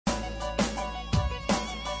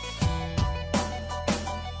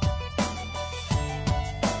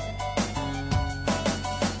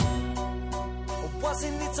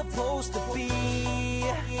wasn't it supposed to be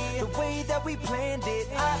the way that we planned it?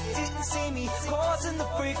 I didn't see me causing the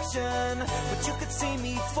friction, but you could see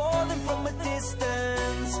me falling from a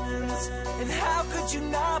distance. And how could you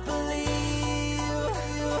not believe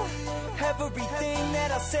everything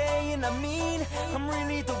that I say and I mean? I'm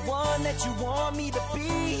really the one that you want me to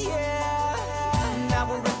be, yeah. Now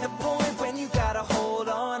we're at the point when you gotta hold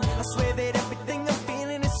on. I swear that everything I'm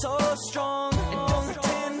feeling is so strong. And don't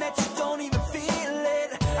pretend that you don't even feel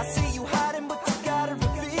it. I see you hiding, but you gotta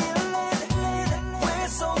reveal it. We're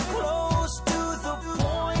so close to the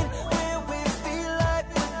point where we feel like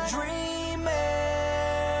we're dreaming.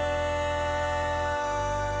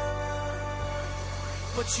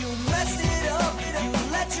 But you messed it up, you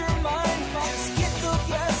let your mind just get the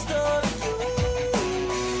best of you.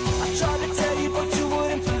 I tried to tell you, but you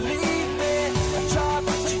wouldn't believe me. I tried,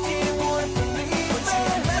 but you didn't want to believe me. But you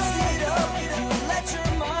messed it up, you let your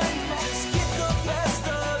mind just get the best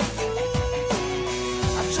of you.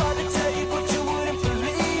 I tried to tell you, but you wouldn't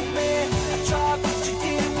believe me. I tried, but you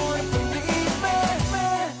didn't want to believe me.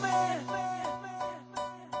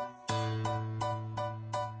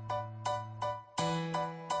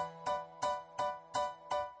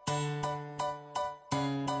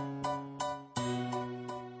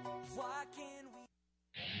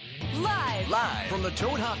 Live from the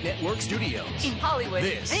Toad Hop Network studios in Hollywood.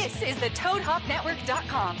 This is the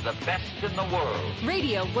ToadHopNetwork.com. the best in the world.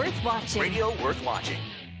 Radio worth watching. Radio worth watching.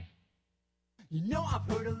 You know, I've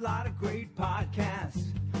heard a lot of great podcasts.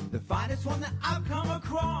 The finest one that I've come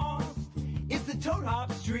across is the Toad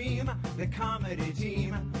Hop Stream, the comedy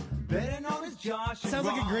team, better known as Josh and Sounds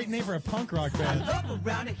like a Ross. great name for a punk rock I band. love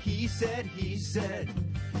around it, he said.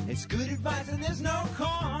 It's good advice and there's no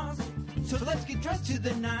cost. So let's get dressed to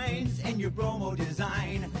the nines and your promo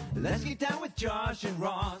design. Let's get down with Josh and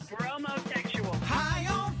Ross. We're homosexual. High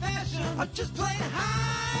on fashion, I'm just plain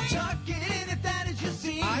high. Tuck it in if that is your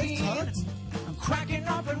scene. Eyes tucked? I'm cracking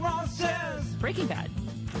up and Ross says, Breaking Bad.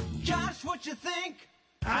 Josh, what you think?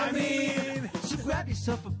 I mean, so grab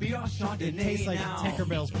yourself a beer or Chardonnay Tastes like now.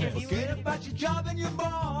 Tinkerbell's piss. Forget about your job and your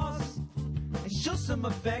boss. And show some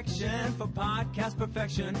affection for podcast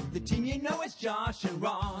perfection. The team you know is Josh and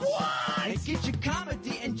Ross. What? And get your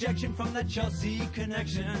comedy injection from the Chelsea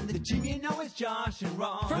Connection. The team you know is Josh and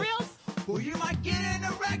Ross. For reals? Or you might get an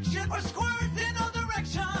erection or squirt in all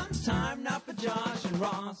directions. Time now for Josh and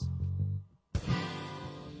Ross.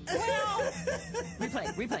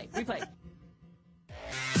 Replay.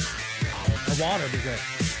 The water would be great.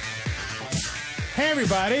 Hey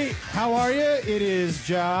everybody, how are you? It is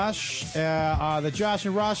Josh, the Josh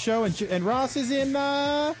and Ross show, and Ross is in.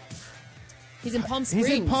 He's in Palm Springs.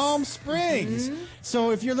 He's in Palm Springs. Mm-hmm.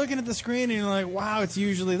 So if you're looking at the screen and you're like, "Wow, it's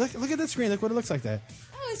usually look at the screen. Look what it looks like." That.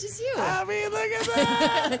 Oh, it's just you. I mean, look at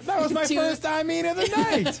that. That was my first time meeting of the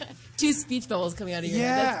night. Two speech bubbles coming out of your head.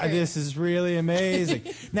 Yeah, That's great. this is really amazing.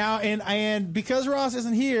 Now, and because Ross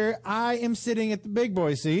isn't here, I am sitting at the big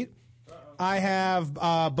boy seat. I have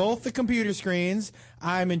both the computer screens.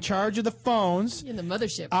 I'm in charge of the phones. You're in the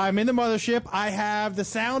mothership. I'm in the mothership. I have the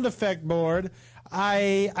sound effect board.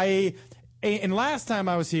 And last time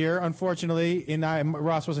I was here, unfortunately, and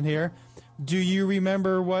Ross wasn't here. Do you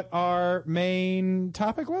remember what our main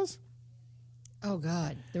topic was? Oh,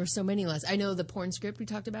 God. There were so many last. I know the porn script we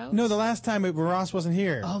talked about. No, the last time Ross wasn't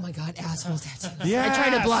here. Oh, my God. Asshole tattoo. Yeah. I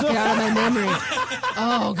tried to block it out of my memory.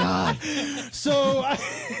 Oh, God. So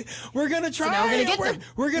we're going to try. So now we're gonna get them.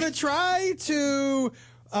 We're going to try to.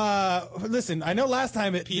 Listen, I know last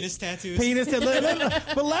time penis tattoos.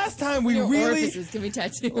 But last time we Your really. orifices can be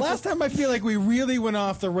tattooed. Last time I feel like we really went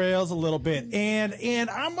off the rails a little bit, and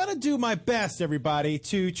I'm gonna do my best, everybody,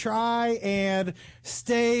 to try and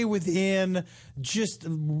stay within just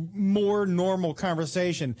more normal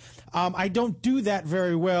conversation. I don't do that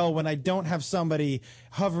very well when I don't have somebody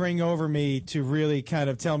hovering over me to really kind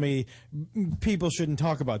of tell me people shouldn't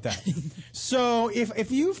talk about that. So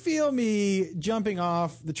if you feel me jumping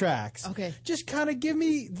off the tracks, okay, just kind of give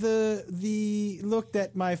me the look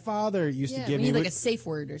that my father used to give we me. need like a safe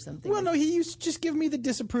word or something. Well, no, he used to just give me the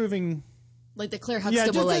disapproving. Like the Claire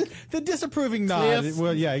Huxtable, the disapproving nod. Cliff.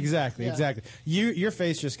 Well, yeah, exactly. Your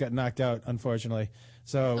face just got knocked out, unfortunately.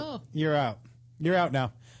 So you're out. You're out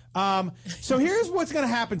now. So here's what's going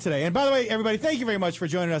to happen today. And by the way, everybody, thank you very much for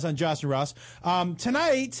joining us on Josh and Ross.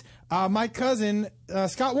 Tonight, my cousin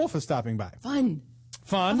Scott Wolf is stopping by. Fun.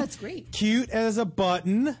 Oh, that's great. Cute as a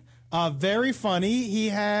button. Very funny. He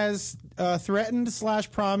has threatened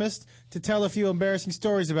 / promised to tell a few embarrassing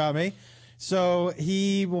stories about me. So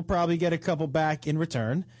he will probably get a couple back in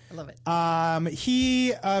return. I love it.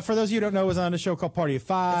 He, for those of you who don't know, was on a show called Party of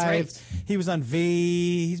Five. That's right. He was on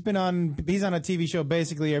V. He's on a TV show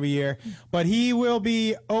basically every year. But he will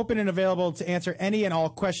be open and available to answer any and all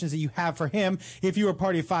questions that you have for him. If you're a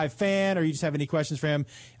Party of Five fan or you just have any questions for him,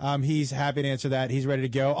 he's happy to answer that. He's ready to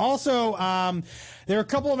go. Also, there are a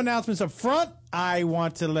couple of announcements up front. I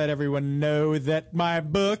want to let everyone know that my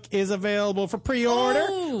book is available for pre-order.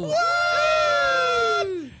 Oh. Woo!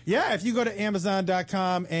 Yeah, if you go to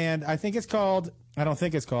Amazon.com and I know it's called, I know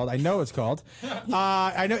it's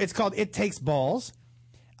called It Takes Balls.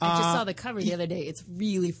 I just saw the cover the other day. It's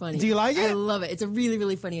really funny. Do you like it? I love it. It's a really,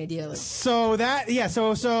 really funny idea. So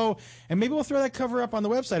and maybe we'll throw that cover up on the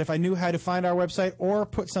website if I knew how to find our website or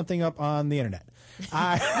put something up on the internet. We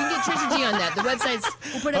can get Trisha G on that. The website's,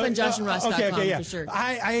 we'll put it up on JoshandRoss.com for sure.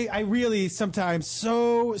 I really sometimes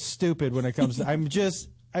so stupid when it comes to,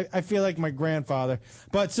 I feel like my grandfather.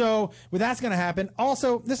 But so, that's going to happen.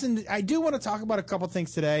 Also, listen, I do want to talk about a couple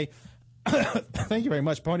things today. Thank you very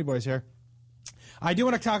much. Pony Boy's here. I do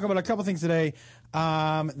want to talk about a couple things today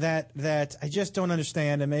that I just don't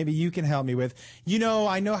understand, and maybe you can help me with.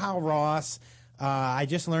 I know how Ross, I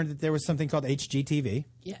just learned that there was something called HGTV.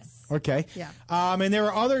 Yes. Okay. Yeah. And there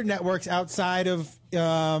are other networks outside of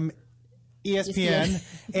ESPN.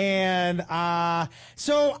 And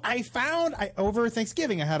so I found, over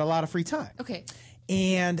Thanksgiving, I had a lot of free time. Okay.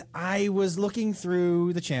 And I was looking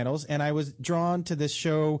through the channels, and I was drawn to this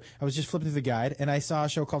show. I was just flipping through the guide, and I saw a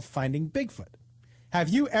show called Finding Bigfoot. Have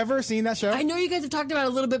you ever seen that show? I know you guys have talked about it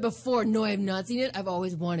a little bit before. No, I have not seen it. I've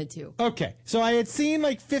always wanted to. Okay. So I had seen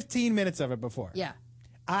like 15 minutes of it before. Yeah.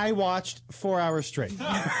 I watched 4 hours straight. You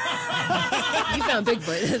found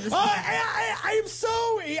Bigfoot. I'm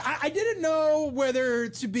so... I didn't know whether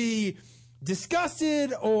to be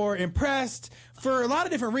disgusted or impressed for a lot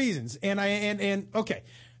of different reasons. And okay.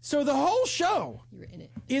 So the whole show You were in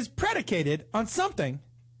it. is predicated on something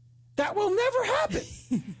that will never happen.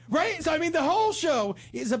 Right? So, the whole show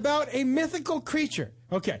is about a mythical creature.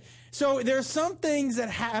 Okay. So there's some things that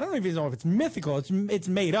I don't even know if it's mythical. It's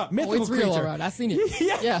made up. Mythical it's real, creature. all right. I've seen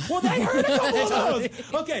it. Yeah. Well, I heard a couple of those.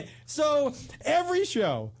 Okay. So every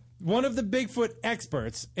show, one of the Bigfoot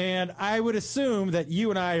experts, and I would assume that you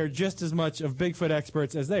and I are just as much of Bigfoot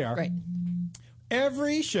experts as they are. Right.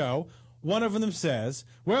 Every show, one of them says,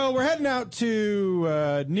 well, we're heading out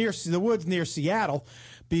to near the woods near Seattle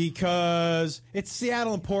because it's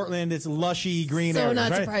Seattle and Portland. It's lushy green areas. So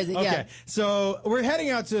not right? surprising, Okay. yeah. So we're heading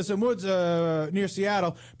out to some woods near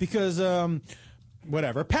Seattle because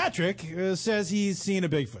whatever. Patrick says he's seen a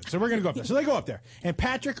Bigfoot. So we're going to go up there. So they go up there. And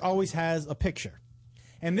Patrick always has a picture.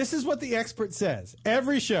 And this is what the expert says.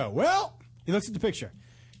 Every show. Well, he looks at the picture.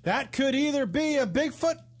 That could either be a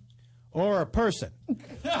Bigfoot or a person.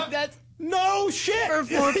 That's No shit. for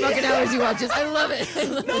 4 fucking hours you watch this. I love it.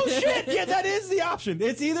 No shit. Yeah, that is the option.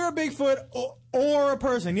 It's either a Bigfoot or a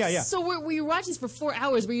person. Yeah. So we were watching this for 4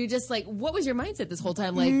 hours. Were you just like, what was your mindset this whole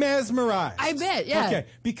time? Like, Mesmerized. I bet, yeah. Okay,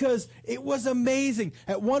 because it was amazing.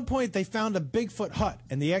 At one point, they found a Bigfoot hut,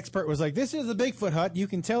 and the expert was like, this is a Bigfoot hut. You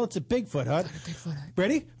can tell it's a Bigfoot hut. Bigfoot hut.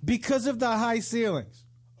 Ready? Because of the high ceilings.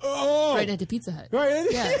 Oh. Right into Pizza Hut. Right.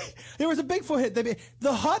 Yeah. There was a Bigfoot hut.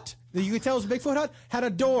 The hut that you could tell was a Bigfoot hut had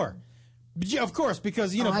a door. Yeah, of course,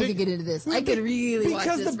 because I could get into this. I could really watch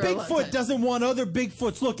because this the for a long Bigfoot time. doesn't want other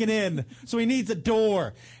Bigfoots looking in, so he needs a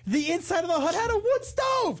door. The inside of the hut had a wood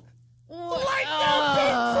stove. Like that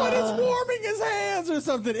Bigfoot is warming his hands or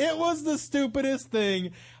something. It was the stupidest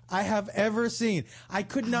thing I have ever seen. I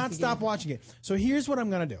could not stop watching it. So here's what I'm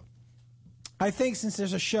going to do. I think since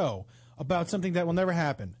there's a show about something that will never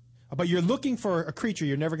happen, but you're looking for a creature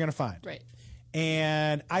you're never going to find. Right.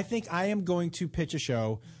 And I think I am going to pitch a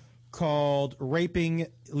show called Raping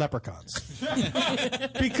Leprechauns.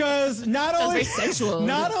 Because not only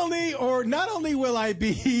will I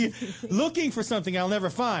be looking for something I'll never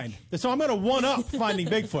find, so I'm going to one-up Finding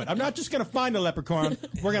Bigfoot. I'm not just going to find a leprechaun,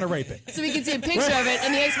 we're going to rape it. So we can see a picture of it,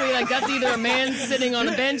 and the expert like, that's either a man sitting on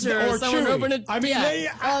a bench or someone Chewy. opening a...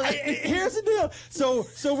 Here's the deal. So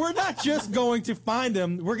we're not just going to find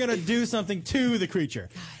him, we're going to do something to the creature.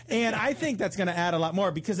 And I think that's going to add a lot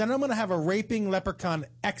more, because then I'm going to have a raping leprechaun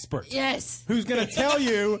expert. Yes. Who's going to tell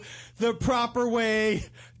you the proper way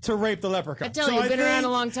to rape the leprechaun. I tell you, you've been around a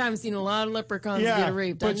long time, seen a lot of leprechauns get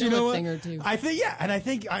raped. But you know what? Thing or two. I think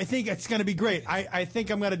it's going to be great. I think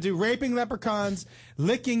I'm going to do raping leprechauns,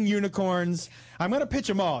 licking unicorns. I'm going to pitch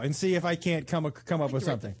them all and see if I can't come up with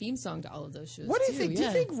something. The theme song to all of those shows. What do you think? Yeah. Do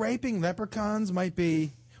you think raping leprechauns might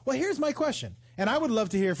be? Well, here's my question, and I would love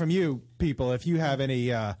to hear from you people if you have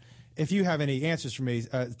any if you have any answers for me,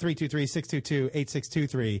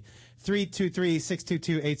 323-622-8623.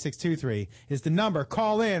 323-622-8623 is the number.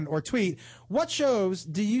 Call in or tweet. What shows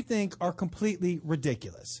do you think are completely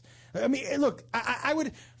ridiculous? I mean, look, I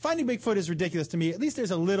would, Finding Bigfoot is ridiculous to me. At least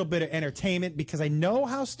there's a little bit of entertainment because I know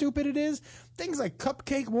how stupid it is. Things like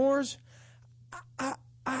Cupcake Wars,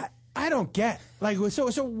 I don't get. Like,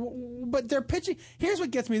 but they're pitching. Here's what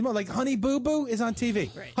gets me the most. Like, Honey Boo Boo is on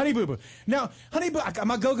TV. Right. Honey Boo Boo. Now, Honey Boo, I'm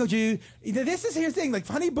a go-go Jew. Here's the thing. Like,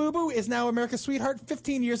 Honey Boo Boo is now America's sweetheart.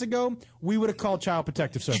 15 years ago, we would have called Child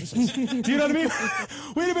Protective Services. Do you know what I mean?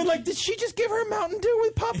 We'd have been like, did she just give her a Mountain Dew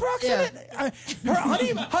with Pop Rocks in it? Her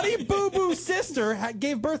Honey Boo Boo's sister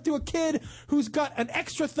gave birth to a kid who's got an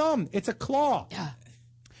extra thumb. It's a claw. Yeah.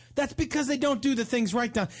 That's because they don't do the things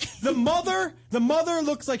right down. The mother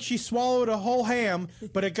looks like she swallowed a whole ham,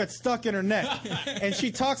 but it got stuck in her neck. And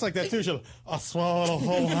she talks like that too. She's like, I swallowed a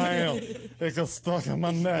whole ham. It got stuck in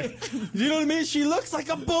my neck. You know what I mean? She looks like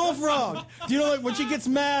a bullfrog. Do you know, like when she gets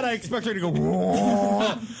mad, I expect her to go,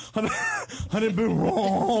 roar. Honey boo,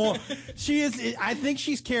 roar. She is, I think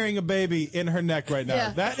she's carrying a baby in her neck right now.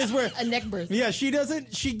 Yeah. That is where. A neck birth. Yeah, she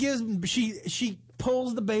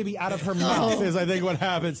pulls the baby out of her mouth is I think what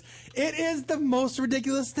happens. It is the most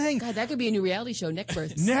ridiculous thing. God, that could be a new reality show, neck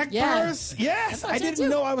births. Neck births? Yes. I didn't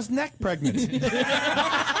know I was neck pregnant.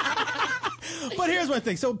 But here's one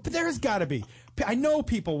thing. So there's got to be. I know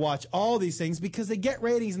people watch all these things because they get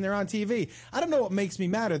ratings and they're on TV. I don't know what makes me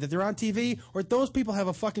madder, that they're on TV or those people have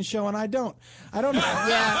a fucking show and I don't. I don't know.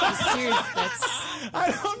 Yeah, seriously.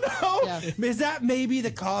 I don't know. Yeah. Is that maybe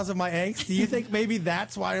the cause of my angst? Do you think maybe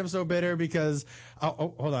that's why I'm so bitter? Because,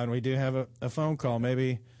 hold on, we do have a phone call.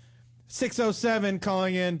 Maybe 607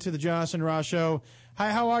 calling in to the Josh and Ross show.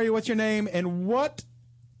 Hi, how are you? What's your name? And what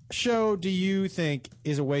show do you think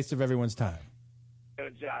is a waste of everyone's time? Yo,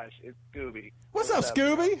 Josh, it's Scooby. What's up,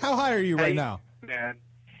 Scooby? How high are you right now? Man.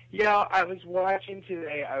 Yo, I was watching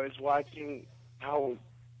today. I was watching how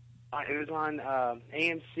it was on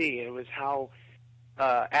AMC. It was how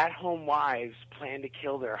at-home wives plan to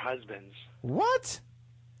kill their husbands. What?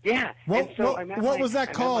 Yeah. What was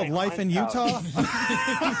that called? Life in Utah?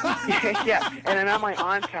 Yeah. And I'm at my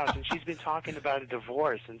aunt's house, and she's been talking about a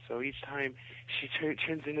divorce. And so each time she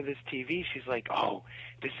turns into this TV, she's like, "Oh,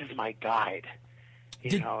 this is my guide."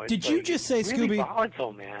 Did you just say, really Scooby?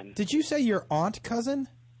 Volatile, man. Did you say your aunt cousin?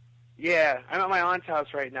 Yeah, I'm at my aunt's house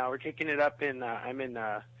right now. We're kicking it up in. I'm in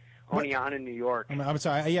Oneonta, New York. I'm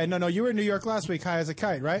sorry. Yeah, no. You were in New York last week, high as a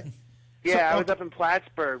kite, right? Yeah, I was up in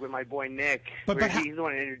Plattsburgh with my boy Nick. But he's the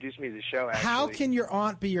one that introduced me to the show. Actually. How can your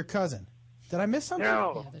aunt be your cousin? Did I miss something?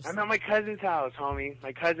 No, I'm at my cousin's house, homie.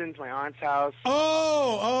 My cousin's, my aunt's house.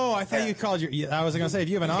 Oh! I thought you called your. I was going to say, if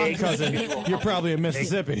you have an aunt cousin, you're probably in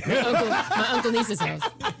Mississippi. My Uncle Niece's house.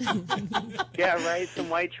 Yeah, right. Some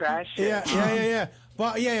white trash shit. Yeah.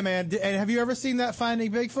 Well, yeah, man. And have you ever seen that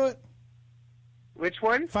Finding Bigfoot? Which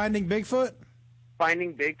one? Finding Bigfoot.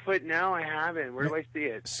 Finding Bigfoot? No, I haven't. Where do I see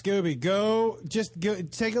it? Scooby, just go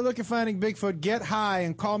take a look at Finding Bigfoot. Get high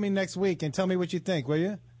and call me next week and tell me what you think, will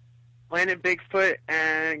you? Planet Bigfoot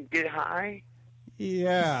and get high?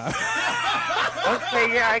 Yeah.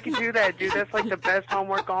 Okay, yeah, I can do that, dude. That's like the best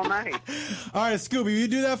homework all night. All right, Scooby, will you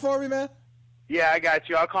do that for me, man? Yeah, I got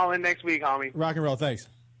you. I'll call in next week, homie. Rock and roll, thanks.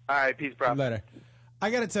 All right, peace, bro. Later. I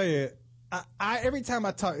got to tell you, I every time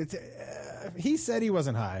I talk, he said he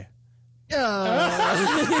wasn't high.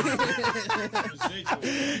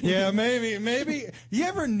 Yeah, maybe. You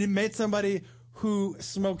ever met somebody who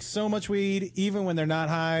smokes so much weed, even when they're not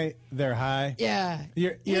high, they're high? Yeah.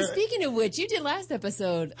 You're, Speaking of which, you did last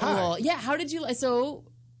episode. Hi. Well, yeah. How did you? So.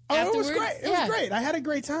 It was great. It was great. I had a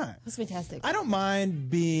great time. It was fantastic. I don't mind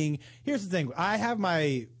being. Here's the thing. I have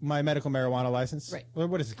my medical marijuana license. Right.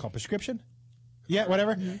 What is it called? Prescription? Yeah,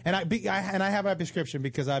 whatever. Mm-hmm. And I have my prescription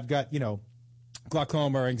because I've got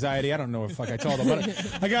glaucoma or anxiety. I don't know what the fuck I told them, but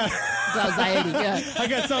I got anxiety. Yeah. I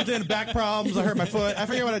got something, back problems. I hurt my foot. I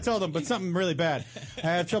forget what I told them, but something really bad. I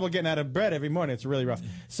have trouble getting out of bed every morning. It's really rough.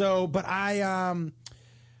 So, but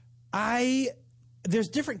there's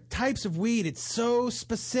different types of weed. It's so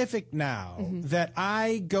specific now that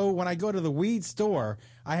when I go to the weed store,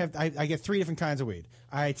 I get 3 different kinds of weed.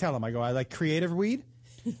 I tell them, I like creative weed.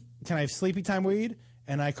 Can I have sleepy time weed?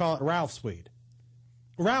 And I call it Ralph's weed.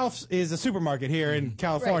 Ralph's is a supermarket here in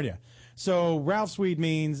California. Right. So Ralph's weed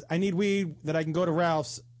means I need weed that I can go to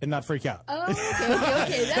Ralph's and not freak out. Oh,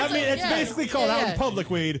 okay. That's it's basically called out in public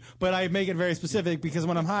weed, but I make it very specific because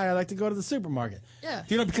when I'm high, I like to go to the supermarket. Yeah.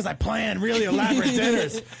 Because I plan really elaborate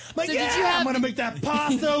dinners. Like, I'm going to make that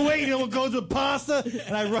pasta. Wait, we'll go to the pasta.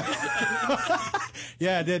 And I run.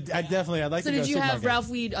 Yeah, I did. I'd like So to go did you supermarket. have Ralph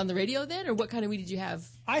weed on the radio then, or what kind of weed did you have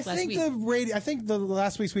I last think week? I think the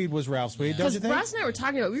last week's weed was Ralph's weed. Don't Because you think? Ross and I were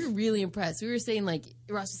talking about, we were really impressed. We were saying, like,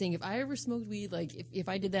 Ross was saying, if I ever smoked weed, like, if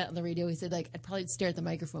I did that on the radio, he said, like, I'd probably stare at the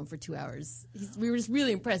microphone for 2 hours. We were just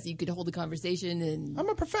really impressed that you could hold a conversation and... I'm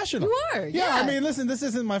a professional. You are, Yeah, yeah. I mean, listen, this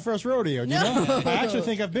isn't my first rodeo. You know? I actually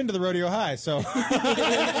think I've been to the rodeo high. So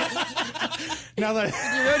now that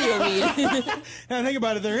Your rodeo weed. now I think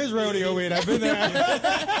about it, there is rodeo weed. I've been there.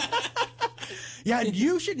 Yeah,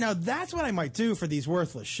 you should. Now that's what I might do for these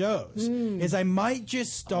worthless shows. Is I might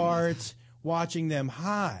just start watching them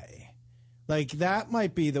high. Like that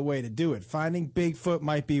might be the way to do it. Finding Bigfoot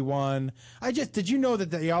might be one. Did you know that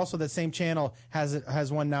that same channel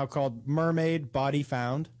has one now called Mermaid Body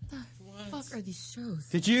Found? What the fuck are these shows?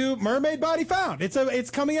 Did you Mermaid Body Found?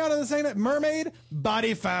 It's coming out of the same Mermaid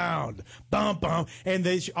Body Found. Bum bum, and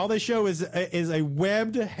all they show is a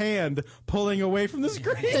webbed hand pulling away from the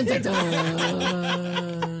screen. Dun, dun,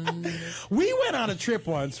 dun. We went on a trip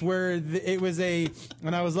once where it was and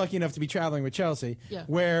I was lucky enough to be traveling with Chelsea, Yeah.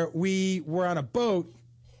 where we were on a boat,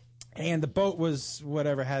 and the boat was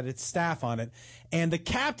had its staff on it, and the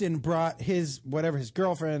captain brought his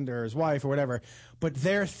girlfriend or his wife or whatever, but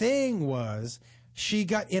their thing was she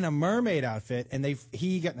got in a mermaid outfit and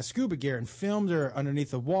he got in a scuba gear and filmed her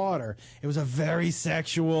underneath the water. It was a very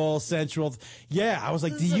sensual. Yeah, I was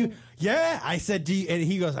like, I said, and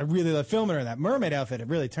he goes, I really love filming her in that mermaid outfit. It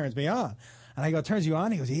really turns me on. And I go, turns you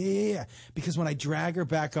on? He goes, yeah. Because when I drag her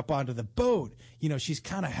back up onto the boat, she's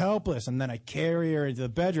kind of helpless. And then I carry her into the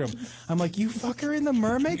bedroom. I'm like, you fuck her in the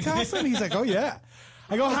mermaid costume? He's like, oh, yeah.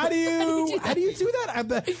 I go, how do you do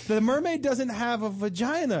that? The mermaid doesn't have a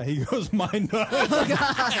vagina. He goes, mine does. Oh,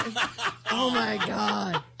 God. Oh, my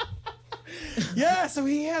God. Yeah, so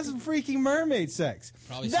he has some freaking mermaid sex.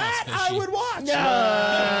 Probably that sounds fishy. I would watch.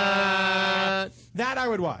 That I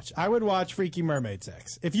would watch. I would watch freaky mermaid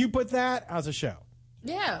sex. If you put that as a show.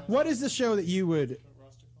 Yeah. What is the show that you would...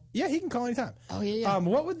 Yeah, he can call anytime. Oh, yeah.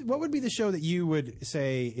 What would be the show that you would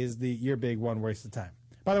say is your big one waste of time?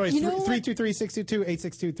 By the way, You know what?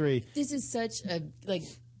 323-622-8623. This is such a,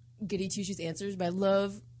 goody two-shoes answers, but I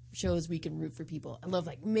love shows where you can root for people. I love,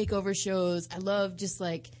 makeover shows. I love just,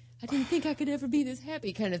 I didn't think I could ever be this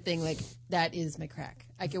happy kind of thing. That is my crack.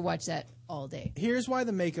 I could watch that all day. Here's why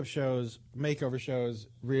the makeover shows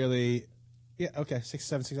really... Yeah, okay,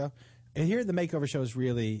 6760. And here the makeover shows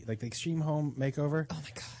really, the Extreme Home Makeover. Oh, my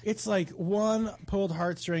God. It's like one pulled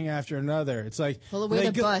heartstring after another. It's like... Pull away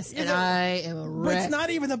the bus, and I am a wreck. But it's not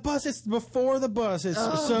even the bus. It's before the bus.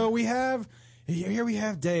 So we have... Here we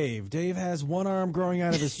have Dave. Dave has one arm growing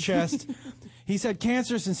out of his chest. He's had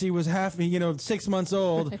cancer since he was 6 months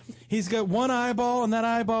old. He's got one eyeball, and that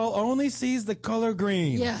eyeball only sees the color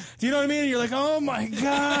green. Yeah. Do you know what I mean? You're like, oh, my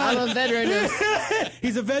God. I'm a veteran.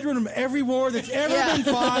 He's a veteran from every war that's ever been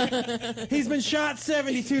fought. He's been shot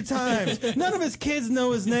 72 times. None of his kids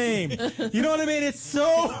know his name. You know what I mean? It's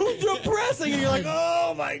so depressing. And you're like,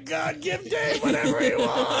 oh, my God, give Dave whatever he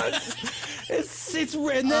wants. It's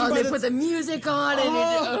and then they put the music on,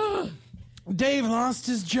 and Dave lost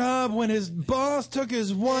his job when his boss took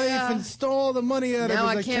his wife and stole the money out now of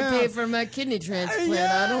I his can't account. pay for my kidney transplant.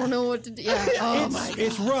 I don't know what to do. Yeah. Oh, my God.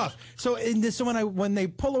 It's rough. So when they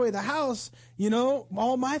pull away the house,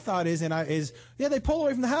 all my thought is they pull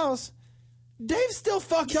away from the house. Dave's still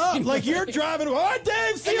fucked up. Like, you're driving. All right,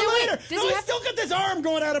 Dave, see you later. No, I still got this arm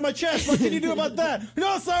going out of my chest. What can you do about that?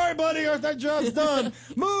 No, sorry, buddy. That job's done.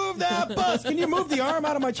 Move that bus. Can you move the arm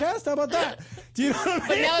out of my chest? How about that? Do you know what I mean?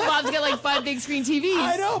 But now Bob's got 5 big screen TVs.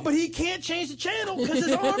 I know, but he can't change the channel because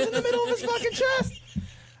his arm's in the middle of his fucking chest.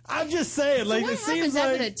 I'm just saying, So what it seems happens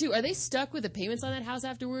after like that too? Are they stuck with the payments on that house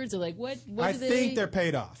afterwards, or what? I think they're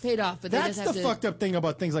paid off. Paid off, but they that's just have the to... fucked up thing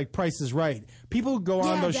about things like Price is Right. People go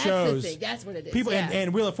on those that's shows. The thing. That's what it is. People yeah.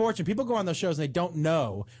 and Wheel of Fortune. People go on those shows and they don't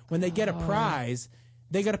know when they get a prize,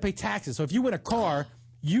 they got to pay taxes. So if you win a car,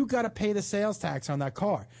 you got to pay the sales tax on that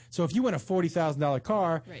car. So if you win a $40,000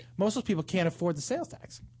 car, most of those people can't afford the sales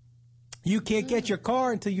tax. You can't get your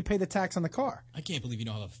car until you pay the tax on the car. I can't believe you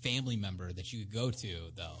don't have a family member that you could go to,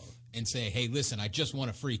 though, and say, hey, listen, I just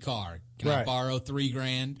want a free car. Can I borrow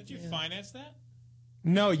 $3,000? Did you finance that?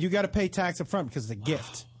 No, you got to pay tax up front because it's a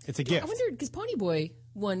gift. It's a gift. I wonder, because Ponyboy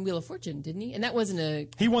won Wheel of Fortune, didn't he? And that wasn't a...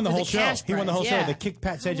 He won the whole show. Cash He won the whole prize, show. They kicked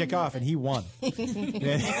Pat Sajak off, and he won. I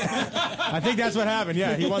think that's what happened.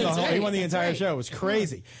 Yeah, he won the whole. He won the entire show. It was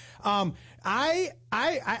crazy. I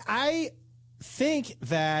think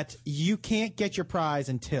that you can't get your prize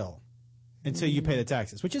until until you pay the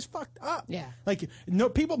taxes, which is fucked up. Yeah. Like, no,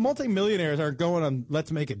 people, multimillionaires aren't going on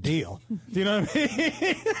Let's Make a Deal. Do you know what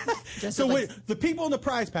I mean? So like- wait, the people in the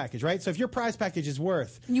prize package, right? So if your prize package is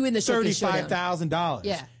worth You win the Showcase Showdown. $35,000,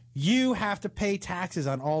 Yeah. you have to pay taxes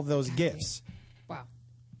on all those gifts. Wow.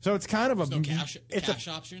 So it's kind of There's no cash a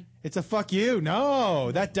option? It's a fuck you.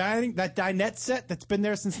 No, that dinette set that's been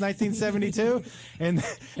there since 1972, and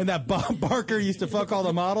that Bob Barker used to fuck all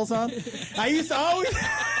the models on. I used to always.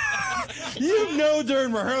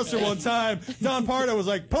 During rehearsal one time, Don Pardo was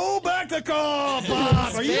like, "Pull back the car,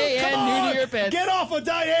 Bob. Are you Spay come and neuter on, your pets." get off of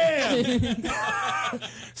Diane."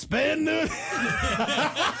 Spend new.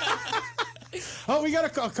 Oh, we got a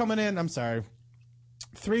call coming in. I'm sorry.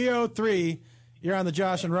 303. You're on the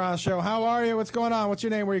Josh and Ross show. How are you? What's going on? What's your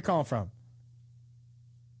name? Where are you calling from?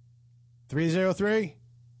 303.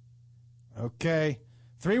 Okay.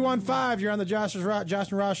 315. You're on the Josh and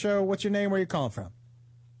Ross show. What's your name? Where are you calling from?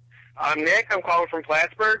 I'm Nick. I'm calling from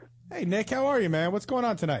Plattsburgh. Hey, Nick. How are you, man? What's going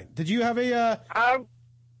on tonight? Did you have a?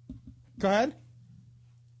 Go ahead.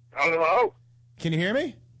 Hello. Can you hear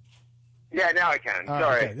me? Yeah, now I can. All right,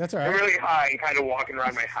 Sorry. okay, that's all right. I'm really high and kind of walking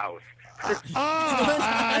around my house. Oh,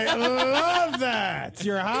 I love that.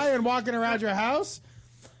 You're high and walking around your house?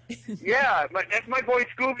 Yeah, that's my boy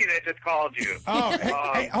Scooby that just called you. Oh,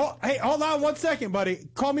 hey, hold on 1 second, buddy.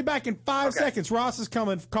 Call me back in 5 seconds. Ross is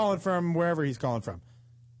calling from wherever he's calling from.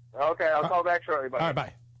 Okay, I'll call back shortly. Bye. All right,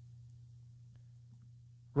 bye.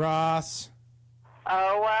 Ross.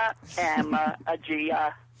 O-M-A-G-A.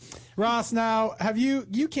 Ross, now,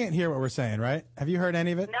 you can't hear what we're saying, right? Have you heard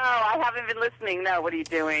any of it? No, I haven't been listening. No, what are you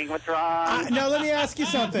doing? What's wrong? Now, let me ask you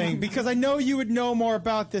something, because I know you would know more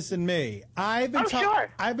about this than me. I've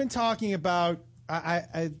been talking about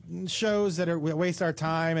shows that waste our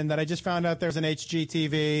time, and that I just found out there's an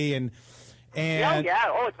HGTV, and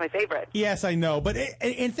it's my favorite. Yes, I know. But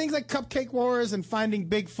in things like Cupcake Wars and Finding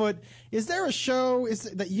Bigfoot, is there a show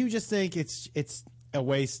that you just think it's a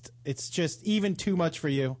waste? It's just even too much for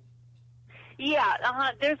you? Yeah,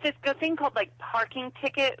 there's this thing called like parking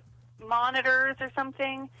ticket monitors or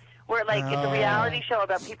something, where like it's a reality show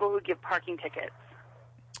about people who give parking tickets.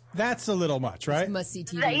 That's a little much, right? Must-see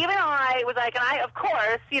TV. Even I was like, and I, of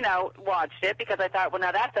course, watched it because I thought, well,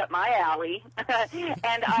 now that's up my alley.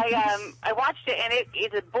 And I watched it, and it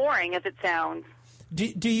is as boring as it sounds.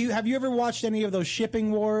 Have you ever watched any of those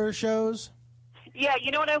shipping war shows? Yeah,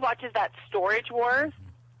 you know what I watch is that Storage Wars,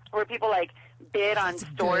 where people like bid on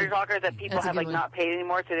storage lockers that people have like not paid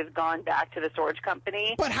anymore, so they've gone back to the storage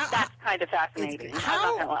company. But that's kind of fascinating. I'm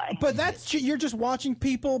not gonna lie. But you're just watching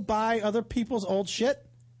people buy other people's old shit.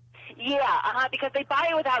 Yeah, because they buy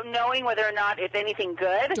it without knowing whether or not it's anything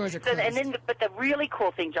good. Doors are closed. But the really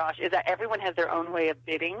cool thing, Josh, is that everyone has their own way of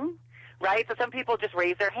bidding. Right? So some people just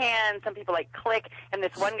raise their hand, some people like click, and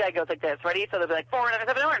this one guy goes like this. Ready? So they'll be like,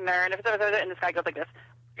 and this guy goes like this.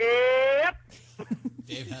 Yep.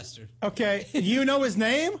 Dave Hester. Okay, you know his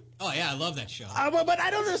name? Oh yeah, I love that show. But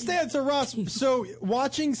I don't understand. So Ross,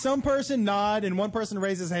 watching some person nod and one person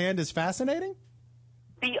raise his hand is fascinating?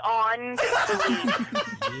 Beyond belief.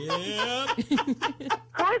 Yep.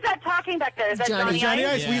 Who is that talking back there? Is that Johnny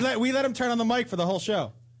Ice? Yeah. We let him turn on the mic for the whole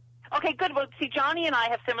show. Okay, good. Well, see, Johnny and I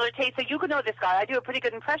have similar tastes, so you could know this guy. I do a pretty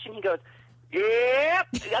good impression. He goes, yep.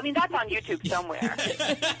 I mean, that's on YouTube somewhere.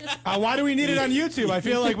 Why do we need it on YouTube? I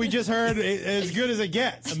feel like we just heard as good as it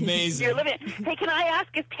gets. Amazing. You're living. Hey, can I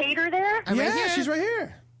ask, is Tater there? She's right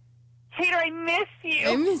here. Tater, I miss you.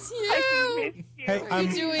 I miss you. I miss you. Hey, How are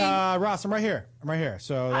you doing? Ross, I'm right here.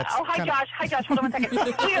 So that's hi, Josh. Hi, Josh. Hold on 1 second.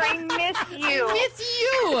 Tater, I miss you. I miss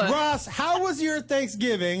you. Ross, how was your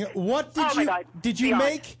Thanksgiving? What did you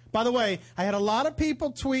make? By the way, I had a lot of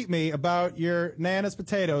people tweet me about your Nana's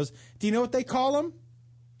potatoes. Do you know what they call them?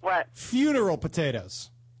 What? Funeral potatoes.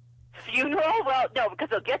 Funeral? Well, no, because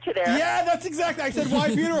they'll get you there. Yeah, that's exactly. I said, why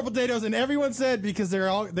funeral potatoes? And everyone said because they're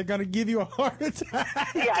going to give you a heart attack.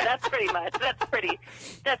 Yeah, that's pretty much it.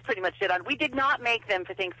 We did not make them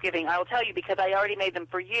for Thanksgiving. I will tell you because I already made them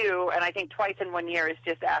for you, and I think twice in 1 year is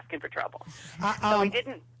just asking for trouble. So we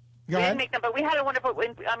didn't. We didn't make them, but we had a wonderful.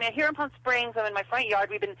 Here in Palm Springs, I'm in my front yard.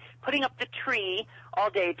 We've been putting up the tree all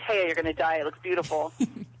day. Taya, you're going to die. It looks beautiful.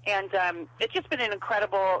 And it's just been an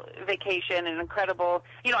incredible vacation, an incredible.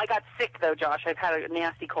 I got sick though, Josh. I've had a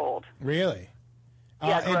nasty cold. Really?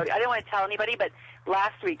 Yeah, I didn't want to tell anybody, but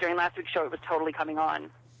during last week's show, it was totally coming on.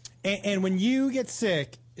 And when you get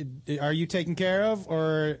sick, are you taken care of,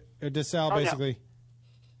 or does Sal basically?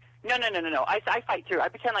 No. I fight through. I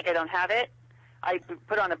pretend like I don't have it. I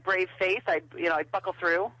put on a brave face. I buckle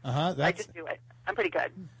through. I just do it. I'm pretty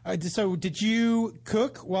good. So did you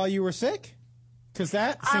cook while you were sick? Because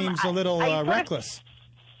that seems a little reckless.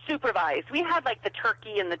 supervised. We had like the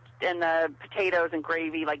turkey and the potatoes and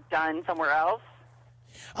gravy like done somewhere else.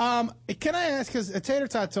 Can I ask, because Tater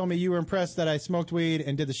Tot told me you were impressed that I smoked weed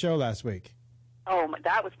and did the show last week. Oh,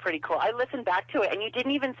 that was pretty cool. I listened back to it, and you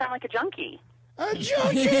didn't even sound like a junkie. A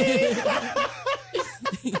junkie!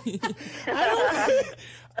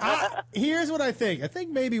 Here's what I think. I think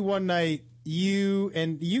maybe one night you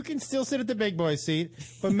can still sit at the big boy seat,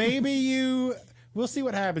 but maybe we'll see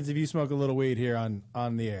what happens if you smoke a little weed here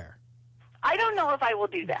on the air. I don't know if I will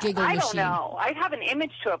do that. Giggle I don't machine. know. I have an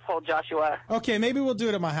image to uphold, Joshua. Okay, maybe we'll do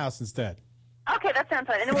it at my house instead. Okay, that sounds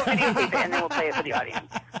fun. And then we'll videotape it, and then we'll play it for the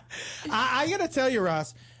audience. I got to tell you,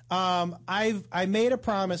 Ross, I made a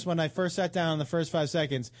promise when I first sat down in the first 5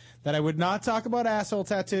 seconds that I would not talk about asshole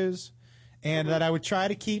tattoos and that I would try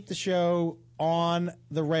to keep the show on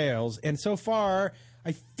the rails. And so far,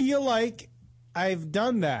 I feel like I've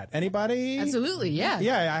done that. Anybody? Absolutely, yeah.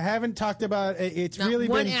 Yeah, I haven't talked about it. It's Not really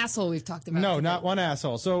one been asshole we've talked about. No, today. not one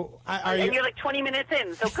asshole. So And you're like 20 minutes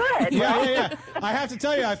in, so good. Yeah. I have to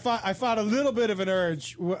tell you, I fought a little bit of an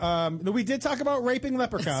urge. We did talk about raping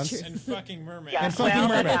leprechauns And fucking mermaids. Yeah, and fucking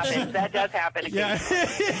mermaids. That does happen. Yeah.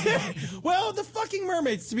 Well, the fucking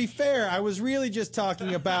mermaids. To be fair, I was really just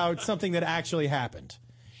talking about something that actually happened.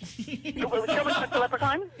 Someone took the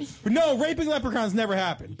leprechaun? No, raping leprechauns never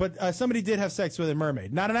happened. But somebody did have sex with a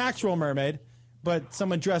mermaid. Not an actual mermaid, but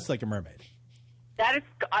someone dressed like a mermaid. That is,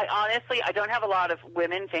 I don't have a lot of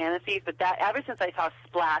women fantasies, but that ever since I saw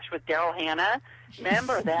Splash with Daryl Hannah,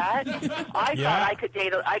 remember that? I thought I could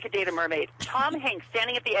date a mermaid. Tom Hanks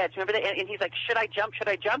standing at the edge, remember that? And he's like, should I jump? Should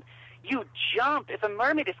I jump? You jump. If a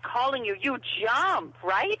mermaid is calling you, you jump,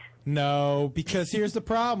 right? No, because here's the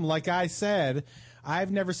problem. Like I said,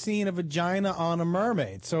 I've never seen a vagina on a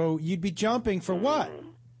mermaid. So you'd be jumping for what?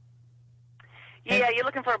 Yeah, you're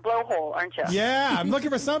looking for a blowhole, aren't you? Yeah, I'm looking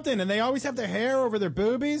for something, and they always have their hair over their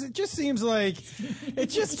boobies. It just seems like, it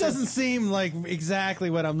just doesn't seem like exactly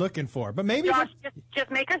what I'm looking for. But maybe Josh, just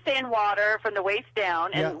make her stay in water from the waist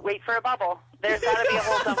down and wait for a bubble. There's got to be a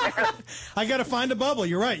hole somewhere. I got to find a bubble.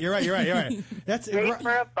 You're right. That's wait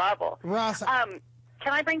for a bubble. Ross. Can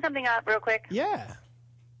I bring something up real quick? Yeah.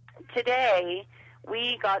 Today,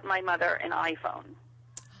 we got my mother an iPhone.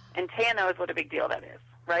 And Taya knows what a big deal that is,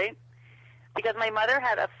 right? Because my mother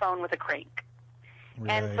had a phone with a crank.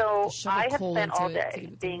 Right. And so Shove a I have coal spent into all it day to get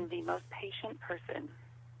it being the most patient person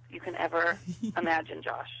you can ever imagine,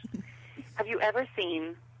 Josh. Have you ever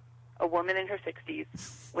seen a woman in her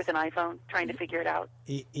 60s with an iPhone trying to figure it out?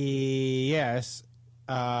 Yes.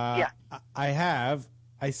 I have.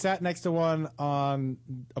 I sat next to one on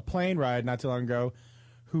a plane ride not too long ago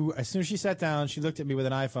who, as soon as she sat down, she looked at me with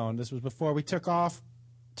an iPhone. This was before we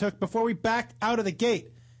before we backed out of the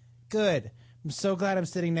gate. Good. I'm so glad I'm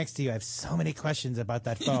sitting next to you. I have so many questions about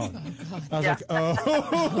that phone. I was like, oh,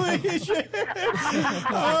 holy shit.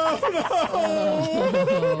 Oh,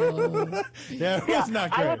 no. Yeah, it was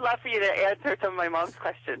not good. I would love for you to answer some of my mom's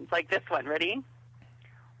questions, like this one. Ready?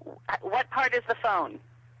 What part is the phone?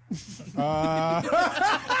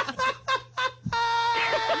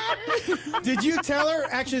 Did you tell her?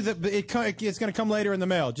 Actually, it's going to come later in the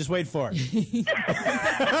mail. Just wait for it.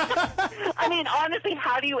 I mean, honestly,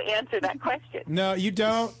 how do you answer that question? No, you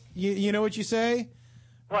don't. You know what you say?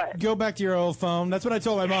 What? Go back to your old phone. That's what I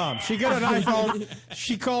told my mom. She got an iPhone.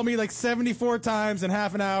 She called me like 74 times in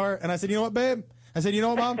half an hour. And I said, you know what, babe? I said, you know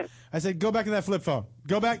what, Mom? I said, go back to that flip phone.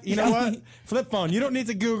 Go back. You know what? Flip phone. You don't need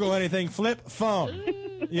to Google anything. Flip phone.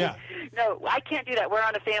 Yeah. No, I can't do that. We're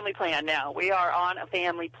on a family plan now. We are on a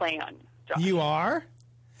family plan, Josh. You are?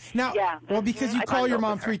 Now, yeah. Well, because you I call your bundled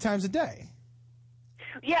mom with her. 3 times a day.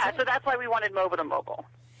 Yeah, so that's why we wanted mobile to mobile.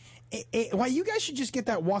 Why, you guys should just get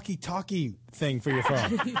that walkie-talkie thing for your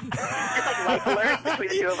phone. Just like life alerts between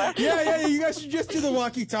the two of us. Yeah, you guys should just do the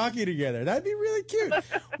walkie-talkie together. That'd be really cute.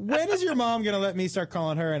 When is your mom going to let me start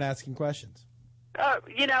calling her and asking questions?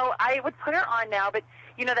 You know, I would put her on now, but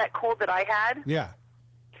you know that cold that I had? Yeah.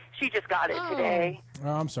 She just got it today.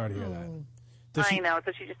 Oh, I'm sorry to hear that. I know,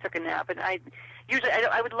 so she just took a nap, and I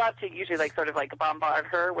would love to usually like sort of like bombard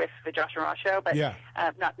her with the Josh and Ross show, but Yeah.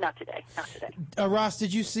 Not today. Not today. Ross,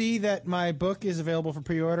 did you see that my book is available for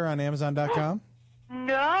pre-order on Amazon.com?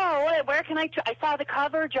 No, where can I saw the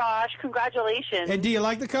cover, Josh. Congratulations. And do you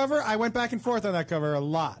like the cover? I went back and forth on that cover a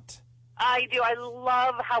lot. I do. I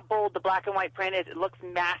love how bold the black and white print is. It looks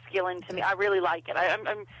masculine to me. I really like it.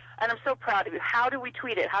 I'm so proud of you. How do we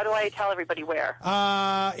tweet it? How do I tell everybody where?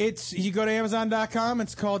 You go to Amazon.com.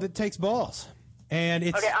 It's called It Takes Balls. And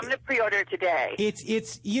it's okay. I'm going to pre-order it today.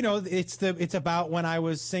 It's about when I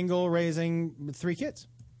was single raising 3 kids.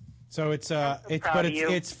 So it's funny. How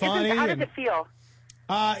does it feel?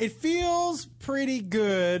 It feels pretty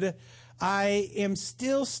good. I am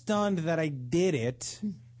still stunned that I did it.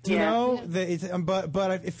 Do you know?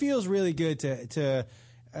 But it feels really good to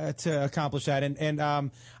accomplish that, and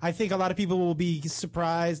I think a lot of people will be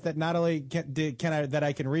surprised that not only that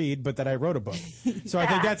I can read, but that I wrote a book. So I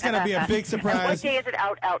think that's going to be a big surprise. And what day is it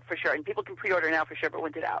out for sure? And people can pre-order now for sure, but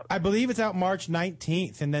when's it out? I believe it's out March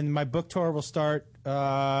 19th, and then my book tour will start,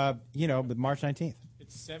 March 19th.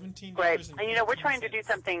 It's $17. Great. And we're trying to do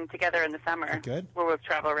something together in the summer. Good. Where we'll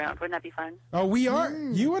travel around. Wouldn't that be fun? Oh, we are.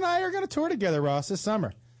 You and I are going to tour together, Ross, this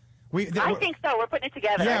summer. I think so. We're putting it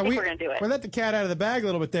together. Yeah, I think we're going to do it. We're let the cat out of the bag a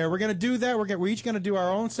little bit there. We're going to do that. We're each going to do our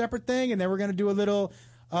own separate thing, and then we're going to do a little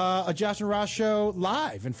a Josh and Ross show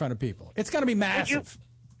live in front of people. It's going to be massive.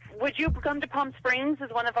 Would you come to Palm Springs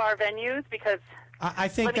as one of our venues? Because I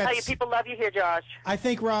think let me tell you, people love you here, Josh. I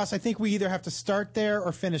think, Ross, we either have to start there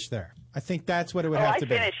or finish there. I think that's what it would have to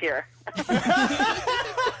be. I finish here.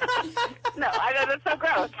 No, I know that's so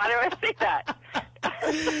gross. Why do I say that?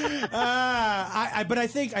 But I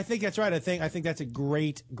think that's right. I think that's a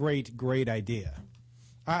great idea.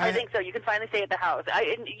 I think so. You can finally stay at the house.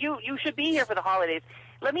 You should be here for the holidays.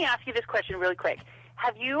 Let me ask you this question really quick.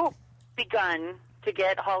 Have you begun to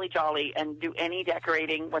get holly jolly and do any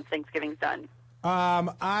decorating once Thanksgiving's done?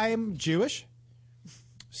 I'm Jewish,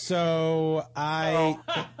 so I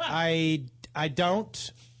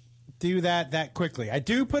don't do that quickly. I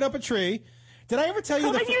do put up a tree. Did I ever tell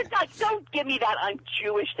you don't give me that I'm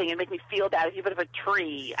Jewish thing and make me feel bad if you put up a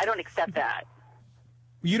tree. I don't accept that.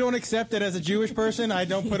 You don't accept that as a Jewish person I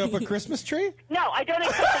don't put up a Christmas tree? No, I don't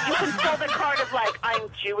accept that you can pull the card of I'm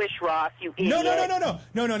Jewish, Ross, you idiot. No.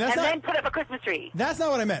 That's and then put up a Christmas tree. That's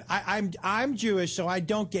not what I meant. I'm Jewish, so I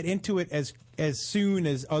don't get into it as soon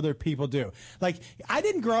as other people do. I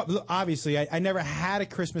didn't grow up, obviously, I never had a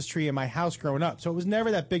Christmas tree in my house growing up, so it was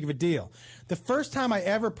never that big of a deal. The first time I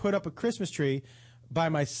ever put up a Christmas tree by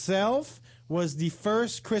myself was the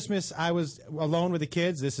first Christmas I was alone with the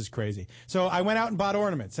kids. This is crazy. So I went out and bought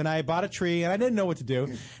ornaments, and I bought a tree, and I didn't know what to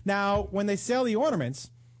do. Now, when they sell the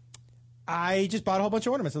ornaments, I just bought a whole bunch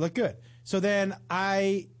of ornaments. They look good. So then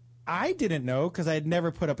I didn't know, because I had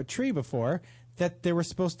never put up a tree before, that there were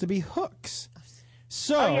supposed to be hooks.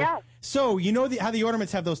 So you know how the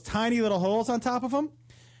ornaments have those tiny little holes on top of them?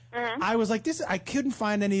 Mm-hmm. I was like, I couldn't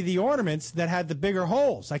find any of the ornaments that had the bigger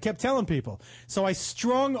holes. I kept telling people. So I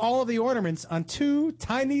strung all of the ornaments on two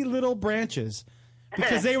tiny little branches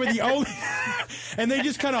because they were the only, and they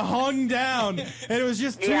just kind of hung down. And it was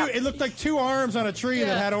just it looked like two arms on a tree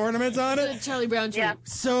that had ornaments on it. Charlie Brown tree. Yeah.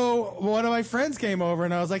 So one of my friends came over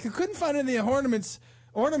and I was like, I couldn't find any of the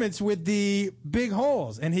ornaments with the big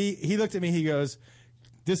holes. And he looked at me, he goes,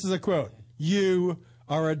 this is a quote, "You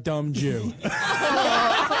are a dumb Jew."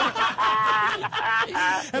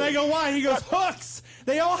 And I go, why? He goes, hooks.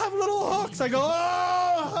 They all have little hooks. I go,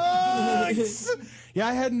 oh, hooks. Yeah,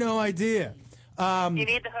 I had no idea. You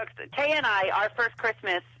need the hooks. Kay and I, our first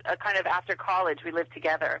Christmas, kind of after college, we lived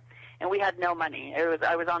together, and we had no money.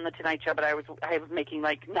 I was on the Tonight Show, but I was making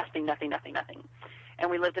nothing,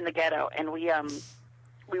 and we lived in the ghetto, and we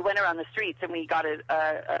went around the streets and we got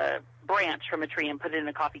a branch from a tree and put it in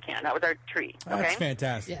a coffee can. That was our tree. Okay? That's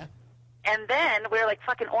fantastic. Yeah. And then we were like,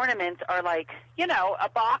 fucking ornaments are a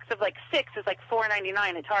box of 6 is $4.99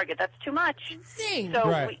 at Target. That's too much. Insane.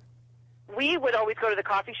 So we would always go to the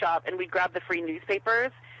coffee shop and we'd grab the free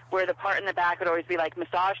newspapers where the part in the back would always be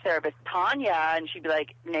massage therapist Tanya, and she'd be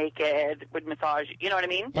naked, would massage. You know what I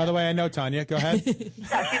mean? By the way, I know Tanya. Go ahead.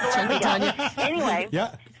 Yeah, she's a lovely Tanya. Anyway.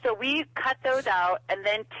 Yeah. So we cut those out and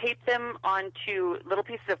then taped them onto little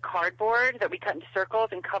pieces of cardboard that we cut into circles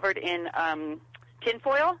and covered in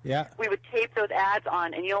tinfoil. Yeah. We would tape those ads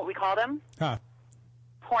on, and you know what we call them? Huh.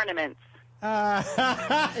 Ornaments.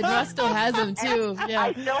 And Ross still has them too. Yeah.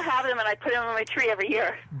 I still have them, and I put them on my tree every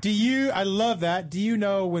year. I love that. Do you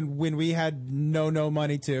know when we had no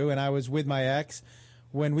money too, and I was with my ex,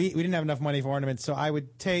 when we didn't have enough money for ornaments, so I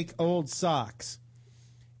would take old socks,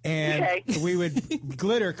 and we would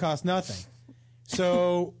glitter cost nothing,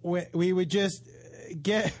 so we would just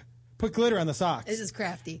put glitter on the socks. This is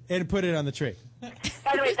crafty. And put it on the tree.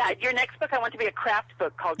 By the way, your next book, I want to be a craft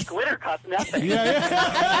book called Glitter Costs Nothing. Yeah.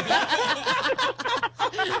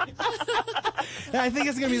 I think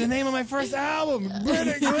it's going to be the name of my first album.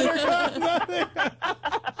 Glitter Costs Nothing.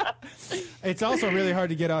 It's also really hard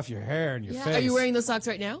to get off your hair and your face. Are you wearing those socks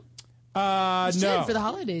right now? No. For the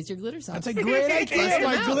holidays, your glitter socks. That's a great idea,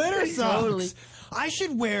 my glitter socks. Totally. I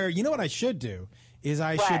should wear, you know what I should do? Is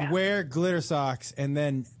I should wear glitter socks and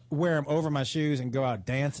then wear them over my shoes and go out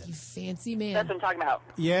dancing. You fancy man. That's what I'm talking about.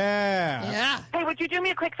 Yeah. Hey, would you do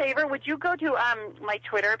me a quick favor? Would you go to my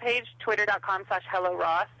Twitter page,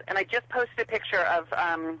 twitter.com/HelloRoss, and I just posted a picture of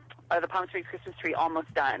the Palm Springs Christmas tree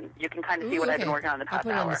almost done. You can kind of see what I've been working on the past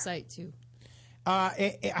hour. I'll put it on the hour. site, too.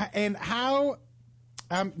 And how,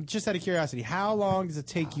 just out of curiosity, how long does it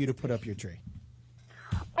take you to put up your tree?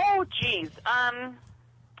 Oh, geez.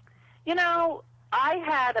 You know, I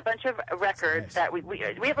had a bunch of records that we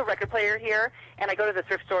have a record player here, and I go to the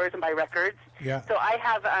thrift stores and buy records. Yeah. So I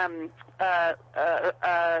have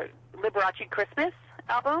Liberace Christmas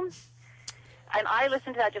album, and I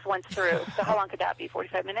listened to that just once through. So how long could that be?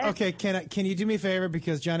 45 minutes? Okay, can you do me a favor,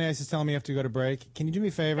 because Johnny Ice is telling me I have to go to break. Can you do me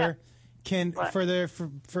a favor? Yeah.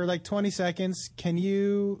 For like 20 seconds, can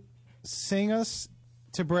you sing us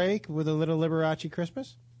to break with a little Liberace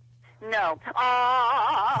Christmas? No.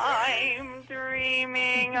 I'm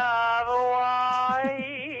dreaming of a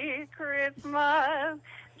white Christmas,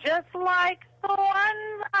 just like the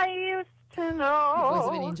ones I used to know. Voice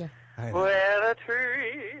of an angel. Where the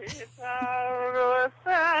trees are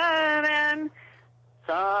glisten and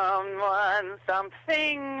someone,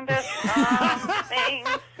 something, to something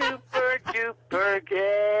super duper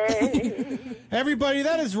gay. Everybody,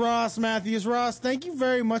 that is Ross Matthews. Ross, thank you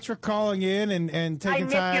very much for calling in and taking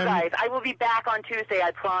time. I miss you guys. I will be back on Tuesday, I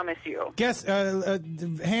promise you. Guess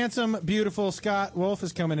handsome, beautiful Scott Wolf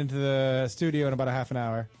is coming into the studio in about a half an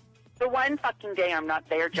hour. The one fucking day I'm not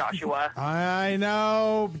there, Joshua. I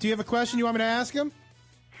know. Do you have a question you want me to ask him?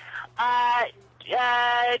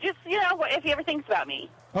 Just, if he ever thinks about me.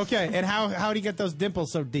 Okay, and how do you get those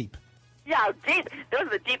dimples so deep? Yeah, deep. Those are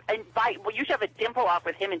the deep. And you should have a dimple off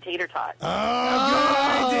with him and Tater Tot.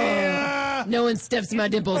 Oh, good idea. No one steps in my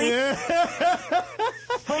dimples.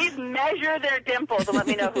 Please measure their dimples and let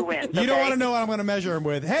me know who wins. You don't okay? want to know what I'm going to measure them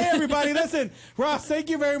with. Hey, everybody, listen. Ross, thank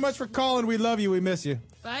you very much for calling. We love you. We miss you.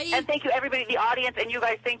 Bye. And thank you, everybody, the audience, and you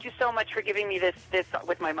guys. Thank you so much for giving me this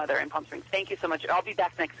with my mother in Palm Springs. Thank you so much. I'll be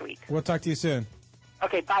back next week. We'll talk to you soon.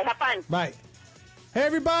 Okay, bye. Have fun. Bye. Hey,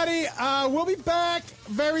 everybody. We'll be back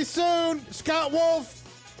very soon. Scott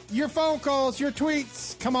Wolf, your phone calls, your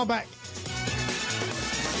tweets. Come on back.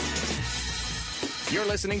 You're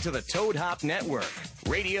listening to the Toad Hop Network,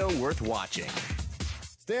 radio worth watching.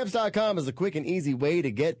 Stamps.com is a quick and easy way to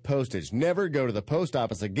get postage. Never go to the post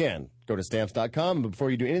office again. Go to Stamps.com, and before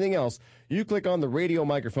you do anything else, you click on the radio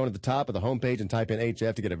microphone at the top of the homepage and type in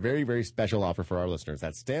HF to get a very, very special offer for our listeners.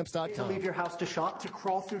 That's Stamps.com. To leave your house to shop, to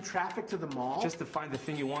crawl through traffic to the mall, just to find the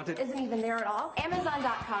thing you wanted. Isn't even there at all.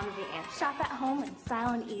 Amazon.com is the answer. Shop at home in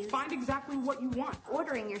style and ease. Find exactly what you want.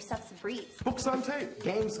 Ordering your stuff's a breeze. Books on tape,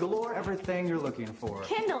 games galore, everything you're looking for.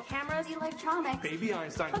 Kindle, cameras, electronics. Baby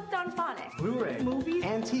Einstein. Hooked on phonics. Blu-ray, movies,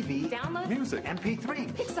 and TV. Download. Music,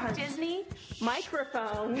 MP3. Pixar, Disney,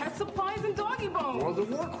 microphones. Pet supplies and doggy bones. World of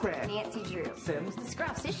Warcraft. Nancy Drew. Sims. The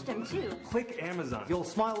Scrub System, too. Click Amazon. You'll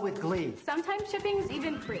smile with glee. Sometimes shipping's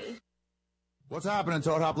even free. What's happening,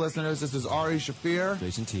 Toad Hop listeners? This is Ari Shafir,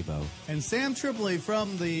 Jason Tebow, and Sam Tripoli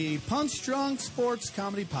from the Punch Drunk Sports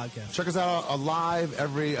Comedy Podcast. Check us out live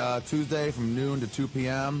every Tuesday from noon to 2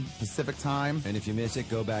 p.m. Pacific time. And if you miss it,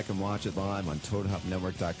 go back and watch it live on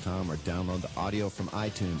ToadHopNetwork.com or download the audio from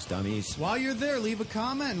iTunes, dummies. While you're there, leave a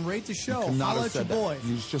comment and rate the show. Holla at your boy.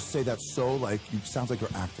 You just say that so like you sounds like you're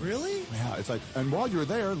acting. Really? Yeah, it's like, and while you're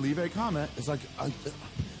there, leave a comment. It's like,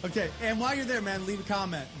 okay, and while you're there, man, leave a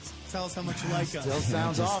comment. Tell us how much you like us. Still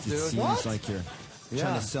sounds off, dude. It seems like you're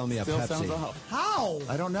trying to sell me a Pepsi. Sounds off. How?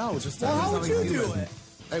 I don't know. It's just how would you do it?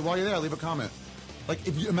 Hey, while you're there, leave a comment. Like,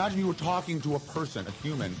 if you imagine you were talking to a person, a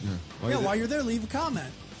human. Yeah, while you're there, leave a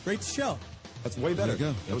comment. Rate the show. That's way better. There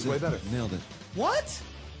you go. That was way better. Nailed it. What?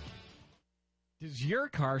 Does your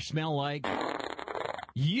car smell like?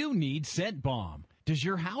 You need Scent Bomb. Does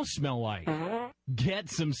your house smell like? Get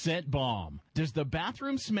some Scent Bomb. Does the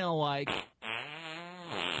bathroom smell like?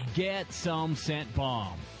 Get some Scent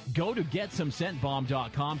Bomb. Go to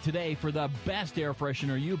GetSomeScentBomb.com today for the best air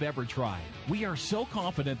freshener you've ever tried. We are so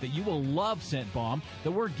confident that you will love Scent Bomb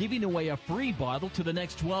that we're giving away a free bottle to the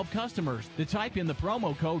next 12 customers to type in the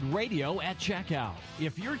promo code RADIO at checkout.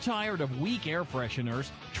 If you're tired of weak air fresheners,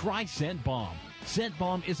 try Scent Bomb. Scent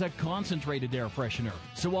Bomb is a concentrated air freshener,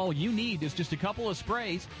 so all you need is just a couple of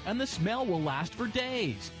sprays and the smell will last for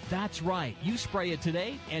days. That's right, you spray it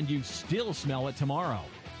today and you still smell it tomorrow.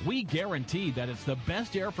 We guarantee that it's the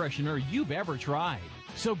best air freshener you've ever tried.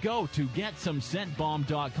 So go to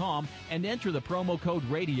GetSomeScentBomb.com and enter the promo code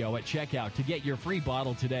RADIO at checkout to get your free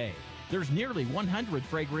bottle today. There's nearly 100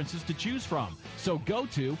 fragrances to choose from, so go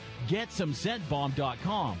to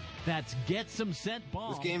GetSomeScentBomb.com. That's GetSomeScentBomb.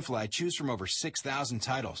 With GameFly, choose from over 6,000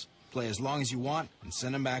 titles. Play as long as you want and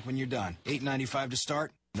send them back when you're done. $8.95 to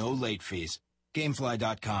start, no late fees.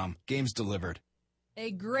 Gamefly.com. Games delivered. A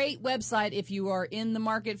great website if you are in the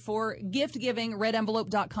market for gift giving,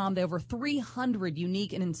 redenvelope.com. They have over 300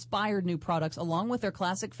 unique and inspired new products along with their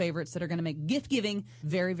classic favorites that are going to make gift giving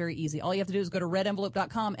very, very easy. All you have to do is go to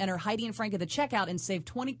redenvelope.com, enter Heidi and Frank at the checkout, and save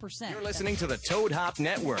 20%. You're listening to the Toad Hop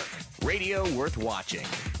Network, radio worth watching.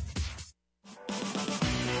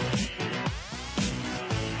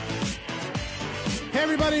 Hey,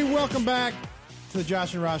 everybody, welcome back to the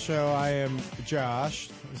Josh and Ross Show. I am Josh.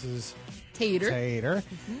 This is Tater.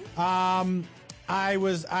 Mm-hmm.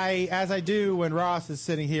 As I do when Ross is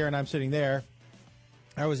sitting here and I'm sitting there,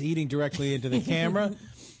 I was eating directly into the camera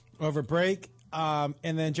over break. And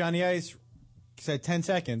then Johnny Ice said 10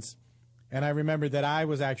 seconds. And I remembered that I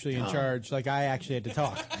was actually in charge. Like, I actually had to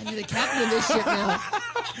talk. I'm the captain of this ship now.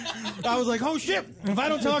 I was like, oh, shit. If I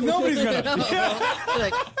don't talk, nobody's going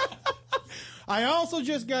to. I also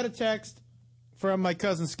just got a text from my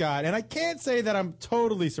cousin Scott, and I can't say that I'm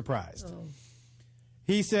totally surprised. Oh.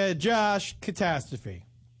 He said, Josh, catastrophe.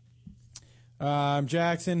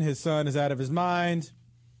 Jackson, his son, is out of his mind.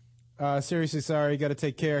 Seriously sorry, got to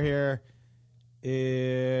take care here.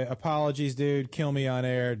 Apologies, dude. Kill me on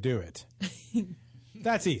air. Do it.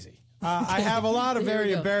 That's easy. I have a lot of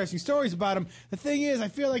very embarrassing stories about him. The thing is, I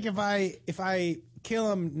feel like if I kill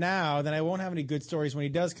him now, then I won't have any good stories when he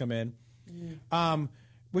does come in,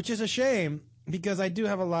 which is a shame. Because I do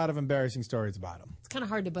have a lot of embarrassing stories about him. It's kind of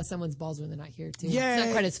hard to bust someone's balls when they're not here, too. Yeah, it's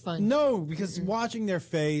not quite as fun. No, because watching their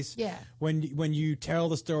face when you tell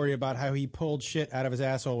the story about how he pulled shit out of his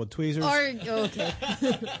asshole with tweezers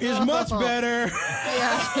is much better.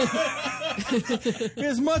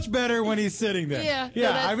 Is much better when he's sitting there. Yeah.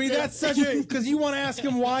 No, I mean, that's such a... Because you want to ask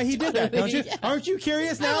him why he did that, don't you? Aren't you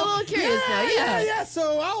curious now? I'm a little curious now, Yeah,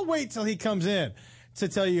 so I'll wait till he comes in to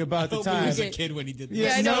tell you about the time. He was a kid when he did that.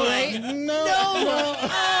 Yeah, I know, right?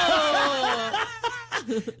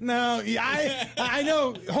 No, I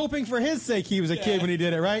know. Hoping for his sake, he was a kid when he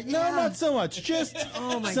did it, right? No, not so much. Just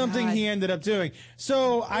something he ended up doing.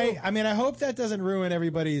 So I mean, I hope that doesn't ruin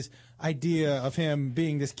everybody's idea of him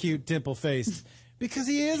being this cute, dimple-faced, because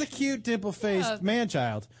he is a cute, dimple-faced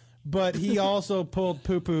man-child. But he also pulled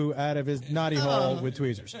poo-poo out of his naughty hole with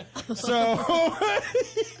tweezers. So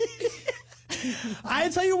I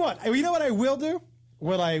tell you what. You know what I will do?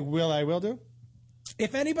 What I will do?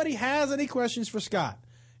 If anybody has any questions for Scott,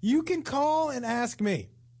 you can call and ask me,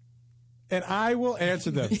 and I will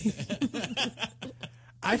answer them.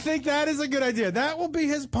 I think that is a good idea. That will be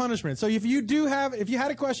his punishment. So if you had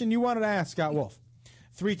a question you wanted to ask Scott Wolf,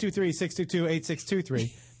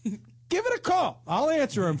 323-622-8623, give it a call. I'll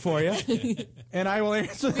answer him for you, and I will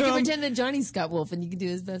answer them. We can pretend that Johnny's Scott Wolf, and you can do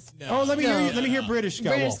his best. No. Oh, let me hear British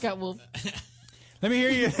Scott Wolf. Scott Wolf. Let me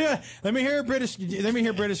hear you. Let me hear British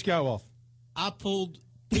Scott Wolf. I pulled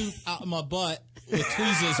poop out of my butt with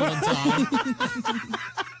tweezers one time.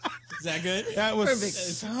 Is that good? That was perfect.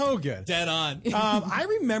 So good. Dead on. I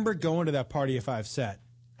remember going to that Party of Five set.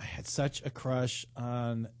 I had such a crush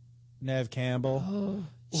on Neve Campbell. Oh,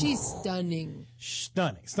 she's stunning.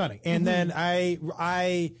 Stunning. And then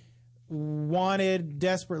I wanted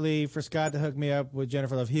desperately for Scott to hook me up with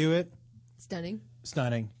Jennifer Love Hewitt. Stunning.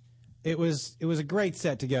 It was a great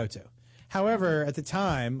set to go to. However, at the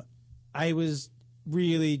time, I was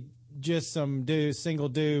really just some single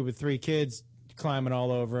dude with 3 kids climbing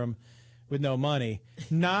all over him with no money.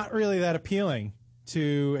 Not really that appealing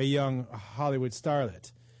to a young Hollywood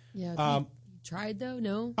starlet. Yeah. You tried though?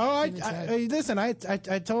 No. Oh, listen. I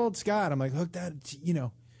told Scott, I'm like, look,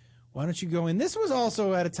 why don't you go in? This was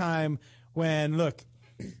also at a time when, look,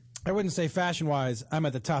 I wouldn't say fashion wise, I'm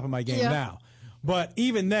at the top of my game now. But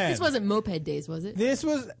even then, this wasn't moped days, was it? This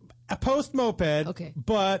was a post moped. Okay.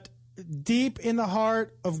 But deep in the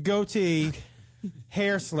heart of goatee,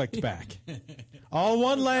 hair slicked back. All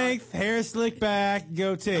one length, hair slicked back,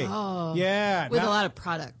 goatee. Oh. Yeah. With a lot of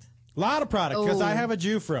product. Because I have a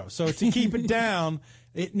Jufro. So to keep it down,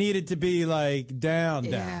 it needed to be like down.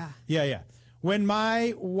 Yeah. When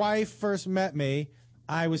my wife first met me,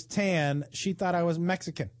 I was tan. She thought I was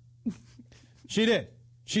Mexican. She did.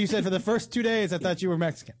 She said for the first 2 days, I thought you were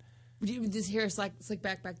Mexican. Did his hair slick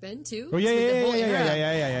back then too? Oh, yeah.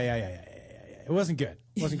 It wasn't good.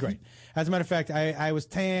 It wasn't great. As a matter of fact, I was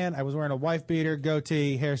tan. I was wearing a wife beater,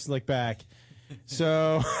 goatee, hair slicked back.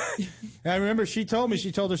 So I remember she told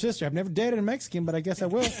her sister, I've never dated a Mexican, but I guess I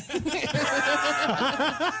will.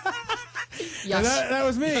 That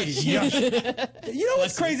was me. Yush. You know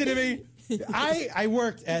what's crazy to me? I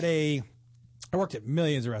worked at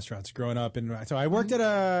millions of restaurants growing up, and so I worked at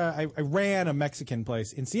I ran a Mexican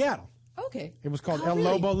place in Seattle. Okay. It was called Oh, El really?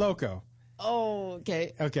 Lobo Loco. Oh,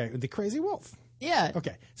 okay. Okay, the Crazy Wolf. Yeah.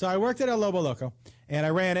 Okay, so I worked at El Lobo Loco, and I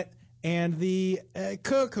ran it, and the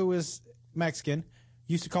cook, who was Mexican,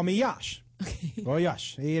 used to call me Yash. Oh,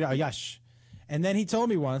 Yash. Yash. And then he told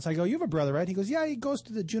me once, I go, you have a brother, right? He goes, yeah, he goes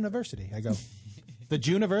to the Juniversity. I go, the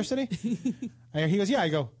Juniversity? He goes, yeah. I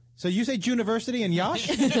go, so you say Juniversity and Yash?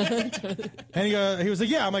 And he was like,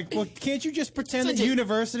 yeah. I'm like, well, can't you just pretend that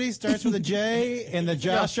University starts with a J and the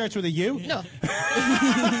Josh starts with a U? No.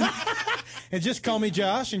 And just call me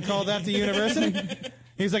Josh and call that the University?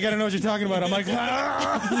 He's like, I don't know what you're talking about. I'm like,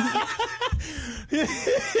 I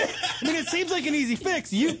mean, it seems like an easy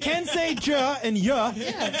fix. You can say ja and ya.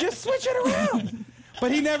 Yeah. Just switch it around.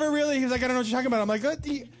 But he never really, he was like, I don't know what you're talking about. I'm like,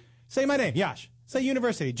 say my name, Yash. Say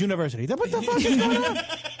University, Juniversity. What the fuck is going on?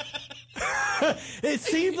 It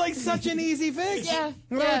seemed like such an easy fix. Yeah.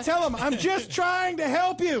 And I would tell him, I'm just trying to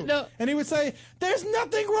help you. No. And he would say, there's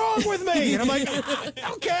nothing wrong with me. And I'm like,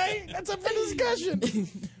 okay, that's up for discussion.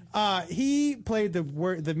 He played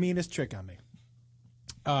the meanest trick on me.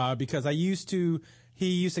 Because he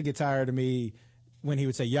used to get tired of me when he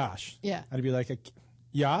would say Yash. Yeah. I'd be like,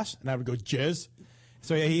 Yash? And I would go, Jizz.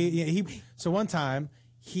 So so one time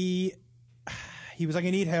he was like,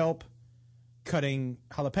 I need help cutting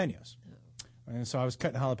jalapenos. And so I was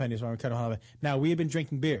cutting jalapenos. Now, we had been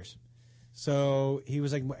drinking beers. So he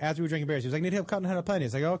was like, after we were drinking beers, he was like, I need help cutting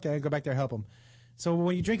jalapenos. I go, okay, go back there, help him. So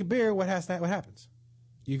when you drink a beer, what happens?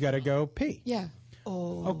 You got to go pee. Yeah.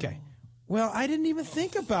 Oh. Okay. Well, I didn't even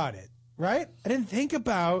think about it, right? I didn't think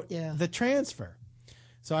about the transfer.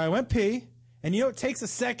 So I went pee, and it takes a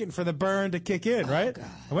second for the burn to kick in, right? God.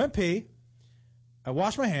 I went pee. I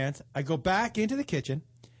wash my hands. I go back into the kitchen.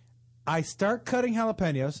 I start cutting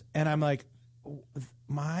jalapenos, and I'm like,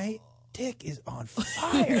 my dick is on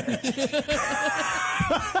fire.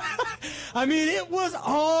 I mean, it was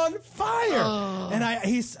on fire. Oh. And I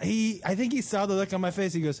think he saw the look on my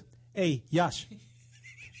face. He goes, hey, Yash.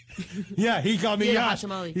 Yeah, he called me Yash.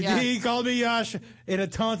 Yeah. He called me Yash in a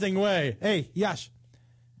taunting way. Hey, Yash,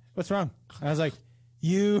 what's wrong? I was like,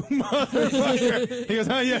 you motherfucker. He goes,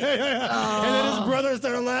 oh, yeah. Oh. And then his brother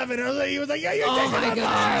started laughing. And he was like, yeah, you're taking it.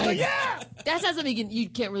 I was like, yeah. That's not something you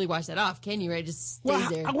can't really wash that off, can you? Right? Just stays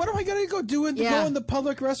there. What am I going to go do? Go in the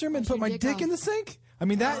public restroom and put my dick in the sink? I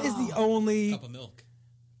mean, that is the only... Cup of milk.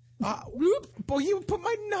 Well, you put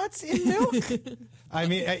my nuts in milk? I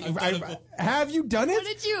mean, have you done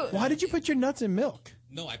it? Why did you put your nuts in milk?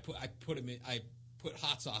 No, I put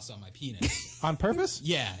hot sauce on my penis. On purpose?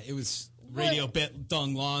 Yeah, it was radio bit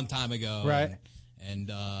done long time ago. Right. And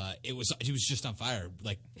it was just on fire.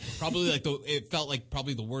 Like probably it felt like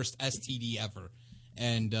probably the worst STD ever.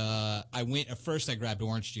 And I went at first. I grabbed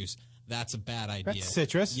orange juice. That's a bad idea. That's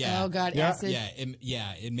citrus. Yeah. Oh God, acid.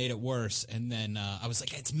 Yeah. It made it worse. And then I was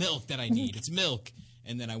like, it's milk that I need. It's milk.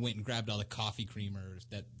 And then I went and grabbed all the coffee creamers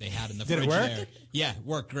that they had in the fridge. Did it work? There. Yeah, it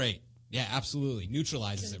worked great. Yeah, absolutely.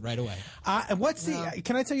 Neutralizes it right away.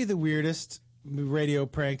 Can I tell you the weirdest radio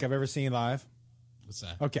prank I've ever seen live? What's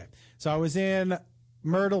that? Okay. So I was in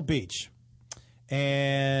Myrtle Beach,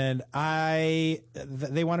 and they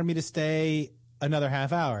wanted me to stay another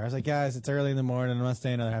half hour. I was like, guys, it's early in the morning. I'm not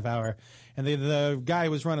staying another half hour. And the guy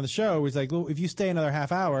who was running the show was like, well, if you stay another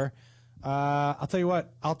half hour, I'll tell you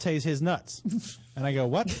what, I'll tase his nuts. And I go,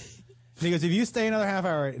 what? And he goes, if you stay another half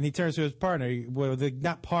hour, and he turns to his partner,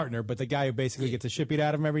 not partner, but the guy who basically gets the shit beat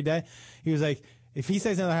out of him every day. He was like, if he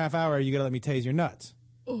stays another half hour, you got to let me tase your nuts.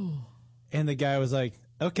 Oh. And the guy was like,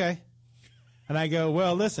 okay. And I go,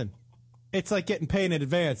 well, listen, it's like getting paid in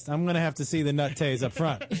advance. I'm going to have to see the nut tase up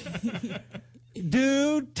front.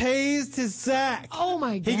 Dude tased his sack. Oh,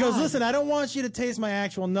 my God. He goes, listen, I don't want you to taste my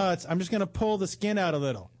actual nuts. I'm just going to pull the skin out a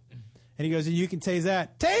little. And he goes, you can tase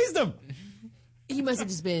that. Tased him. He must have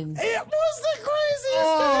just been... It was the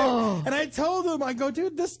craziest thing. And I told him, I go,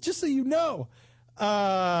 dude, this, just so you know,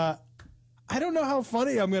 I don't know how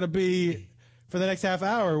funny I'm going to be for the next half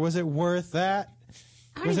hour. Was it worth that?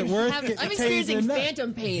 Was it worth it? I'm experiencing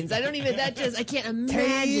phantom pains. I can't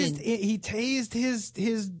imagine. He tased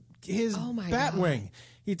his bat wing.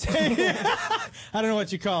 He tased, I don't know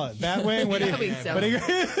what you call it. Bat wing? What do you?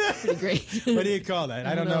 Pretty great. What do you call that?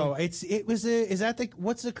 I don't know. What's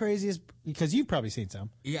the craziest? Because you've probably seen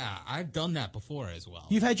some. Yeah, I've done that before as well.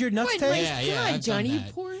 You've had your nuts tased? Yeah, I've Johnny, done you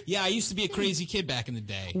that. poor. Yeah, I used to be a crazy kid back in the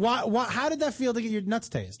day. How did that feel to get your nuts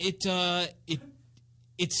tased?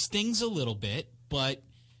 It stings a little bit, but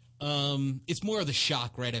it's more of the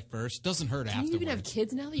shock right at first. Doesn't hurt afterwards. Do you even have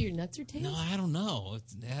kids now that your nuts are tased? No, I don't know.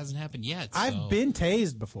 It hasn't happened yet. I've been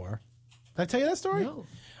tased before. Did I tell you that story? No.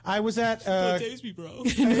 I was at. Don't tase me, bro. Don't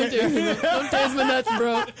tase my nuts,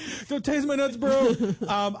 bro. Don't tase my nuts, bro.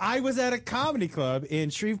 I was at a comedy club in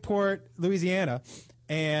Shreveport, Louisiana,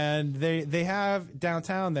 and they have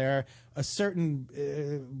downtown there a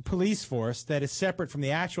certain police force that is separate from the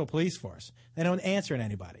actual police force. They don't answer to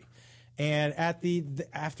anybody. And at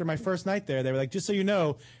after my first night there, they were like, just so you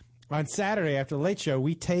know, on Saturday after the Late Show,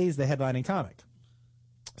 we tased the headlining comic.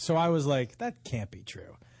 So I was like, that can't be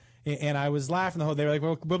true. And I was laughing the whole day. They were like,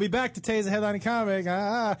 well, we'll be back to tase the headlining comic. And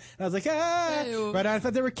I was like, But I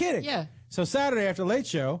thought they were kidding. Yeah. So Saturday after the Late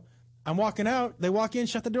Show, I'm walking out. They walk in,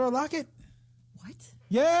 shut the door, lock it. What?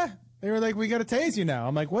 Yeah. They were like, we got to tase you now.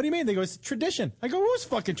 I'm like, what do you mean? They go, it's tradition. I go, whose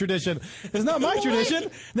fucking tradition? It's not my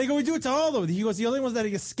tradition. They go, we do it to all of them. He goes, the only ones that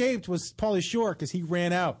escaped was Pauly Shore because he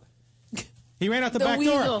ran out. He ran out the back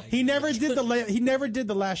door. He never did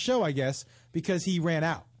the last show, I guess, because he ran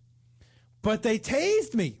out. But they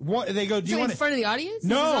tased me. What they go? Do you want in front of the audience?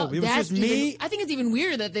 No, it was just me. I think it's even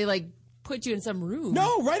weirder that they like put you in some room.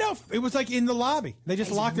 No, right off. It was like in the lobby. They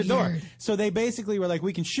just locked the door. So they basically were like,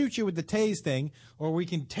 we can shoot you with the tase thing, or we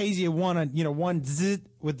can tase you one zit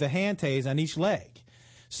with the hand tase on each leg.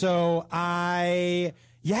 So I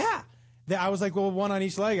was like, well, one on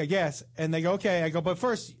each leg, I guess. And they go, okay. I go, but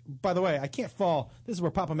first, by the way, I can't fall. This is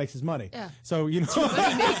where Papa makes his money. Yeah. So, this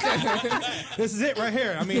is it right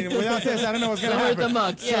here. I mean, without this, I don't know what's going to happen. The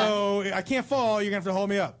muck, yeah. So I can't fall. You're going to have to hold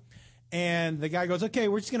me up. And the guy goes, okay,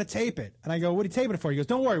 we're just going to tape it. And I go, what are you taping it for? He goes,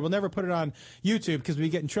 don't worry. We'll never put it on YouTube because we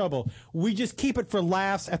get in trouble. We just keep it for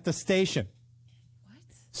laughs at the station. What?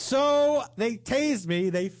 So they tased me.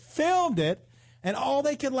 They filmed it. And all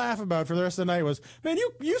they could laugh about for the rest of the night was, man,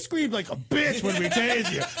 you screamed like a bitch when we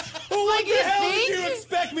tased you. Well, what the hell did you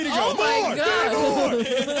expect me to go? Oh, my God.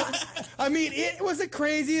 I mean, it was the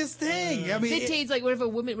craziest thing. I mean, they tased, like, what if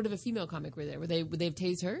a female comic were there? Would they have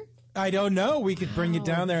tased her? I don't know. We could bring you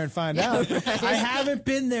down there and find out. Right. I haven't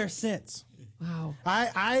been there since. Wow.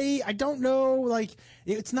 I don't know. Like,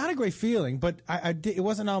 it's not a great feeling, but it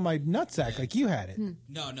wasn't on my nutsack like you had it.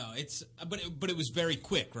 No, it's but it was very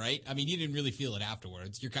quick, right? I mean, you didn't really feel it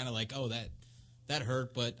afterwards. You're kind of like, oh, that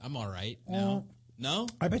hurt, but I'm all right. No.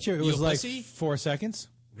 I bet you it was like 4 seconds.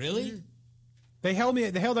 Really? They held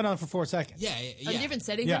it on for 4 seconds. Yeah. Are there different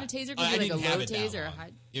settings on a taser? Could be like a low tase or a high?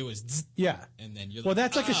 It was. Yeah. And then you're well, like,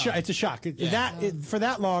 that's like a shock. It's a shock. For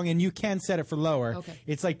that long, and you can set it for lower. Okay.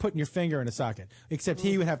 It's like putting your finger in a socket. Except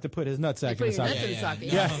he would have to put his nutsack in a socket. Put your nuts in a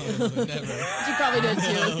socket. Yeah. No, never. You probably did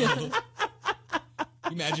too.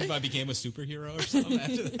 Imagine if I became a superhero or something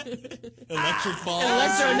after that. Electric balls.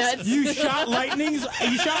 Electro nuts. You shot lightning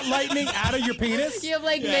out of your penis? You have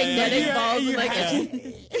like magnetic balls and like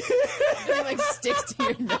it like sticks to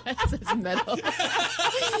your nuts. It's metal.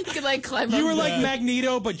 You can like climb up. You were like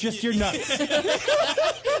Magneto, but just your nuts.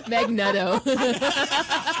 Magneto.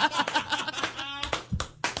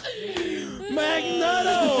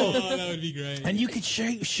 Magneto! Oh, that would be great. And you could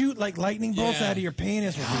shoot like lightning bolts out of your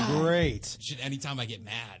penis. Would be great. Anytime I get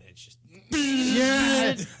mad, it's just.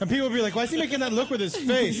 Yeah. And people would be like, why is he making that look with his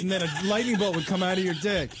face? And then a lightning bolt would come out of your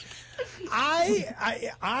dick.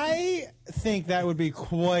 I think that would be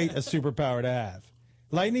quite a superpower to have.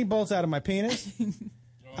 Lightning bolts out of my penis.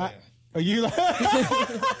 Are you?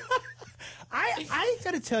 I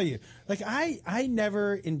gotta tell you, like I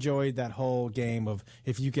never enjoyed that whole game of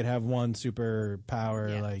if you could have one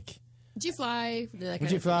superpower, like. Would you fly?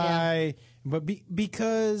 Would you fly? Yeah. But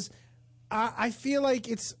because I feel like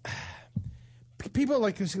it's. People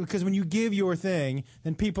like because when you give your thing,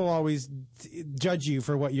 then people always judge you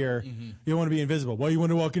for what you're. You want to be invisible. Why you want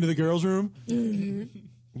to walk into the girls' room?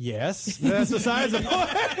 Yes, that's besides the point.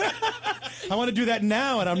 I want to do that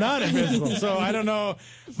now, and I'm not invisible, so I don't know.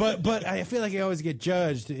 But I feel like I always get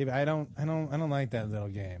judged. I don't like that little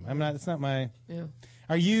game. I'm not. It's not my. Yeah.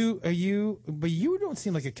 Are you? But you don't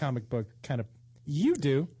seem like a comic book kind of. You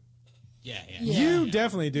do. Yeah. You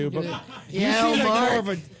definitely do. But you seem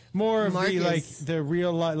like more of the like the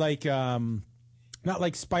real like not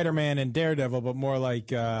like Spider-Man and Daredevil, but more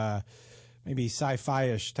like maybe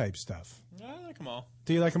sci-fi-ish type stuff. I like them all.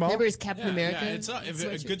 Do you like them all? Remember his Captain America? Yeah, it's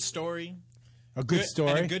a good story. A good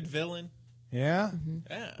story? And a good villain. Yeah?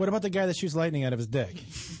 Yeah. What about the guy that shoots lightning out of his dick?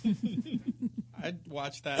 I'd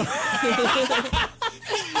watch that.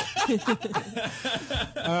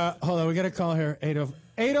 Hold on, we got a call here.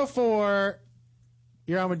 804.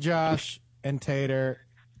 You're on with Josh and Tater.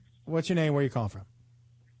 What's your name? Where are you calling from?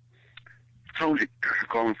 Tony,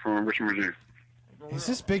 calling from Richmond, Virginia. Is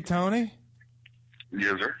this Big Tony?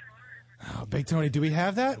 Yes, sir. Oh, Big Tony. Do we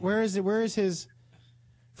have that? Where is it? Where is his?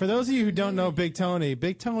 For those of you who don't know Big Tony,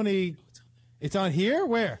 it's on here?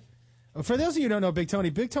 Where? For those of you who don't know Big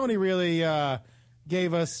Tony really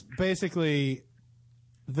gave us basically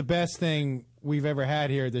the best thing we've ever had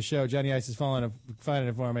here at the show. Johnny Ice is finding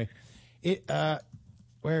it for me.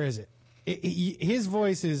 Where is it? His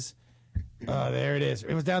voice is. There it is.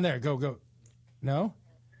 It was down there. Go. No.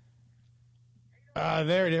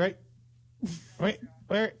 There it is. Right. Wait.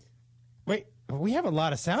 Where? Wait. We have a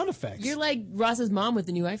lot of sound effects. You're like Ross's mom with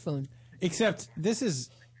the new iPhone. Except this is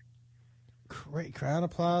great. Crowd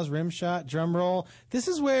applause, rim shot, drum roll. This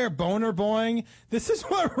is where boner boing. This is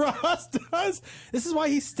what Ross does. This is why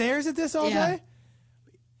he stares at this all day.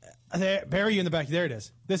 There, Barry, you in the back. There it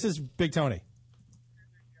is. This is Big Tony.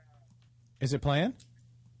 Is it playing?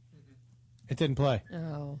 It didn't play.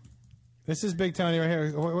 Oh. This is Big Tony right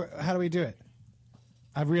here. How do we do it?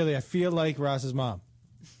 I feel like Ross's mom.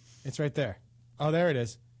 It's right there. Oh, there it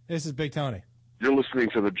is. This is Big Tony. You're listening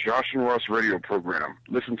to the Josh and Ross radio program.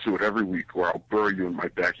 Listen to it every week or I'll bury you in my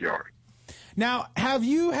backyard. Now, have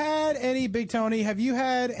you had any, Big Tony, have you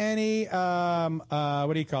had any,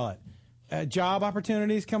 what do you call it, job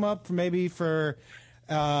opportunities come up for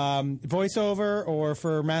voiceover or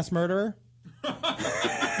for mass murderer?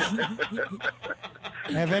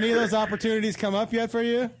 Have any of those opportunities come up yet for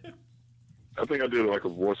you? I think I did like a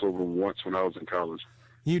voiceover once when I was in college.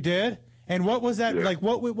 You did? And what was that? Yeah. Like,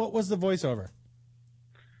 what was the voiceover?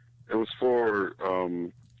 It was for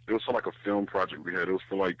like a film project we had. It was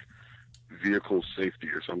for like vehicle safety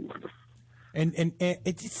or something like that. And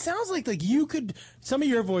it sounds like you could, some of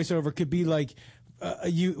your voiceover could be like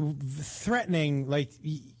you threatening, like,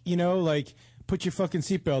 like put your fucking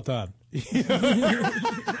seatbelt on.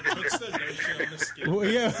 Well,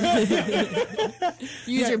 yeah.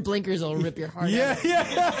 Use your blinkers, or rip your heart out.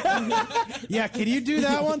 Yeah. Can you do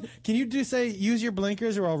that one? Can you say use your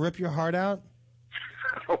blinkers or I'll rip your heart out?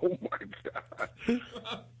 Oh my God!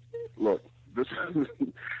 Look, this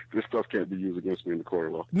stuff can't be used against me in the court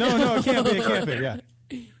of law. No, it can't be. It can't be. Yeah.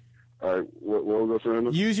 All right, what was I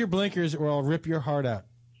saying? Use your blinkers or I'll rip your heart out.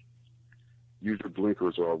 Use your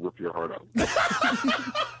blinkers or I'll rip your heart out.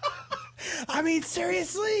 I mean,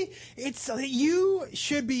 seriously, you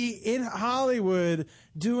should be in Hollywood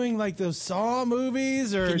doing like those Saw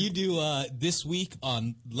movies, or can you do this week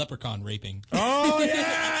on leprechaun raping? Oh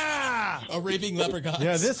yeah, raping leprechauns.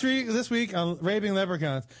 Yeah, this week on raping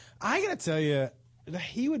leprechauns. I gotta tell you,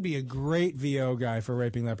 he would be a great VO guy for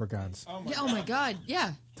raping leprechauns. Oh my God,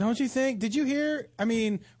 yeah. Don't you think? Did you hear? I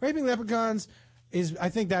mean, raping leprechauns. I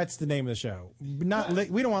think that's the name of the show. We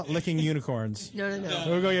don't want licking unicorns. No.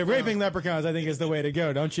 We'll go. Yeah, raping leprechauns. I think is the way to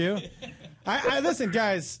go. Don't you? I listen,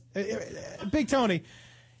 guys. Big Tony,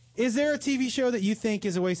 is there a TV show that you think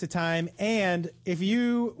is a waste of time? And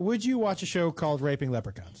would you watch a show called Raping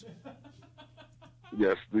Leprechauns?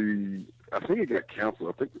 Yes, I think it got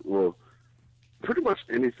canceled. I think pretty much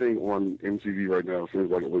anything on MTV right now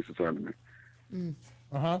seems like a waste of time to me.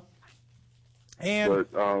 And but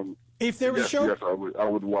if there was a show, yes, I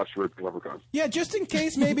would watch Raping Leprechauns. Yeah, just in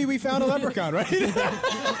case maybe we found a leprechaun, right? You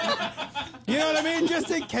know what I mean? Just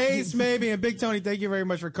in case maybe. And Big Tony, thank you very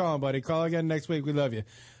much for calling, buddy. Call again next week. We love you.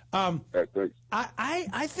 Thanks.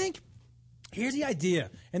 I think here's the idea,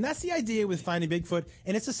 and that's the idea with Finding Bigfoot,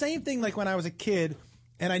 and it's the same thing like when I was a kid,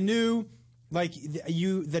 and I knew like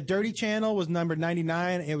the Dirty Channel was number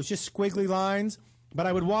 99. It was just squiggly lines, but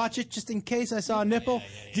I would watch it just in case I saw a nipple.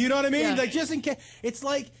 Do you know what I mean? Yeah. Like just in case. It's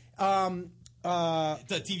like. The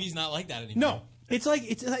TV's not like that anymore. No, it's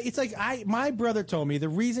like my brother told me the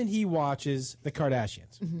reason he watches the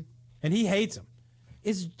Kardashians and he hates them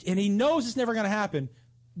and he knows it's never going to happen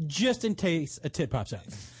just in case a tit pops out.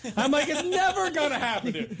 I'm like, it's never going to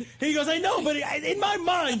happen, dude. He goes, I know, but in my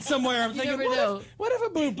mind somewhere I'm thinking, what if a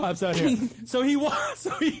boob pops out here? So he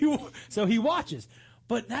watches.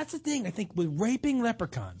 But that's the thing, I think, with raping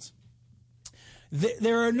leprechauns.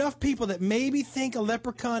 There are enough people that maybe think a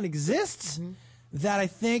leprechaun exists that I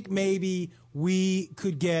think maybe we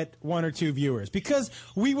could get 1 or 2 viewers, because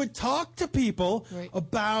we would talk to people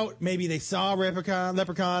about maybe they saw a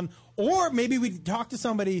leprechaun, or maybe we'd talk to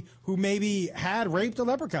somebody who maybe had raped a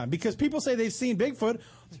leprechaun, because people say they've seen Bigfoot.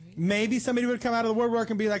 Maybe somebody would come out of the woodwork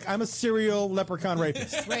and be like, I'm a serial leprechaun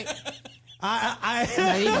rapist. Right. I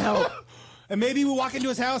need help. And maybe we walk into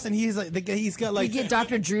his house and he's got like. We get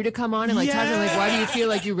Dr. Drew to come on and talk to him, like, why do you feel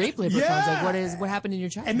like you rape leprechauns? Like, what happened in your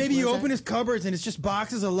childhood? And maybe you open his cupboards and it's just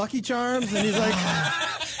boxes of Lucky Charms, and he's like,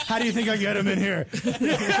 how do you think I get him in here?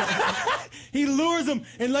 He lures them,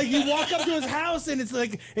 and like you walk up to his house and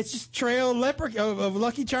it's just trail of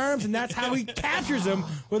Lucky Charms, and that's how he captures them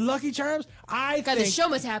with Lucky Charms. The show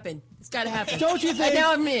must happen. It's got to happen. Don't you think?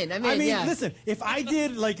 Now I'm in. I mean, listen, if I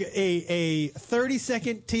did like a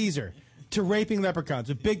 30-second teaser to raping leprechauns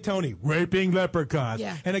with Big Tony raping leprechauns.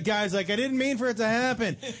 Yeah. And a guy's like, I didn't mean for it to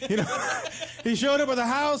happen. You know, he showed up at the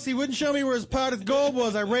house. He wouldn't show me where his pot of gold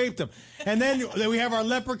was. I raped him. And then we have our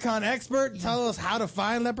leprechaun expert tell us how to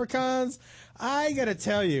find leprechauns. I got to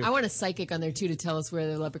tell you. I want a psychic on there, too, to tell us where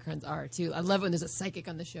the leprechauns are, too. I love when there's a psychic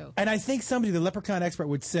on the show. And I think somebody, the leprechaun expert,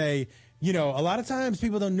 would say, you know, a lot of times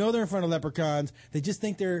people don't know they're in front of leprechauns. They just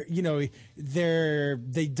think they're, you know,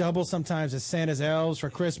 they double sometimes as Santa's elves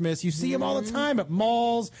for Christmas. You see them all the time at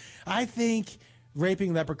malls. I think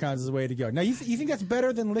raping leprechauns is the way to go. Now, you think that's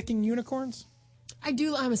better than licking unicorns? I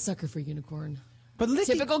do. I'm a sucker for unicorn. But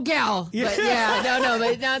typical gal. Yeah. But yeah, no.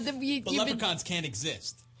 But now But leprechauns can't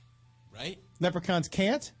exist, right? Leprechauns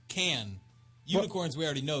can't? Can. Unicorns we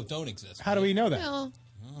already know don't exist. How do we know that? Well,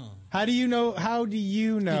 How do you know?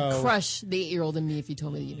 you'd crush the 8-year-old in me if you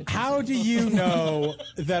told me the unicorn. How do you know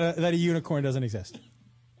that a unicorn doesn't exist?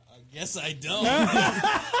 I guess I don't. Never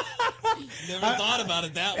thought about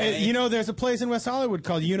it that way. You know, there's a place in West Hollywood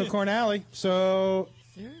called Unicorn Alley. So,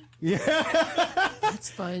 yeah.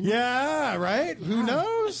 That's fun. Yeah, right? Who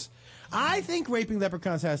knows? I think raping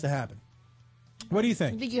leprechauns has to happen. What do you I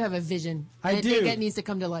think? think you have a vision. I and do. I think it needs to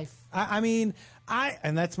come to life. I mean,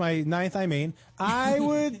 and that's my ninth I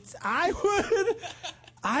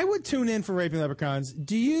would tune in for raping leprechauns.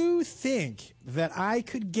 Do you think that I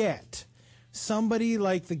could get somebody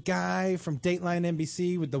like the guy from Dateline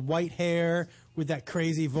NBC with the white hair, with that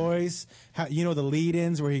crazy voice? How, you know, the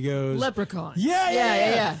lead-ins where he goes... Leprechaun.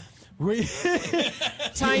 Yeah.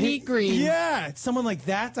 Tiny green. Yeah, someone like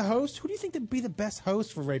that to host. Who do you think would be the best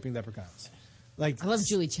host for raping leprechauns? Like, I love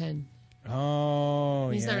Julie Chen. Oh,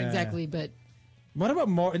 He's yeah. not exactly, but... What about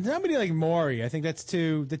Maury? Somebody like Maury. I think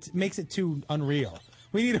that makes it too unreal.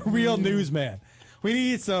 We need a real newsman. We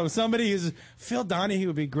need somebody who's... Phil Donahue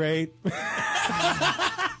would be great.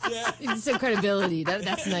 Some credibility.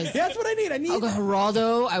 That's nice. Yeah, that's what I need. I'll go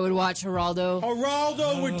Geraldo. I would watch Geraldo.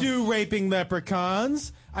 Geraldo would do raping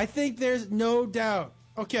leprechauns. I think there's no doubt.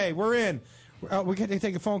 Okay, we're in. We're going to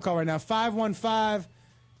take a phone call right now. 515.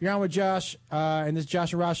 You're on with Josh, and this is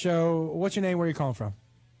Josh and Ross show. What's your name? Where are you calling from?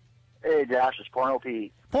 Hey, Josh, it's Porno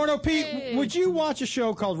Pete. Porno Pete, would you watch a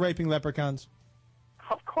show called Raping Leprechauns?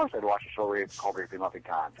 Of course I'd watch a show called Raping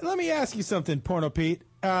Leprechauns. Let me ask you something, Porno Pete.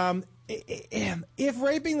 If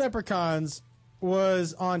Raping Leprechauns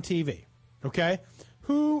was on TV, okay,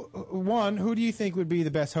 who do you think would be the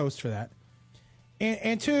best host for that?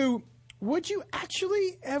 And two, would you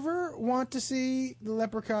actually ever want to see the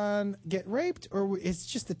leprechaun get raped, or is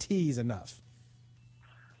just the tease enough?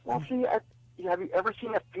 Well, see, have you ever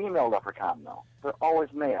seen a female leprechaun, though? They're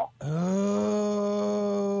always male.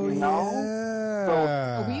 Oh, you know?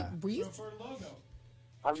 Yeah. Were you?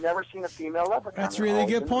 I've never seen a female leprechaun. That's a really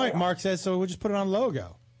good point. Mark says, so we'll just put it on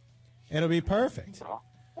logo. It'll be perfect.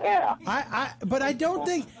 Yeah. But I don't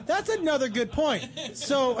think that's another good point.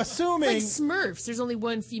 So assuming It's like Smurfs. There's only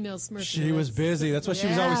one female Smurf. she was busy, that's why she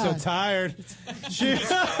was always so tired. She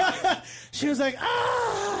was like,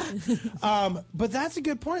 but that's a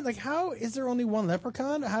good point. Like, how is there only one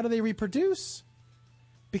leprechaun? How do they reproduce?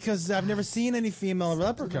 Because I've never seen any female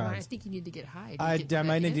leprechauns. I think you need to get high. I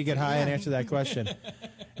might need to get high and answer that question.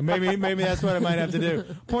 Maybe that's what I might have to do.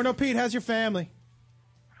 Porno Pete, how's your family?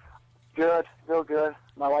 Good, real good.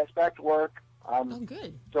 My wife's back to work. I'm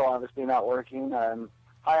good. Still obviously not working. I'm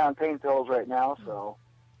high on pain pills right now, so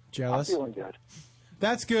Jealous? I'm feeling good.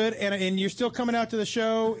 That's good. And you're still coming out to the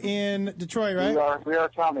show in Detroit, right? We are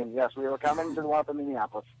coming. Yes, we are coming to the one up in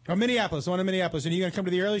Minneapolis. Oh, Minneapolis, the one in Minneapolis. And are you going to come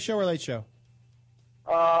to the early show or late show?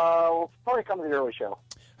 We'll probably come to the early show.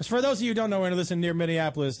 As for those of you who don't know and listen near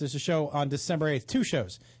Minneapolis, there's a show on December 8th, 2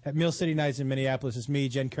 shows at Mill City Nights in Minneapolis. It's me,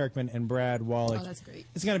 Jen Kirkman, and Brad Wallach. Oh, that's great.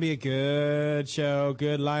 It's going to be a good show,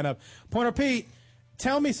 good lineup. Porno Pete,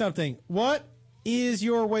 tell me something. What is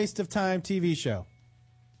your waste of time TV show?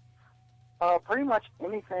 Pretty much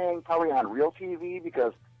anything probably on real TV,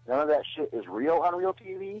 because none of that shit is real on real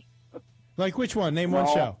TV. Like which one? Name one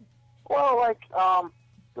show. Well, like,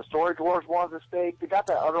 the Storage Wars one's a stake. They got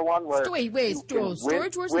that other one where Wait,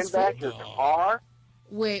 Storage Wars win is back fake? your car.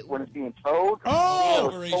 Wait, when it's being towed.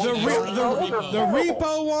 Oh, the repo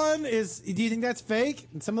repo one is. Do you think that's fake?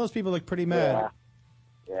 And some of those people look pretty mad.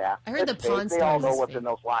 Yeah. I heard It's the Pawn fake. They all Stars know is what's fake. in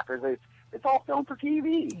those lockers. It's all filmed for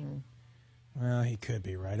TV. Well, he could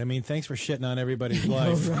be right. I mean, thanks for shitting on everybody's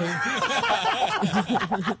life. Sorry,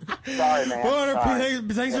 man. Porno Sorry.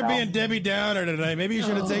 Pete, thanks for being Debbie Downer tonight. Maybe you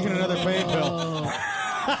should have taken another pain pill.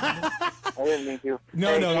 I didn't mean to.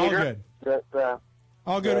 No, all good.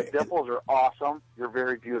 All good. The dimples are awesome. You're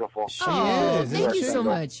very beautiful. She is. Thank you so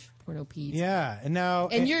much. Porno Pete. Yeah, and now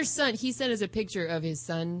And your son, he sent us a picture of his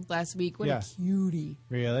son last week. What a cutie!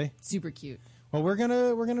 Really? Super cute. Well, we're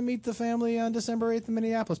gonna meet the family on December 8th in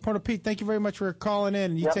Minneapolis. Porno Pete, thank you very much for calling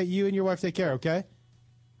in. You and your wife take care, okay?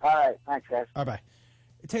 All right, thanks, guys. All right, bye.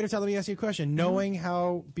 Tater, let me ask you a question. Knowing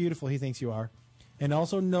how beautiful he thinks you are, and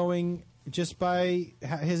also knowing just by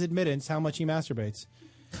his admittance how much he masturbates,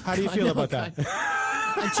 how do you feel about that?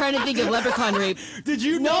 I'm trying to think of leprechaun rape. Did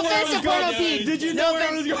you No know where I offense was to Porno going? Pete. Did you know No where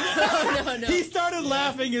I was going? No. He started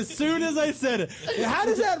laughing as soon as I said it. How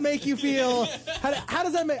does that make you feel? How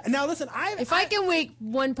does that make? Now listen, if I can make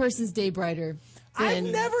one person's day brighter, I've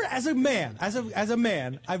then never, as a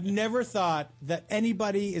man, I've never thought that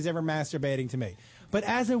anybody is ever masturbating to me. But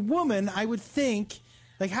as a woman, I would think,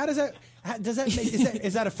 like, how does that? Does that make?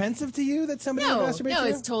 Is that offensive to you that somebody would masturbate to you? No,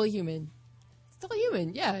 it's totally human. It's totally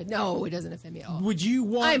human. Yeah, no, it doesn't offend me at all. Would you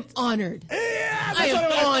want? I'm honored. Yeah, I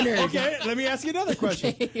am honored. Okay, let me ask you another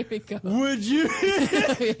question. Okay, here we go. Would you?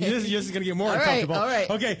 This is going to get more All right, uncomfortable. all right.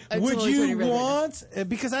 Okay, I'm would totally you turning red right want?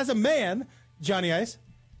 Because as a man, Johnny Ice,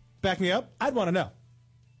 back me up. I'd want to know.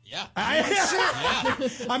 Yeah.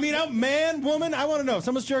 I mean, man, woman, I want to know. If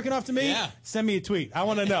someone's jerking off to me, send me a tweet. I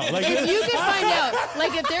want to know. Like, If you could find out,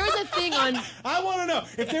 like if there was a thing on, I want to know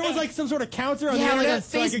if there was like some sort of counter on the yeah, like internet on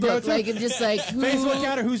so I could go Facebook, to. like it's just like who, Facebook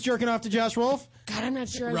counter, who's jerking off to Josh Wolf? God, I'm not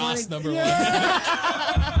sure. Ross number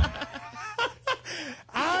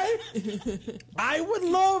I would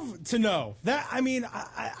love to know that. I mean,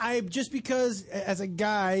 I just because as a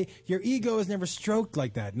guy, your ego is never stroked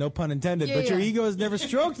like that. No pun intended, Yeah, but your yeah. ego is never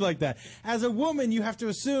stroked like that. As a woman, you have to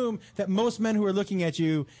assume that most men who are looking at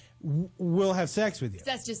you will have sex with you.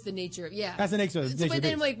 That's just the nature of That's the nature of So, nature but of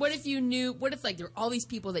then, beast. like, what if you knew? What if like there were all these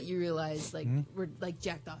people that you realized like were like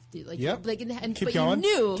jacked off, dude? Like, Yep. like, and Keep but going.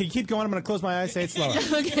 you knew. Can you keep going? I'm going to close my eyes. Say it slower.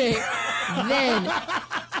 Okay,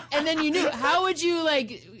 and then you knew. How would you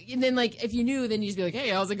like? And then like if you knew, then you'd just be like, "Hey,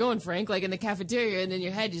 how's it going, Frank?" Like in the cafeteria, and then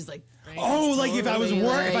your head just like. Frank Oh, is like if I was totally,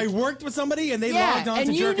 if I like- worked with somebody and they Yeah, logged on and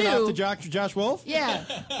to you jerking knew. off to Josh Wolf. Yeah,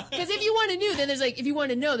 because if you want to know, then there's like if you want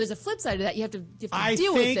to know, there's a flip side to that. You have to I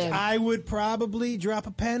deal with think them. I would probably drop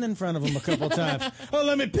a pen in front of him a couple times. Oh,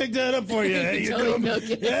 let me pick that up for you. Hey, You totally milk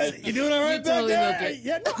it. Yeah, you doing all right You back totally there? milk it.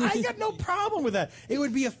 Yeah, no, I got no problem with that. It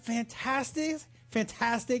would be a fantastic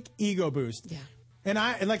ego boost. Yeah. And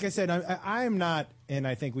like I said, I am not, and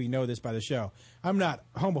I think we know this by the show, I'm not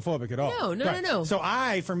homophobic at all. No. So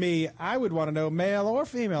for me, I would want to know male or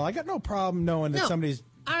female. I got no problem knowing that No. somebody's.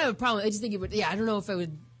 I don't have a problem. I just think it would. Yeah, I don't know if I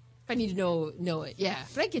would. If I need to know it. Yeah,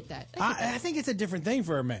 but I get that. I think it's a different thing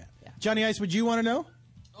for a man. Johnny Ice, would you want to know?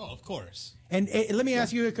 Oh, of course. And let me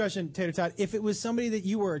ask you a question, Tater Tot. If it was somebody that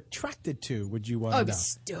you were attracted to, would you want to I'd know? be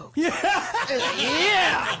stoked.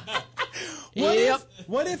 Yeah.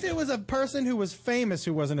 What if it was a person who was famous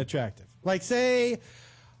who wasn't attractive? Like say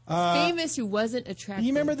Famous who wasn't attractive.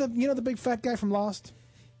 You remember the big fat guy from Lost?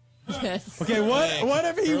 Yes. Okay, what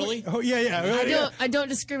if he Curly? Oh yeah. I don't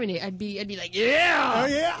discriminate. I'd be like, yeah. Oh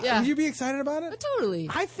yeah. Yeah. Would you be excited about it? Totally.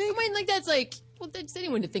 I think. I mean, like that's like. Well, that's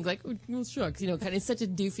anyone to think like, oh, shucks, kind of in such a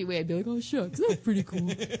doofy way. I'd be like, oh, shucks, that's pretty cool.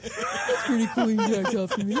 That's pretty cool. You jacked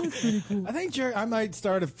off to me. That's pretty cool. I think I might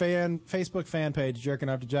start a Facebook fan page jerking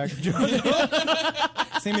off to Jack. See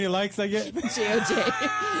how many likes I get?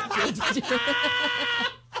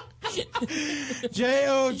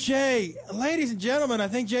 J-O-J. Ladies and gentlemen, I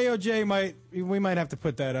think J-O-J we might have to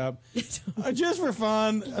put that up. Just for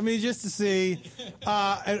fun. I mean, just to see.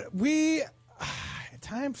 Time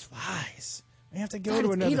flies. We have to go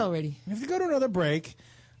to another. 8 already. We have to go to another break.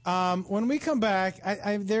 When we come back,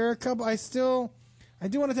 there are a couple. I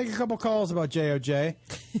do want to take a couple calls about JOJ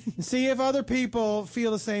and see if other people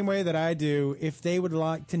feel the same way that I do. If they would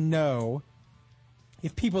like to know,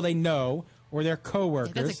 if people they know or their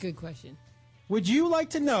coworkers. Yeah, that's a good question. Would you like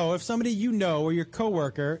to know if somebody you know or your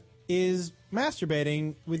coworker is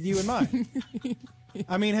masturbating with you in mind?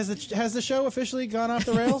 I mean, has the show officially gone off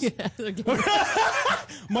the rails?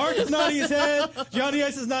 Mark is nodding his head. Johnny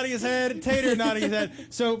Ice is nodding his head. Tater nodding his head.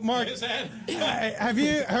 So, Mark, have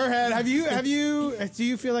you? Do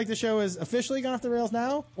you feel like the show has officially gone off the rails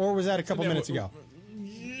now, or was that a couple minutes ago?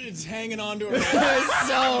 It's hanging on to her. It's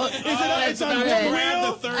on one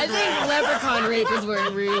reel? I think leprechaun rape is where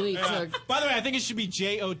it really took. By the way, I think it should be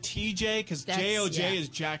J-O-T-J because J-O-J is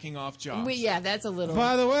jacking off Josh. Yeah, that's a little.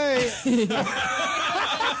 By the way.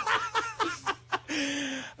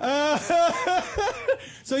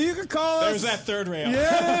 So you can call us. There's that third rail.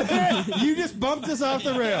 Yeah, you just bumped us off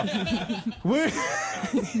the rail.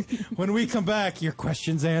 When we come back, your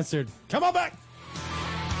question's answered. Come on back.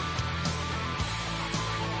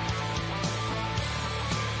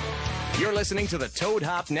 You're listening to the Toad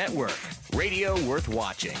Hop Network, radio worth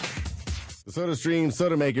watching. The SodaStream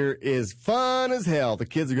Soda Maker is fun as hell. The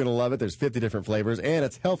kids are going to love it. There's 50 different flavors, and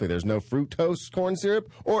it's healthy. There's no fructose, corn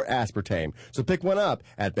syrup, or aspartame. So pick one up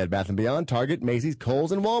at Bed Bath & Beyond, Target, Macy's,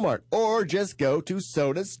 Kohl's, and Walmart. Or just go to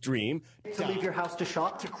SodaStream. To leave your house to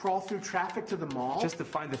shop, to crawl through traffic to the mall. Just to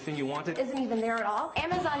find the thing you wanted. Isn't even there at all.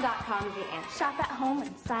 Amazon.com is the answer. Shop at home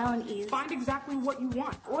in style and ease. Find exactly what you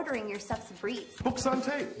want. Ordering your stuff's a breeze. Books on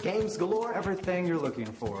tape. Games galore. Everything you're looking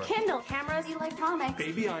for. Kindle, cameras, electronics.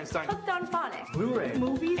 Baby Einstein. Hooked on phonics. Blu-ray.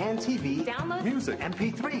 Movies. And TV. Download. Music.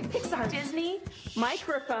 MP3. Pixar. Disney.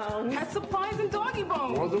 Microphones. Pet supplies and doggy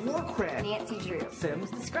bones. World of Warcraft. Nancy Drew.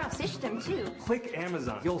 Sims. The Scruff. System 2. Click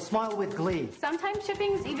Amazon. You'll smile with glee. Sometimes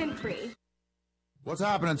shipping's even free. What's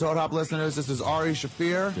happening, Toad Hop listeners? This is Ari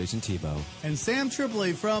Shafir. Jason Tebow. And Sam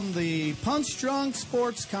Tripoli from the Punch Drunk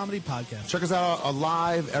Sports Comedy Podcast. Check us out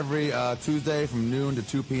live every Tuesday from noon to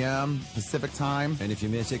 2 p.m. Pacific time. And if you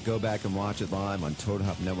miss it, go back and watch it live on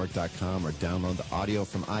ToadHopNetwork.com or download the audio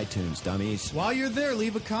from iTunes, dummies. While you're there,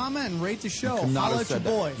 leave a comment and rate the show. You could not Holla have at your said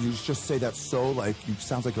boy. that. You just say that so like you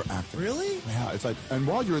sounds like you're acting. Really? Yeah, it's like, and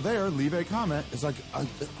while you're there, leave a comment. It's like,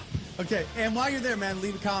 Okay, and while you're there, man,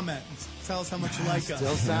 leave a comment. Tell us how much you like us.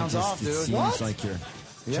 still sounds off, dude. Seems What? like you're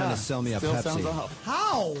trying to sell me a still Pepsi. sounds off.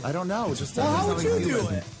 How? I don't know. It just Well, how sounds would like you do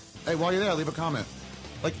human. it? Hey, while you're there, leave a comment.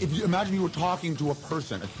 Like, if you imagine you were talking to a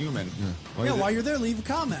person, a human. Yeah, while you're there, leave a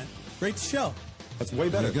comment. Rate the show. That's way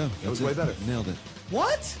better. There you go. That was That's way it. better. Nailed it.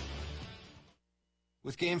 What?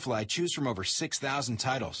 With GameFly, choose from over 6,000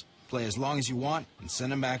 titles. Play as long as you want and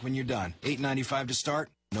send them back when you're done. $8.95 to start,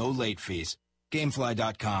 no late fees.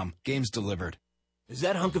 Gamefly.com. Games delivered. Is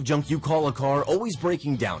that hunk of junk you call a car always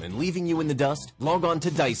breaking down and leaving you in the dust? Log on to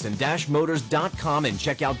Dyson-Motors.com and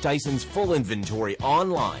check out Dyson's full inventory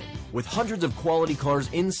online. With hundreds of quality cars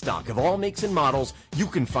in stock of all makes and models, you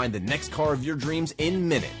can find the next car of your dreams in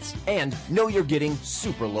minutes. And know you're getting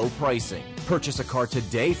super low pricing. Purchase a car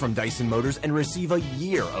today from Dyson Motors and receive a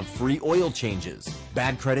year of free oil changes.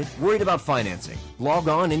 Bad credit? Worried about financing? Log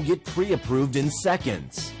on and get pre-approved in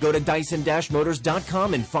seconds. Go to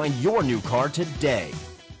Dyson-Motors.com and find your new car today.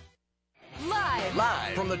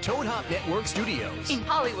 Live from the Toad Hop Network studios. In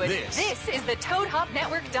Hollywood, This is the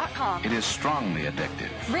ToadHopNetwork.com. It is strongly addictive.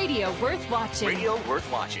 Radio worth watching. Radio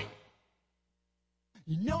worth watching.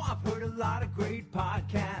 You know, I've heard a lot of great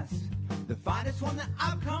podcasts. The finest one that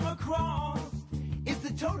I've come across is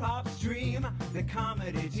the Toad Hop Stream, the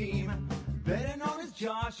comedy team, better known as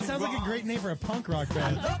Josh and Sounds like a Ross. great name for a punk rock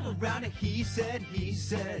band. I love around it, he said.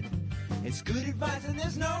 It's good advice and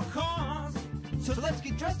there's no cost. So let's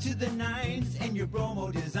get dressed to the nines in your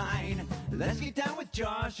promo design. Let's get down with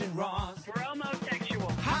Josh and Ross. We're homosexual.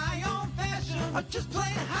 High on fashion, I'm just plain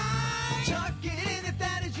high. Tuck it in if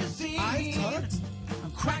that is your scene. Eyes tucked?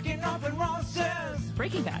 I'm cracking up and Ross says,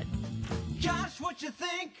 Breaking Bad. Josh, what you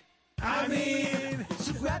think? I mean,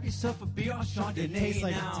 so grab yourself a beer or Chardonnay tastes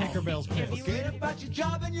like now. Tinkerbell's piss. Forget about your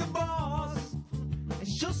job and your boss. And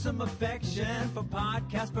show some affection for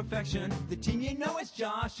podcast perfection. The team you know is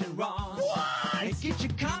Josh and Ross. What? And get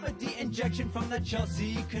your comedy injection from the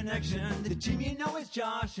Chelsea connection. The team you know is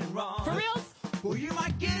Josh and Ross. For reals? Or you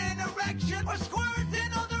might get an erection or squirt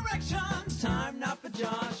in all directions. Time now for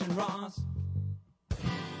Josh and Ross.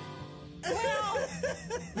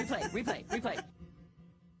 Replay.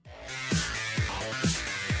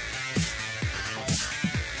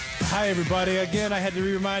 Hi, everybody. Again, I had to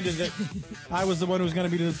be reminded that I was the one who was going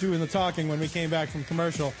to be doing the talking when we came back from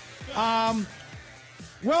commercial.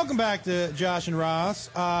 Welcome back to Josh and Ross.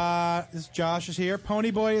 Josh is here.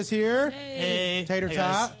 Pony Boy is here. Hey. Tater Hey,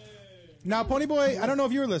 Tot. guys. Now, Pony Boy, I don't know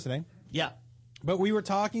if you were listening. Yeah. But we were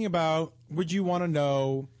talking about, would you want to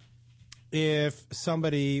know if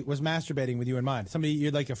somebody was masturbating with you in mind? Somebody,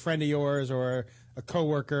 you're like a friend of yours or a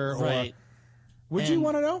coworker, Right. or would you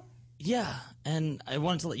want to know? Yeah, and I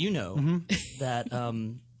wanted to let you know that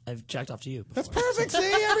I've jacked off to you before. That's perfect.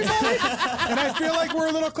 See, everybody? And I feel like we're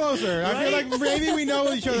a little closer. I feel Right? like maybe we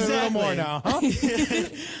know each other a little more now. Huh?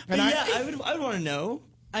 But yeah, I would want to know.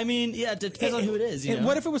 I mean, yeah, it depends on who it is. You And know?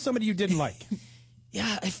 what if it was somebody you didn't like?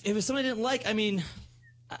 Yeah, if it was somebody I didn't like, I mean,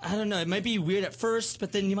 I don't know. It might be weird at first,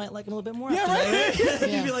 but then you might like them a little bit more. Yeah, after right? that,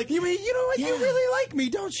 Yeah. You'd be like, you know what? You really like me,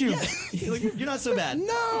 don't you? you're not so bad. No,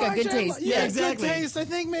 You got good actually, taste. Yeah, Yeah, exactly. Good taste. I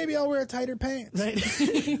think maybe I'll wear tighter pants.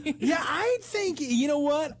 Right? Yeah, I think, you know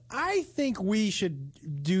what? I think we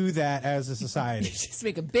should do that as a society. Just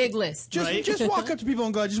make a big list. Just walk up to people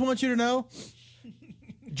and go, I just want you to know,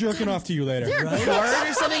 jerking off to you later. Is there a card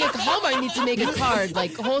or something at home? I need to make a card,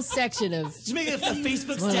 like a whole section of. Just make it a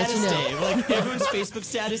Facebook Wanna let status you know. day. Like everyone's Facebook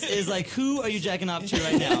status is like, who are you jacking off to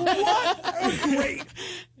right now? What a great,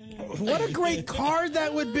 what a great card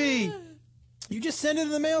that would be. You just send it in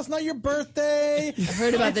the mail. It's not your birthday. I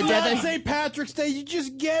heard about the death. St. Patrick's Day. You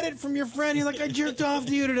just get it from your friend. You're like, I jerked off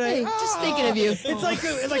to you today. Hey, just thinking of you. It's like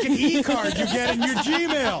an e-card you get in your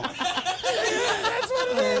Gmail. That's what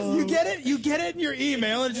it is. You get it in your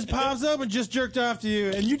email, and it just pops up and just jerked off to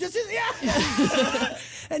you, and you just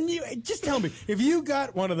And you just tell me if you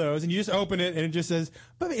got one of those and you just open it and it just says,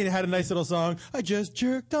 but it had a nice little song. I just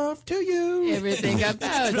jerked off to you. Everything about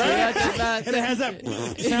right? And it has that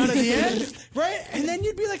sound at the end, right? And then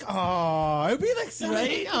you'd be like, oh, it would be like something.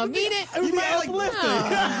 Right? Oh, mean it. It would be uplifting.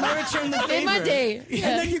 I returned the favor. Made my day. Yeah.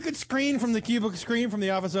 And then you could screen from the cubicle, screen from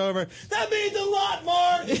the office over. That means a lot,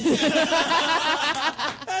 Mark. And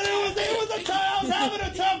it was a time. I was having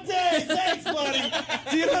a tough day. Thanks, buddy.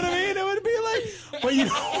 Do you know what I mean? It would be like, well,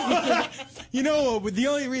 you know, the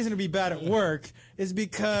only reason to be bad at work is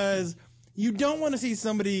because you don't want to see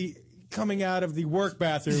somebody coming out of the work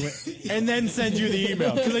bathroom and then send you the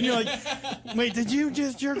email. Because then you're like, wait, did you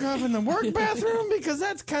just jerk off in the work bathroom? Because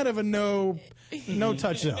that's kind of a no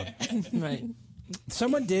touch zone. Right.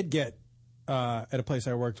 Someone did get, at a place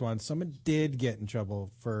I worked once, someone did get in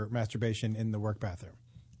trouble for masturbation in the work bathroom.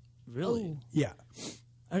 Really? Oh. Yeah.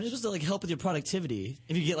 Are you supposed to like help with your productivity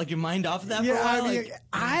if you get like your mind off of that? Yeah, for a while?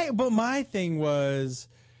 I mean, but my thing was,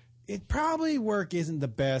 it probably work isn't the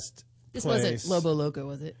best. This place. wasn't Lobo Loco,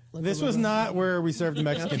 was it? Loco This was Loco. not where we served the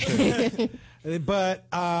Mexican food. But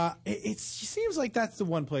it seems like that's the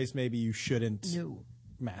one place maybe you shouldn't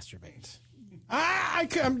masturbate.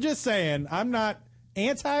 I'm just saying, I'm not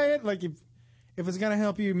anti it. Like if it's gonna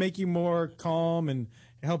help you, make you more calm and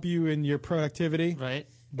help you in your productivity, right?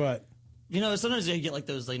 But you know, sometimes you get like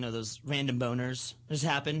those, you know, those random boners just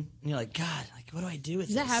happen, and you're like, God, like what do I do with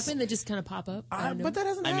Does this? that happen? They just kind of pop up? but that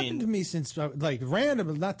hasn't happened to me since like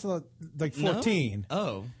random, not till like 14. No?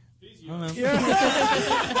 Oh. I don't know. Yeah.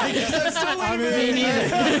 I mean,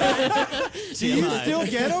 do you still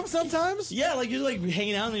get them sometimes? Yeah, like you're like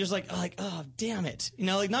hanging out and you're just like, oh, damn it. You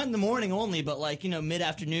know, like not in the morning only, but like, you know,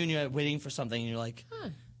 mid-afternoon you're waiting for something and you're like,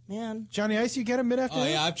 man. Johnny Ice, you get them mid-afternoon? Oh,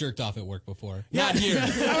 yeah, I've jerked off at work before. Yeah. Not here.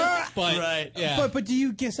 But, right. Yeah. But do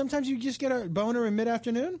you get, sometimes you just get a boner in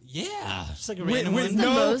mid-afternoon? Yeah. Just like a random one.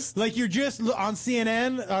 No, like you're just on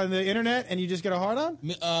CNN on the internet and you just get a hard on?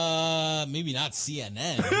 Maybe not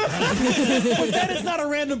CNN. But then it's not a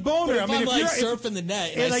random boner. But if I mean, I'm like you're surfing the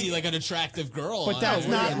net and I see like an attractive girl. But that's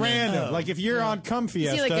not random. Like if you're on Cum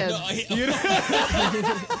Fiesta.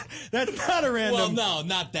 That's not a random. Well, no,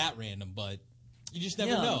 not that random, but you just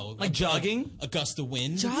never know. Like jogging? A gust of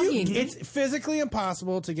wind. Jogging. It's physically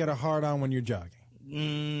impossible to get a hard on when you're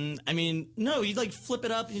jogging. I mean, no, you like flip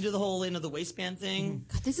it up and you do the whole the waistband thing.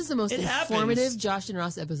 God, this is the most It informative happens. Josh and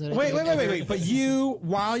Ross episode. Wait. But you,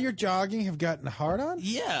 while you're jogging, have gotten a hard on?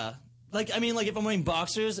 Yeah. Like, I mean, like if I'm wearing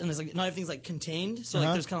boxers and there's like not everything's like contained, so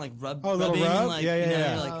like there's kind of like little rubbing rub? and like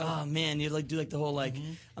Yeah. you're like, oh man, you like do like the whole like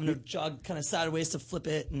I'm gonna jog kind of sideways to flip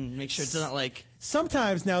it and make sure it's not like.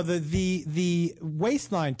 Sometimes now the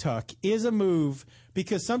waistline tuck is a move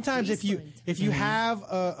because sometimes if you have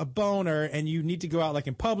a boner and you need to go out like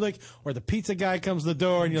in public or the pizza guy comes to the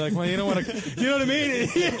door and you're like, well, you don't want to, you know what I mean?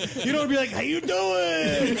 You don't want to be like, how you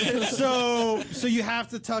doing? So you have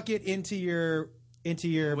to tuck it into your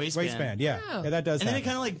waistband. Yeah. Oh. Yeah, that does And then happen. it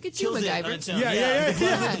kind of like Good job, kills it MacGyver. on its own. Yeah.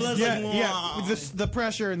 The blood's like, Yeah. The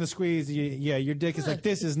pressure and the squeeze. Your dick is like,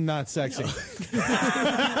 this is not sexy.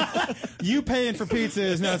 You paying for pizza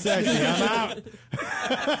is not sexy. I'm out.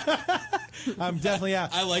 I'm definitely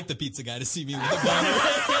out. I like the pizza guy to see me with a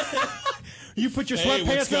boner. You put your Hey,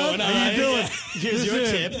 what's sweatpants on. going How you on? doing? Here's your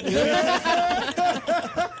tip.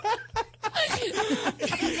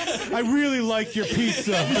 I really like your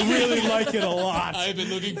pizza. I really like it a lot. I've been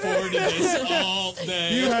looking forward to this all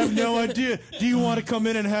day. You have no idea. Do you want to come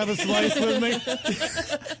in and have a slice with me?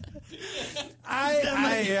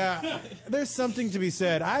 There's something to be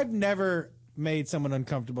said. I've never made someone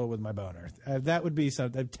uncomfortable with my boner. That would be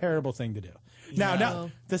a terrible thing to do. Now,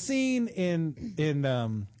 the scene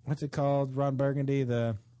in what's it called? Ron Burgundy,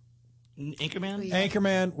 the Anchorman?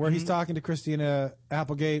 Anchorman, where he's talking to Christina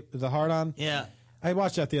Applegate, the hard-on. Yeah. I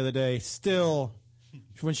watched that the other day. Still,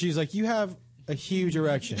 when she's like, you have a huge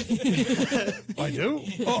erection. I do?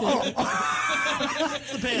 It's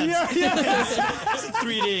the pants. Yeah. It's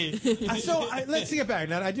 3D. So let's get back.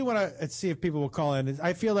 Now, I do want to see if people will call in.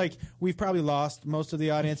 I feel like we've probably lost most of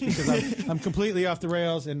the audience because I'm completely off the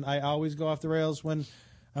rails, and I always go off the rails when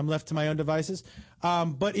I'm left to my own devices.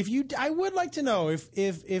 But I would like to know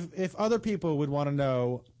if other people would want to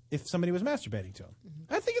know if somebody was masturbating to them.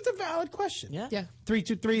 I think it's a valid question. Yeah.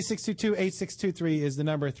 323-622-8623 is the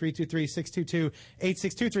number.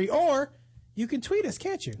 323-622-8623. Or you can tweet us,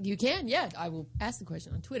 can't you? You can, yeah. I will ask the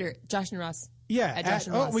question on Twitter, Josh and Ross. Yeah. At Josh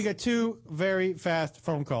and Ross. We got 2 very fast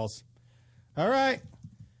phone calls. All right.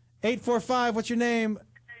 845, what's your name?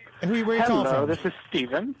 Where you calling from? Hello, this is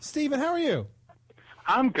Steven. Steven, how are you?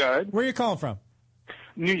 I'm good. Where are you calling from?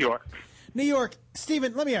 New York. New York.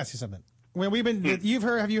 Steven, let me ask you something. When we've been, have you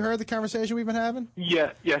heard the conversation we've been having?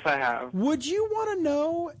 Yes, I have. Would you want to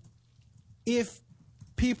know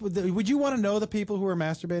would you want to know the people who are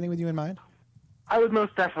masturbating with you in mind? I would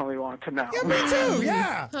most definitely want to know. Yeah, me too.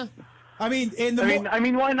 Yeah. I mean, I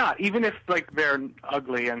mean, why not? Even if like they're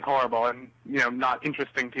ugly and horrible and not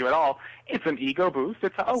interesting to you at all, it's an ego boost.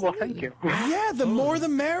 It's well, thank you. Yeah, the more the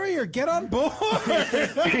merrier. Get on board.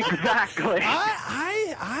 Exactly.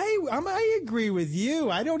 I agree with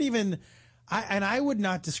you. I don't even. I would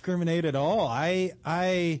not discriminate at all. I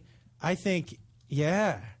think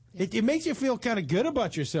it makes you feel kind of good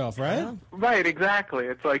about yourself, right? Yeah. Right. Exactly.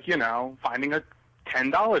 It's like finding a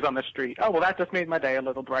 $10 on the street. Oh, well, that just made my day a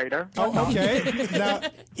little brighter. Oh, okay. Now,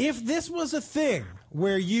 if this was a thing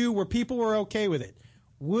where people were okay with it,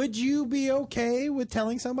 would you be okay with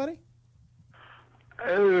telling somebody?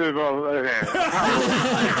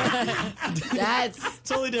 That's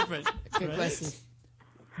totally different. Good question.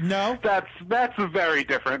 No? That's a very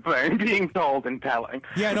different thing, being told and telling.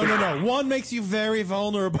 Yeah, no. One makes you very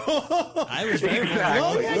vulnerable. I was very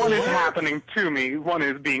vulnerable. Exactly. One is happening to me. One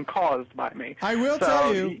is being caused by me. I will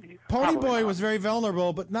tell you, Pony Boy was very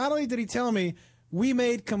vulnerable, but not only did he tell me, we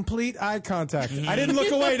made complete eye contact. I didn't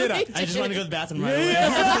look away, did I? I just wanted to go to the bathroom right away. I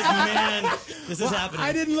was like, man, this is happening.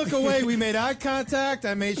 I didn't look away. We made eye contact.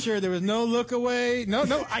 I made sure there was no look away. No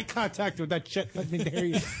eye contact with that shit. Let me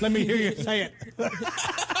hear you say it.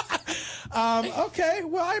 Okay.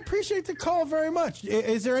 Well, I appreciate the call very much.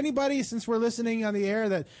 Is there anybody, since we're listening on the air,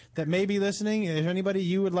 that may be listening? Is there anybody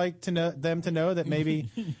you would like them to know that maybe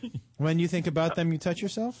when you think about them, you touch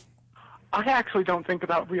yourself? I actually don't think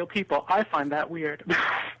about real people. I find that weird.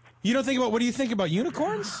 You don't think about, what do you think about,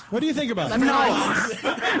 unicorns? What do you think about? Leprechauns.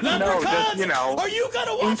 Leprechauns? No, just, Are you going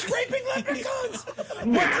to watch Raping Leprechauns?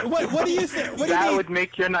 What do you think? What do you that mean? would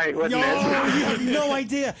make your night, wouldn't it? You have no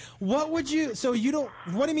idea. What would you, so you don't,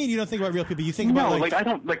 what do you mean you don't think about real people? You think about I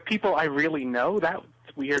don't, people I really know, that's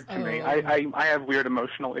weird to me. I have weird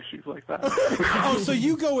emotional issues like that. Oh, so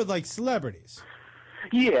you go with celebrities?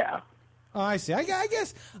 Yeah. Oh, I see. I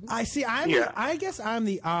guess I'm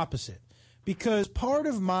the opposite, because part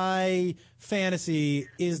of my fantasy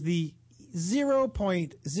is the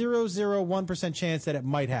 0.001% chance that it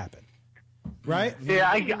might happen. Right? Yeah,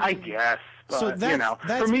 I guess. But, so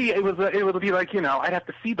that's, for me, it would be like, I'd have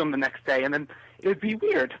to see them the next day, and then it would be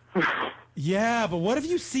weird. Yeah, but what if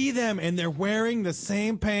you see them and they're wearing the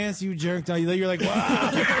same pants you jerked on? You're like, wow,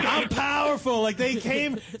 I'm powerful. Like they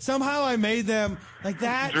came, somehow I made them like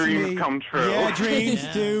that. Dreams come true. Yeah, dreams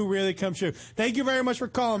do really come true. Thank you very much for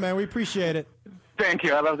calling, man. We appreciate it. Thank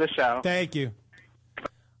you. I love the show. Thank you.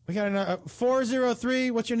 We got another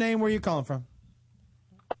 403. What's your name? Where are you calling from?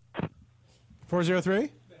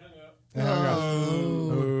 403?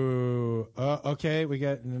 Okay, we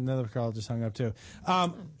got another call just hung up too.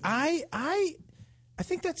 I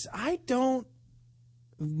think I don't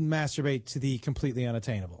masturbate to the completely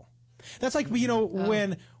unattainable. That's like,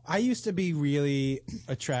 when I used to be really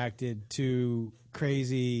attracted to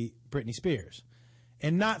crazy Britney Spears,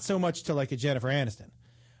 and not so much to like a Jennifer Aniston,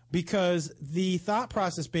 because the thought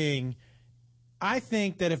process being, I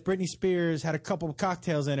think that if Britney Spears had a couple of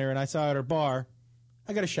cocktails in her and I saw her at her bar,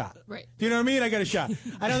 I got a shot. Right. Do you know what I mean? I got a shot.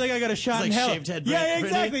 I don't think I got a shot in hell. Shaved head Yeah, Britney.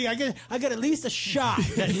 exactly. I got at least a shot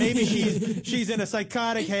that maybe she's in a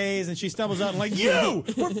psychotic haze and she stumbles out and like,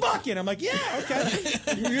 we're fucking. I'm like, yeah, okay.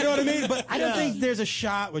 You know what I mean? But I don't think there's a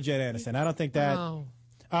shot with Jen Aniston. I don't think that. Oh.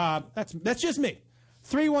 That's just me.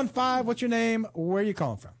 315. What's your name? Where are you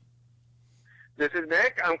calling from? This is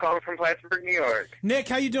Nick. I'm calling from Plattsburgh, New York. Nick,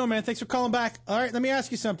 how you doing, man? Thanks for calling back. All right, let me ask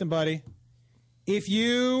you something, buddy. If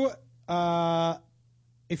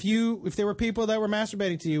there were people that were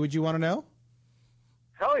masturbating to you, would you want to know?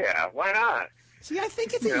 Hell yeah, why not? See, I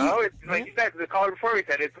think it's it's like you said, the caller before we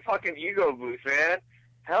said, it's a fucking ego boost, man.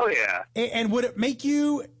 Hell yeah. And would it make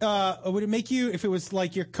you, if it was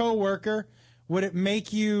like your coworker, would it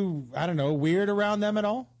make you, I don't know, weird around them at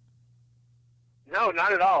all? No,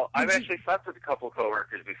 not at all. I've actually slept with a couple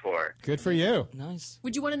coworkers before. Good for you. Nice.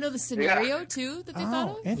 Would you want to know the scenario too that they thought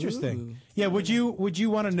of? Interesting. Ooh. Yeah, would you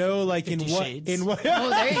want to know like in what Oh,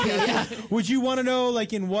 there you go. Yeah. Would you want to know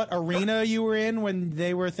like in what arena you were in when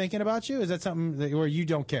they were thinking about you? Is that something that, or you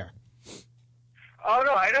don't care? Oh,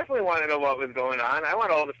 no, I definitely want to know what was going on. I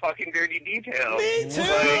want all the fucking dirty details. Me too!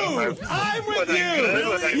 I'm with you! Good?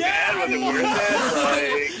 Was I bad? Was it worth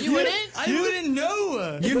it? You wouldn't? I wouldn't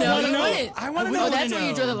know. You No, want to you know? wouldn't. I want to Oh, know. that's where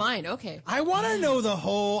you draw the line. Okay. I want to know the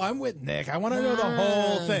whole. I'm with Nick. I want to know the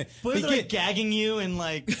whole thing. But is it like gagging you and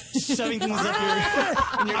like shoving things up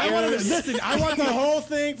your, in your I want to ears? listen. I want the whole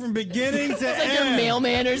thing from beginning to It's like end. your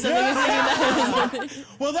mailman or something. Yeah.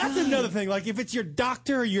 Well, that's another thing. Like if it's your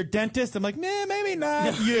doctor or your dentist, I'm like, man, maybe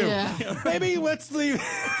not you. Yeah. Maybe let's leave.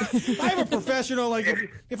 I have a professional. Like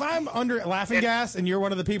if I'm under laughing gas and you're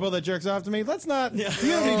one of the people that jerks off to me, let's not. You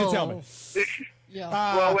don't need to tell me. Yeah.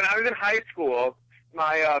 Well, when I was in high school,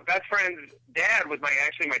 my best friend's dad was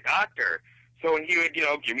actually my doctor. So when he would,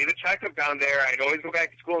 give me the checkup down there, I'd always go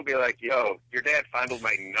back to school and be like, yo, your dad fondled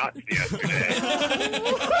my nuts yesterday.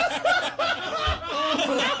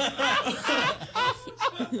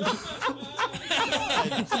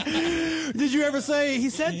 Did you ever say, he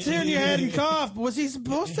said turn your head and cough? Was he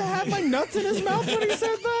supposed to have my nuts in his mouth when he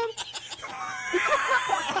said that?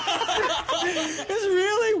 It's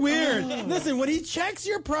really weird. Listen, when he checks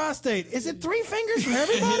your prostate, is it 3 fingers for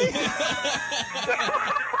everybody?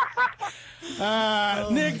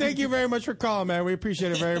 Nick, thank you very much for calling, man. We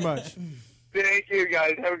appreciate it very much. Thank you,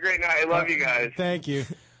 guys. Have a great night. I love you guys. Thank you.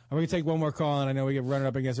 I'm going to take one more call, and I know we get running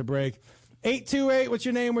up against a break. 828, what's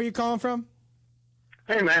your name? Where you calling from?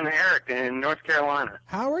 Hey, man, Eric in North Carolina.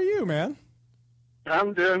 How are you, man?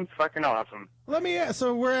 I'm doing fucking awesome. Let me ask,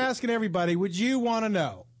 so we're asking everybody, would you want to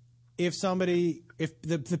know if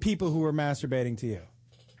the people who are masturbating to you?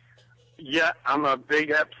 Yeah, I'm a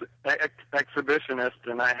big exhibitionist,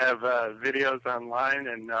 and I have videos online,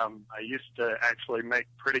 and I used to actually make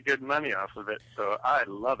pretty good money off of it, so I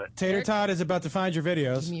love it. Tater Todd is about to find your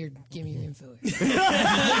videos. Give me your info.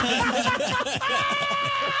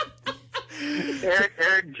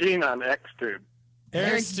 Eric Jean on XTube.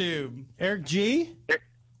 Eric G?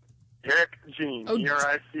 Eric Jean. Oh,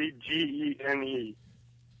 ERICGENE.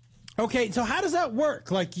 Okay, so how does that work?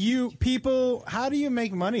 Like how do you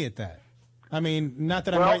make money at that? I mean, not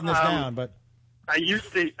that I'm writing this down, but I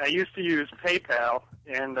used to use PayPal,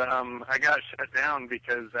 and I got shut down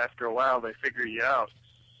because after a while they figure you out.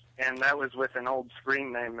 And that was with an old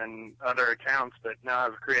screen name and other accounts, but now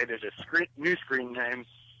I've created a new screen name,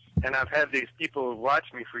 and I've had these people who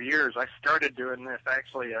watch me for years. I started doing this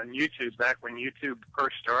actually on YouTube back when YouTube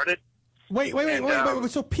first started. Wait.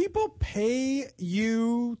 So people pay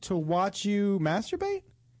you to watch you masturbate?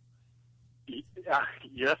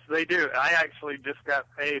 Yes, they do. I actually just got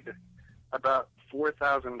paid about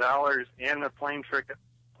 $4,000 and a plane trip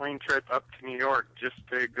up to New York just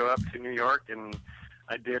to go up to New York, and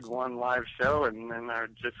I did one live show, and then I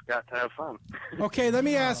just got to have fun. Okay, let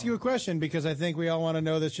me ask you a question, because I think we all want to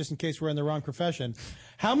know this just in case we're in the wrong profession.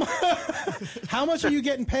 How much are you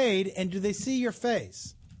getting paid, and do they see your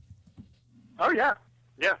face? Oh, yeah.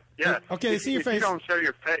 Okay, they see your face. If you don't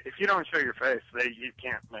show your face, you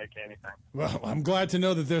can't make anything. Well, I'm glad to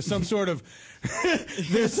know that there's some sort of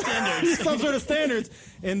standards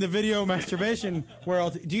in the video masturbation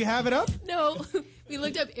world. Do you have it up? No, we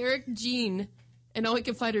looked up Eric Jean, and all we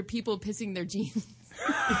can find are people pissing their jeans.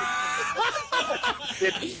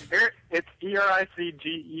 It's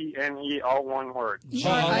ERICGENE, all one word.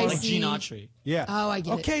 Like Gene Autry. Yeah. Oh, I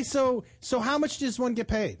get it. Okay, so how much does one get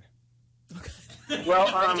paid? Well,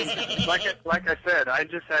 like I said, I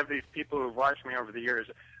just have these people who've watched me over the years.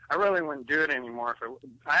 I really wouldn't do it anymore.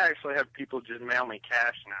 I actually have people just mail me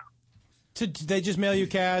cash now. They just mail you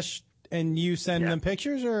cash and you send them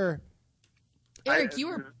pictures, or? Eric, you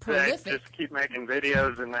were prolific. I just keep making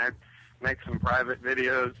videos, and I make some private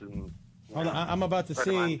videos, and Hold on, I'm about to put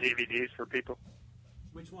see them on DVDs for people.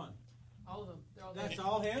 Which one? All of them. That's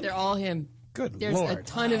all him? They're all him. Good There's Lord. a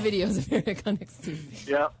ton of videos of Eric on XTube.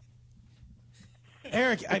 Yeah.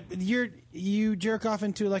 Eric, you jerk off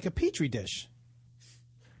into like a petri dish.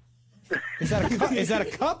 Is that a cup? Is that a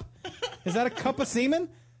cup? Is that a cup of semen?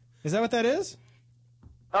 Is that what that is?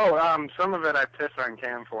 Oh, some of it I piss on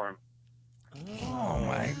cam for him. Oh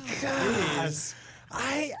my God!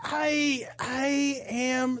 I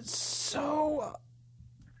am so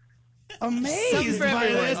amazed by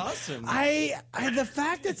this. Awesome. The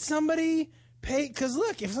fact that somebody because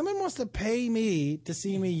look, if someone wants to pay me to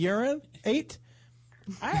see me urinate,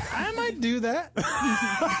 I might do that.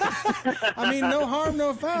 I mean, no harm,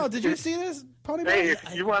 no foul. Did you see this, Pony Boy? Hey,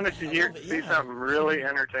 if you wanted to see something really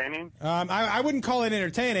entertaining. I wouldn't call it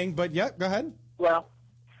entertaining, but yeah, go ahead. Well,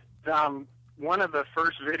 one of the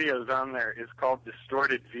first videos on there is called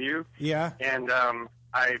Distorted View. Yeah. And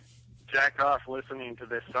I jack off listening to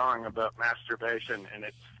this song about masturbation, and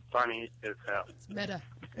it's funny as hell. It's meta.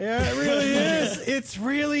 Yeah, it really is. It's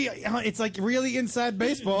like really inside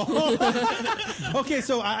baseball. Okay,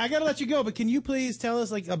 so I got to let you go, but can you please tell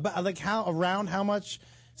us about how much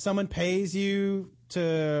someone pays you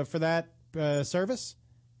for that service?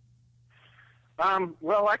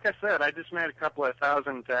 Well, like I said, I just made a couple of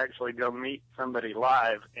thousand to actually go meet somebody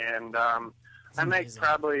live, and I make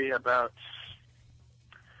probably about,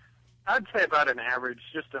 I'd say about an average,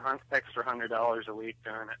 just extra $100 a week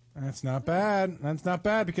doing it. That's not bad. That's not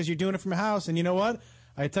bad because you're doing it from a house, and you know what?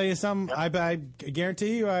 I tell you something, I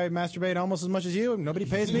guarantee you I masturbate almost as much as you, and nobody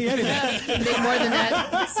pays me anything. Make more than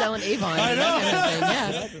that selling Avon. I know. That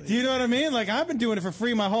kind of thing. Yeah. Do you know what I mean? Like, I've been doing it for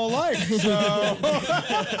free my whole life, so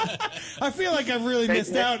I feel like I've really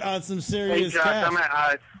missed out on some serious Hey, Josh, cash.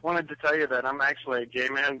 I wanted to tell you that I'm actually a gay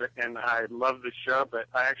man, and I love the show, but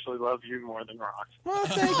I actually love you more than Ross. Well,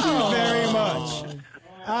 thank you very much.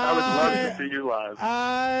 I would love to see you live.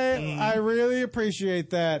 I really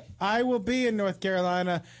appreciate that. I will be in North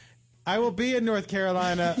Carolina. I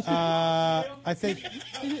think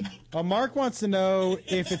Mark wants to know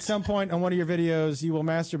if at some point on one of your videos you will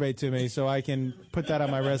masturbate to me so I can put that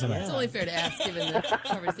on my resume. It's only fair to ask given the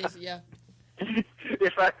conversation, yeah.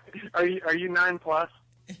 Are you 9+?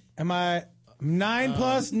 Am I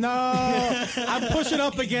 9+? No. I'm pushing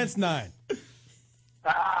up against 9.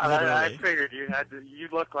 I figured you had to. You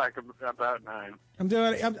look like about 9. I'm doing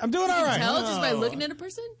all right. Can you tell just by looking at a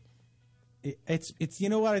person? It's you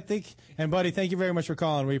know what I think, and buddy, thank you very much for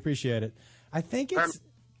calling. We appreciate it. I think it's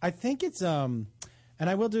and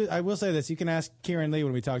I will say this. You can ask Kieran Lee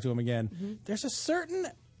when we talk to him again. Mm-hmm. There's a certain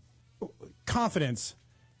confidence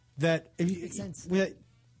that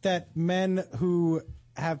that men who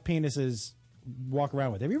have penises walk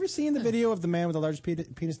around with. Have you ever seen the video of the man with the largest penis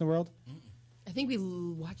in the world? I think we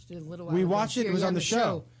watched it a little while We ago. watched it. It was Here on on the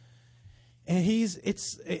show. And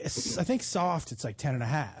it's I think soft. It's like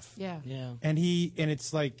 10.5. Yeah. And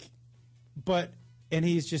it's like, and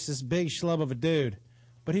he's just this big schlub of a dude,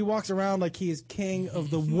 but he walks around like he is king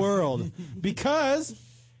of the world because.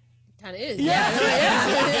 Kind of is.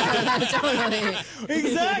 Yeah. Totally.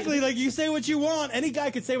 Exactly. Like, you say what you want. Any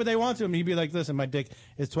guy could say what they want to him. He'd be like, listen, my dick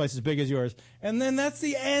is twice as big as yours. And then that's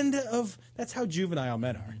the end of. That's how juvenile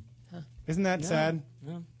men are. Isn't that sad?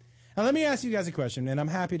 Yeah. Now, let me ask you guys a question, and I'm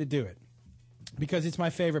happy to do it because it's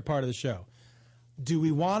my favorite part of the show. Do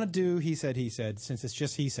we want to do He Said, He Said, since it's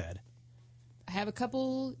just He Said? I have a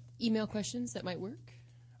couple email questions that might work.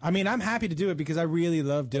 I mean, I'm happy to do it because I really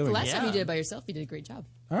love doing The it. last time you did it by yourself, you did a great job.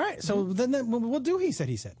 All right, so then we'll do He Said,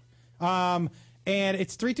 He Said. And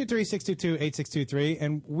it's 323-622-8623,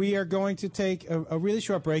 and we are going to take a really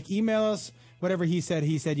short break. Email us whatever he said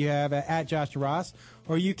you have at Josh Ross,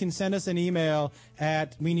 or you can send us an email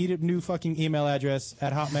at, we need a new fucking email address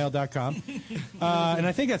at hotmail.com. And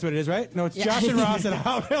I think that's what it is, right? No, it's Josh and Ross at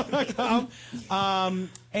hotmail.com.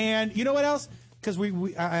 And you know what else? Because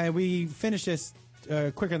we finished this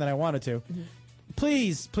quicker than I wanted to. Mm-hmm.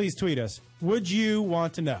 Please tweet us. Would you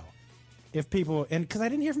want to know if people, and because I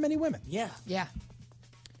didn't hear from any women. Yeah.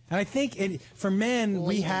 And I think for men,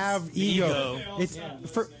 we have ego. It's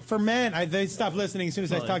for men. They stop listening as soon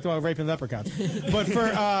as I talked about raping leprechauns.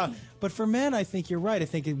 But for men, I think you're right. I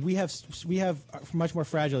think we have much more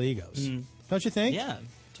fragile egos. Don't you think? Yeah,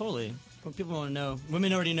 totally. But people want to know.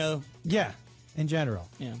 Women already know. Yeah, in general.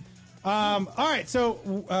 Yeah. All right. So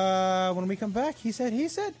when we come back, he said.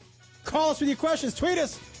 Call us with your questions. Tweet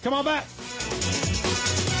us. Come on back.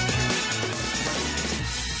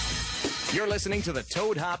 You're listening to the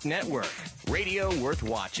Toad Hop Network, radio worth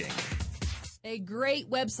watching. A great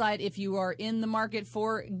website if you are in the market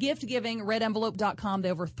for gift giving, redenvelope.com. They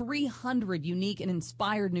have over 300 unique and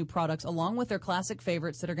inspired new products along with their classic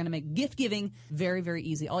favorites that are going to make gift giving very, very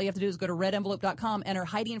easy. All you have to do is go to redenvelope.com, enter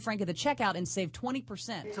Heidi and Frank at the checkout, and save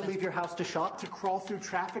 20%. To leave your house to shop, to crawl through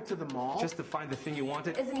traffic to the mall. Just to find the thing you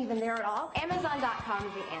wanted. Isn't even there at all. Amazon.com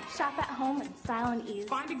is the answer. Shop at home in style and ease.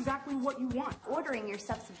 Find exactly what you want. Ordering your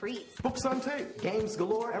stuff's a breeze. Books on tape. Games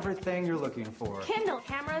galore. Everything you're looking for. Kindle,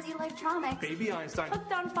 cameras, electronics. Baby Einstein.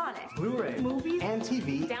 Hooked on phonics. Blu-ray. Movies. And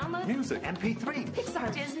TV. Download. Music. MP3.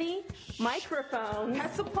 Pixar. Disney. Microphones.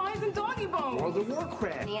 Pet supplies and doggy bones. World of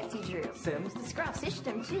Warcraft. Nancy Drew. Sims. The Scruff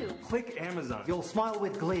System, too. Click Amazon. You'll smile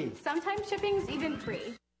with glee. Sometimes shipping's even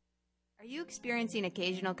free. Are you experiencing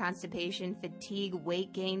occasional constipation, fatigue,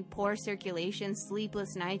 weight gain, poor circulation,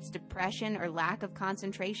 sleepless nights, depression, or lack of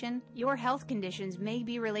concentration? Your health conditions may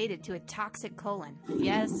be related to a toxic colon.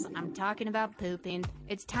 Yes, I'm talking about pooping.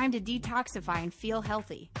 It's time to detoxify and feel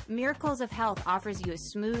healthy. Miracles of Health offers you a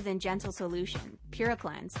smooth and gentle solution.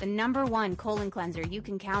 PuraCleanse, the #1 colon cleanser you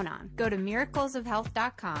can count on. Go to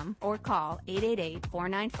miraclesofhealth.com or call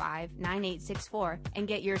 888-495-9864 and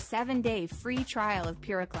get your 7-day free trial of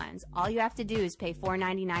PuraCleanse. All you have to do is pay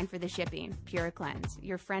 $4.99 for the shipping. PuraCleanse,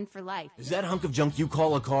 your friend for life. Is that hunk of junk you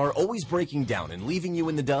call a car always breaking down and leaving you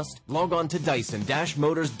in the dust? Log on to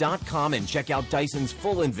Dyson-Motors.com and check out Dyson's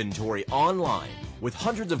full inventory online. With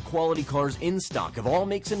hundreds of quality cars in stock of all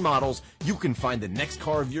makes and models, you can find the next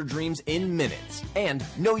car of your dreams in minutes. And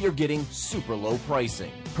know you're getting super low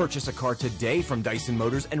pricing. Purchase a car today from Dyson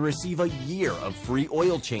Motors and receive a year of free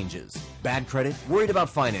oil changes. Bad credit? Worried about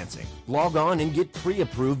financing? Log on and get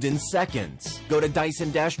pre-approved in seconds. Go to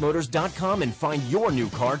Dyson-Motors.com and find your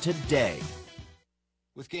new car today.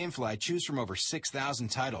 With GameFly, choose from over 6,000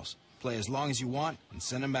 titles. Play as long as you want and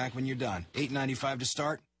send them back when you're done. $8.95 to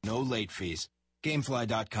start, no late fees.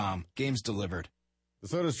 Gamefly.com. Games delivered. The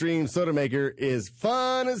SodaStream Soda Maker is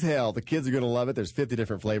fun as hell. The kids are going to love it. There's 50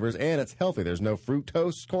 different flavors, and it's healthy. There's no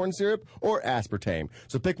fructose, corn syrup, or aspartame.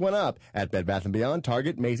 So pick one up at Bed Bath & Beyond,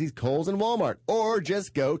 Target, Macy's, Kohl's, and Walmart. Or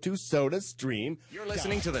just go to SodaStream. You're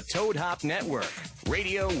listening to the Toad Hop Network.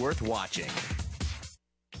 Radio worth watching.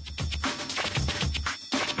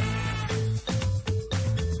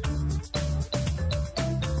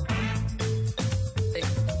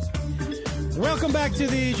 Welcome back to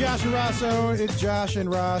the Josh and Ross show. It's Josh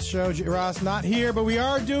and Ross show. Ross not here, but we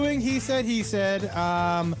are doing He Said, He Said.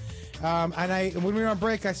 And when we were on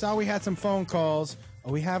break, I saw we had some phone calls.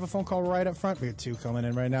 Oh, we have a phone call right up front. We have 2 coming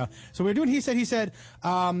in right now. So we're doing He Said, He Said.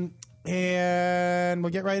 And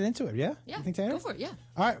we'll get right into it, yeah? Yeah, You think, Tanner? go for it, yeah.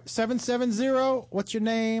 All right, 770, what's your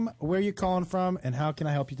name, where are you calling from, and how can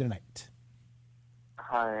I help you tonight?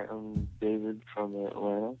 Hi, I'm David from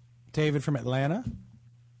Atlanta. David from Atlanta?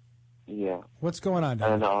 Yeah. What's going on,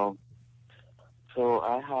 David? And, so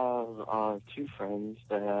I have 2 friends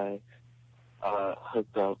that I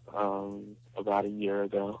hooked up about a year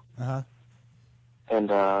ago. Uh-huh. And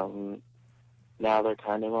now they're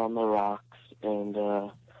kind of on the rocks, and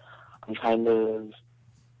I'm kind of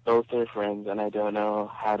both their friends, and I don't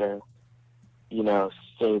know how to,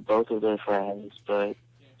 say both of their friends, but,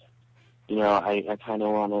 I kind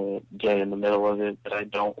of want to get in the middle of it, but I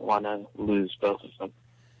don't want to lose both of them.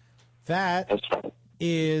 That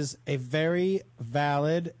is a very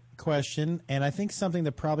valid question, and I think something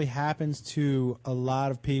that probably happens to a lot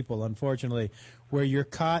of people, unfortunately, where you're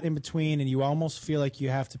caught in between and you almost feel like you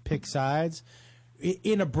have to pick sides.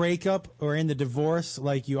 In a breakup or in the divorce,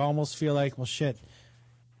 like you almost feel like, well, shit,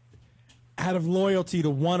 out of loyalty to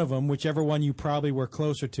one of them, whichever one you probably were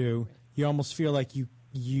closer to, you almost feel like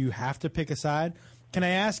you have to pick a side. Can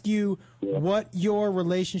I ask you what your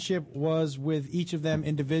relationship was with each of them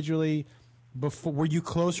individually? Before, were you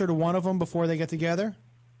closer to one of them before they got together?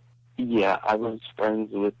 Yeah, I was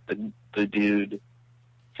friends with the dude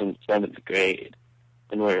since 7th grade,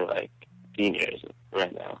 and we're like seniors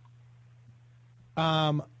right now.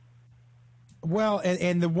 Well,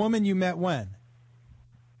 and the woman you met when?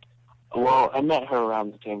 Well, I met her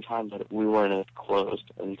around the same time, but we weren't as close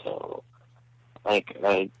until, like,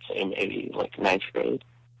 I'd say maybe, like, 9th grade.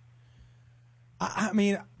 I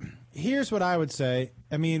mean, here's what I would say.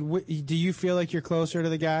 I mean, do you feel like you're closer to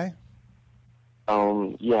the guy?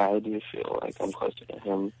 Yeah, I do feel like I'm closer to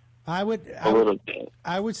him. A little bit.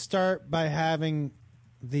 I would start by having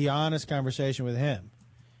the honest conversation with him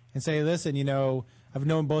and say, listen, I've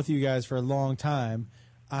known both of you guys for a long time.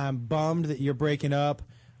 I'm bummed that you're breaking up.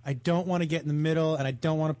 I don't want to get in the middle, and I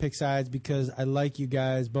don't want to pick sides because I like you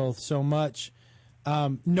guys both so much.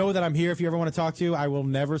 Know that I'm here if you ever want to talk to. I will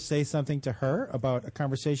never say something to her about a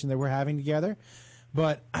conversation that we're having together.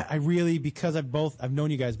 But I really, because I've known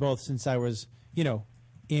you guys both since I was,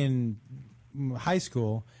 in high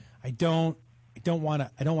school. I don't want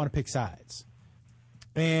to pick sides.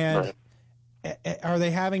 And are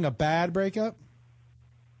they having a bad breakup?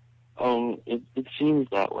 It seems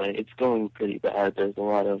that way. It's going pretty bad. There's a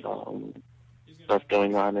lot of stuff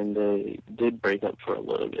going on, and they did break up for a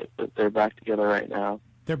little bit, but they're back together right now.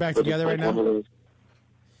 They're back together right now?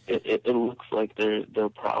 It looks like they're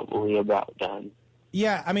probably about done.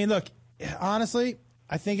 Yeah, I mean, look, honestly,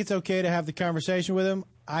 I think it's okay to have the conversation with him.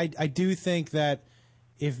 I do think that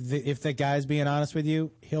if the guy's being honest with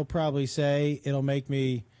you, he'll probably say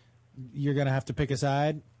you're going to have to pick a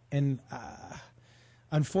side. And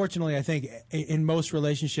unfortunately, I think in most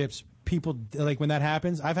relationships, people like when that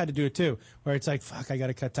happens. I've had to do it too, where it's like, fuck, I got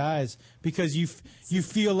to cut ties because you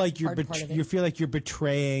feel like you're you feel like you're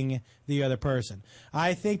betraying the other person.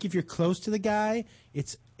 I think if you're close to the guy,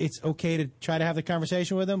 it's okay to try to have the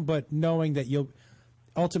conversation with him, but knowing that you'll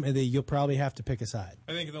probably have to pick a side.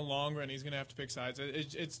 I think in the long run, he's going to have to pick sides.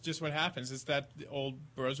 It's just what happens. It's that old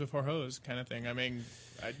bros before hoes kind of thing. I mean,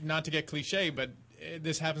 not to get cliche, but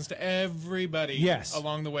this happens to everybody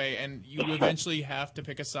along the way, and you eventually have to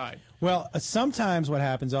pick a side. Well, sometimes what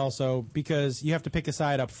happens also, because you have to pick a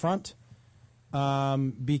side up front,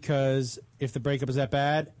 because if the breakup is that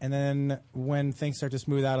bad, and then when things start to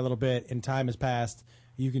smooth out a little bit and time has passed,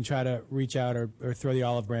 you can try to reach out or throw the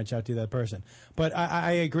olive branch out to that person. But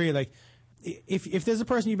I agree. Like, if there's a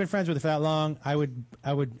person you've been friends with for that long, I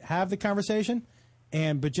would have the conversation,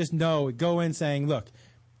 but just go in saying, look,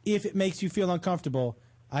 if it makes you feel uncomfortable,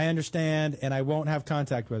 I understand, and I won't have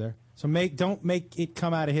contact with her. So don't make it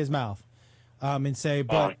come out of his mouth, and say,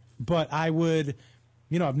 but I would,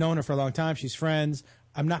 I've known her for a long time. She's friends.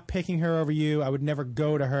 I'm not picking her over you. I would never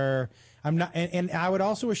go to her. I'm not, and I would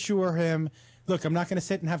also assure him, look, I'm not going to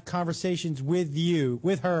sit and have conversations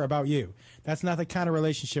with her about you. That's not the kind of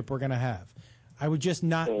relationship we're going to have. I would just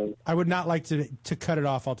not. I would not like to cut it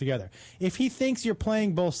off altogether. If he thinks you're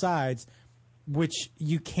playing both sides, which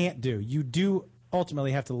you can't do, you do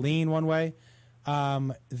ultimately have to lean one way.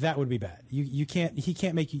 That would be bad. You can't. He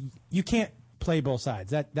can't make you. You can't play both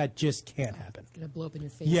sides. That just can't happen. It's gonna blow up in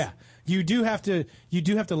your face. Yeah, you do have to. You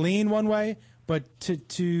do have to lean one way. But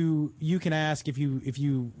you can ask if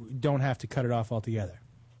you don't have to cut it off altogether.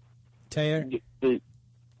 Taylor?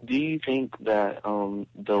 Do you think that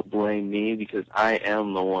they'll blame me because I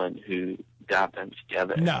am the one who got them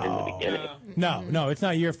together in the beginning? No, it's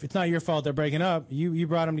not your fault they're breaking up. You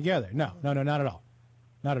brought them together. No, not at all.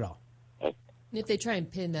 Not at all. And if they try and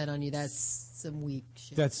pin that on you, that's some weak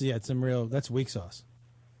shit. That's weak sauce.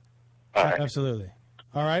 All right. Absolutely.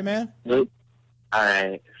 All right, man?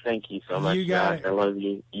 Thank you so much. You got it. I love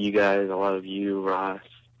you guys. I love you, Ross.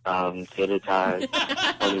 Tater Todd,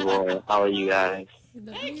 Honey Boy, all of you guys.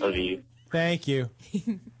 Love you. Thank you.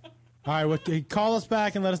 All right, call us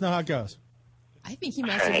back and let us know how it goes. I think he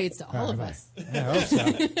masturbates to all of us. I hope so.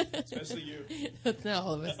 Especially you. Not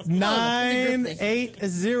all of us.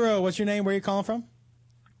 980. What's your name? Where are you calling from?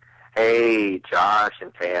 Hey, Josh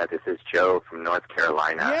and Taya. This is Joe from North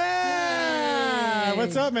Carolina. Yeah.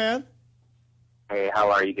 What's up, man? Hey, how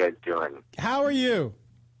are you guys doing? How are you?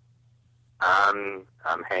 I'm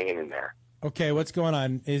hanging in there. Okay, what's going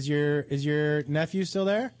on? Is your nephew still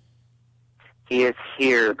there? He is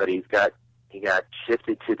here, but he got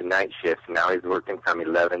shifted to the night shift. Now he's working from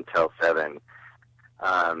 11 till 7.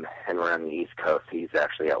 And we're on the East Coast. He's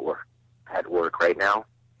actually at work right now.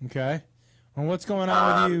 Okay. Well, what's going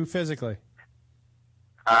on with you physically?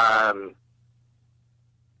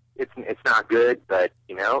 It's not good, but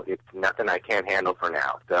it's nothing I can't handle for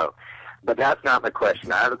now. So, but that's not my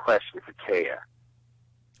question. I have a question for Taya.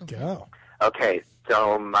 Go. Okay,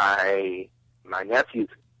 so my nephew's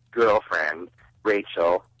girlfriend,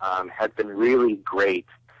 Rachel, has been really great,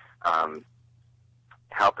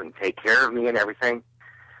 helping take care of me and everything.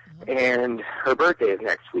 And her birthday is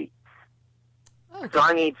next week. Okay. So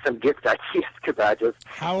I need some gift ideas because I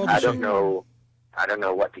don't know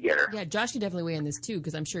what to get her. Yeah, Josh can definitely weigh in this too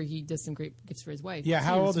because I'm sure he does some great gifts for his wife. Yeah,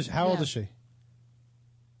 how old is she?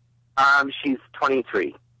 She's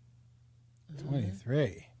 23.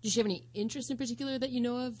 23. Does she have any interest in particular that you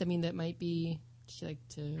know of? I mean, that might be she like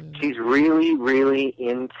to. She's really, really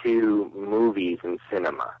into movies and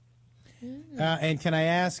cinema. And can I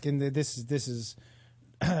ask? And this is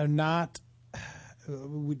not.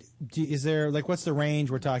 Is there what's the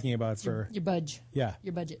range we're talking about for your budget? Yeah,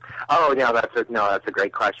 your budget. Oh no, that's a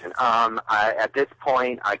great question. At this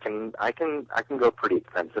point, I can go pretty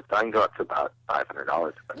expensive. I can go up to about $500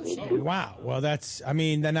 if I need to. Wow. Well, then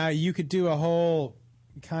now you could do a whole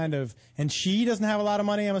kind of. And she doesn't have a lot of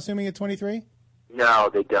money. I'm assuming at 23.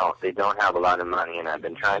 No, they don't. They don't have a lot of money, and I've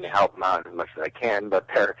been trying to help them out as much as I can, but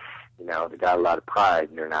they got a lot of pride,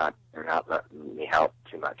 and they're not letting me help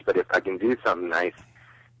too much. But if I can do something nice,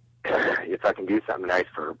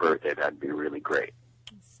 for her birthday, that'd be really great.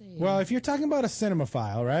 Well, if you're talking about a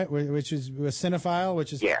cinemaphile, right, which is a cinephile,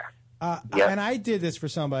 which is yeah. And I did this for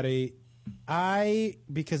somebody,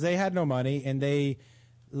 because they had no money and they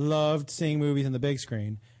loved seeing movies on the big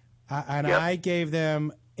screen, I gave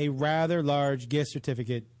them a rather large gift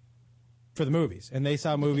certificate for the movies, and they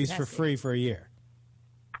saw movies for free for a year.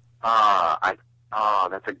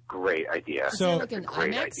 That's a great idea. So, like an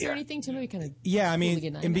IMAX or anything to maybe kind of. Yeah, I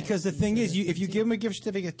mean, and because the thing is, if you give them a gift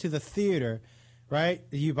certificate to the theater, right?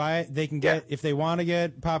 You buy it. They can get, if they want to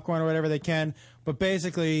get popcorn or whatever, they can. But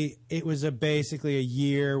basically, it was basically a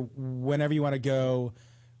year, whenever you want to go,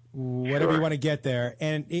 whatever you want to get there.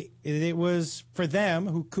 And it was for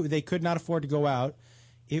them they could not afford to go out.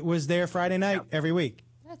 It was their Friday night every week.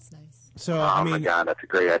 That's nice. So, oh I mean, my God, that's a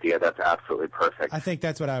great idea. That's absolutely perfect. I think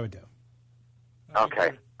that's what I would do.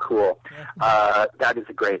 Okay, cool. That's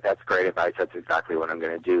great advice. That's exactly what I'm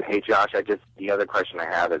going to do. Hey, Josh, the other question I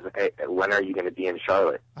have is, when are you going to be in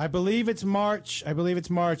Charlotte? I believe it's March. I'm going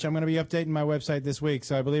to be updating my website this week,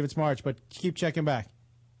 so I believe it's March, but keep checking back.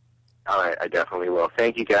 All right, I definitely will.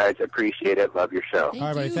 Thank you, guys. Appreciate it. Love your show. All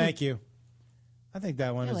right, buddy, thank you. I think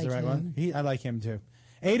that one is like the right him. one. I like him, too.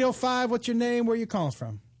 805, what's your name? Where are you calling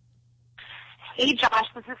from? Hey, Josh,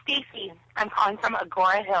 this is Stacy. I'm calling from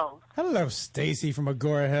Agora Hills. Hello, Stacy from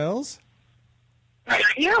Agora Hills. How are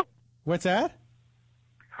you? What's that?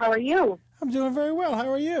 How are you? I'm doing very well. How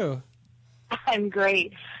are you? I'm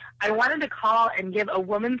great. I wanted to call and give a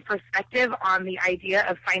woman's perspective on the idea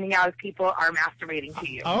of finding out if people are masturbating to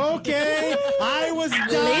you. Okay. I was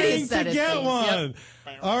dying to get one.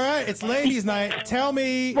 All right, it's ladies' night. Tell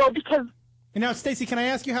me. Well, because... Now, Stacy, can I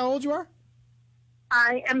ask you how old you are?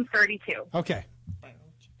 I am 32. Okay.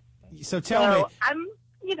 So tell me.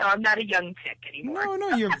 I'm not a young chick anymore.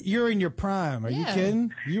 No, you're in your prime. Are you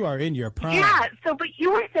kidding? You are in your prime. Yeah, but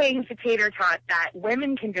you were saying to Tater Tot that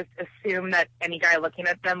women can just assume that any guy looking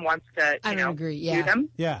at them wants to, do them.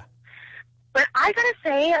 Yeah. But I gotta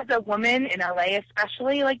say, as a woman in LA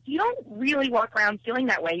especially, you don't really walk around feeling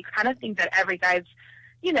that way. You kind of think that every guy's,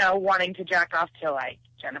 wanting to jack off to,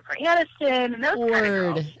 Jennifer Aniston and those kind of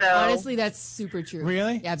girls. So. Honestly, that's super true.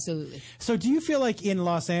 Really? Absolutely. So do you feel like in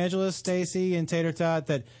Los Angeles, Stacy and Tater Tot,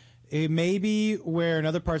 that it maybe where in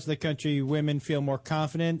other parts of the country women feel more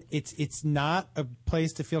confident, it's not a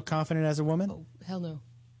place to feel confident as a woman? Oh, hell no.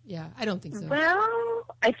 Yeah, I don't think so. Well,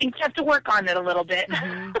 I think you have to work on it a little bit.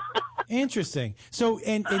 Interesting. So,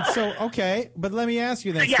 okay, but let me ask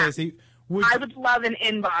you then, So, yeah. Stacy. I would love an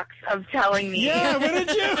inbox of telling me. Yeah,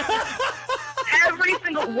 wouldn't you? Every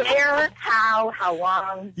single where, how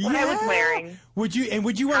long, what I was wearing. Would you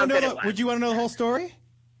want to know? Would you want to know the whole story?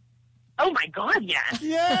 Oh my God, yes.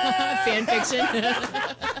 Yeah. Fan fiction.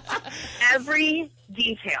 Every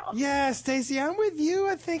detail. Yeah, Stacy, I'm with you.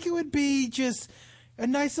 I think it would be just a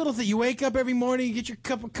nice little thing. You wake up every morning, you get your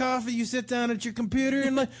cup of coffee, you sit down at your computer,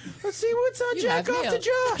 and let's see what's on Jack off to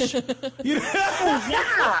Josh.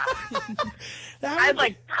 Yeah.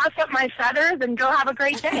 I'd puff up my feathers and go have a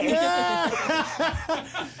great day.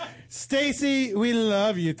 Stacy, we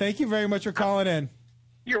love you. Thank you very much for calling in.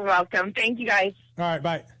 You're welcome. Thank you, guys. All right,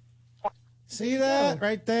 bye. See that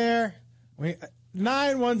right there?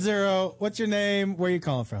 910. What's your name? Where are you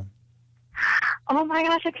calling from? Oh my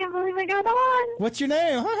gosh, I can't believe I got on. What's your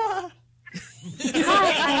name? Hi,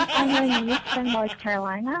 I'm Renee from North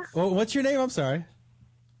Carolina. Well, what's your name? I'm sorry.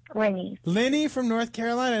 Renee. Lenny from North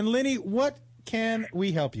Carolina. And Lenny, what can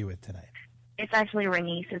we help you with tonight? It's actually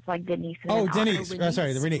Renice. It's like Denise. Oh, Denise.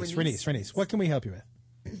 Sorry, Renice. What can we help you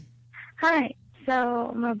with? Hi.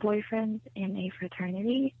 So my boyfriend's in a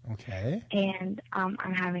fraternity. Okay. And I'm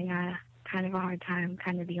having a kind of a hard time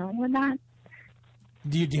kind of dealing with that.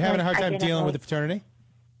 Do you having a hard time dealing with the fraternity?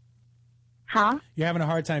 Huh? You're having a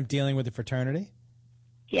hard time dealing with the fraternity?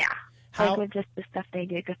 Yeah. With just the stuff they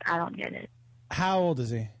do, because I don't get it. How old is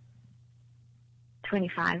he?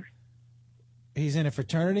 25. He's in a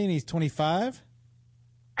fraternity and he's 25?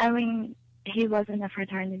 I mean, he was in a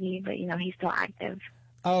fraternity, but, he's still active.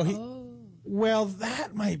 Well,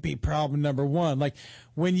 that might be problem number one. Like,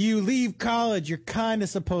 when you leave college, you're kind of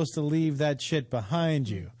supposed to leave that shit behind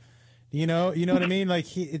you. You know what I mean? Like,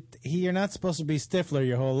 you're not supposed to be Stifler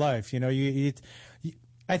your whole life.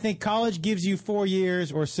 I think college gives you 4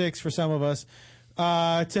 years or 6 for some of us.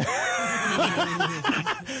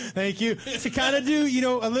 Thank you. To kind of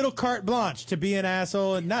do, a little carte blanche to be an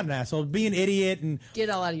asshole and not an asshole, be an idiot and get it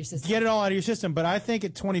all out of your system. But I think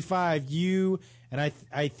at 25,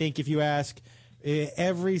 I think if you ask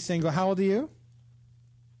every single, how old are you?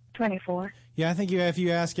 24. Yeah, I think if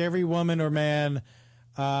you ask every woman or man,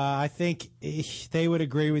 I think they would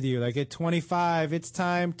agree with you. Like at 25, it's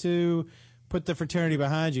time to put the fraternity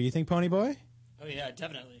behind you. You think, Pony Boy? Oh yeah,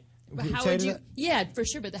 definitely. But how would you? Yeah, for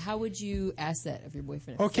sure. But how would you ask that of your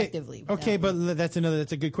boyfriend effectively? Okay, but that's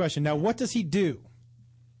a good question. Now, what does he do?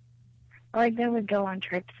 Like they would go on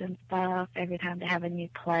trips and stuff every time they have a new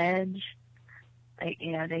pledge. Like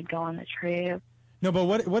they'd go on the trip. No, but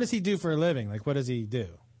what does he do for a living? Like, what does he do?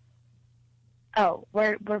 Oh,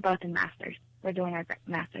 we're both in masters. We're doing our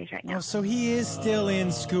masters right now. Oh, so he is still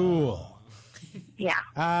in school. Yeah.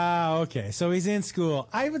 Ah, okay. So he's in school.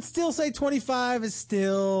 I would still say 25 is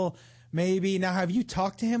still maybe. Now, have you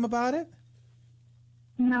talked to him about it?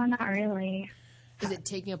 No, not really. Is it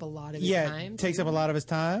taking up a lot of his Yeah, time? it takes up a lot of his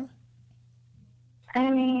time.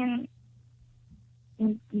 I mean,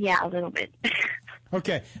 yeah, a little bit.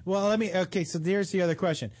 Okay. Well, okay, so there's the other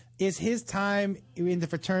question. Is his time in the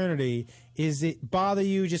fraternity, is it bother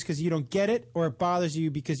you just because you don't get it, or it bothers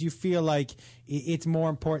you because you feel like it's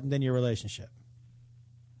more important than your relationship?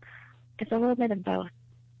 It's a little bit of both.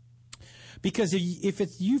 Because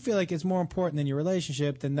if you feel like it's more important than your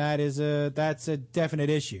relationship, then that's a definite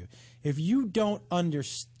issue. If you don't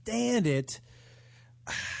understand it,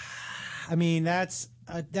 I mean, that's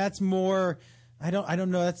more, I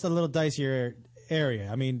don't know, that's a little dicier area.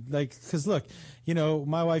 I mean, like, because look, you know,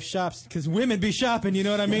 my wife shops because women be shopping, you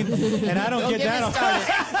know what I mean? And I don't get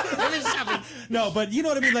that. Women shopping. No, but you know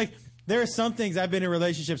what I mean? Like, there are some things, I've been in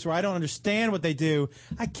relationships where I don't understand what they do.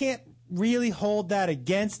 I can't really hold that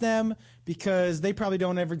against them because they probably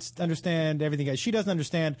don't ever understand everything. She doesn't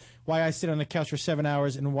understand why I sit on the couch for 7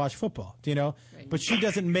 hours and watch football, you know? Right. But she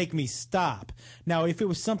doesn't make me stop. Now, if it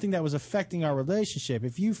was something that was affecting our relationship,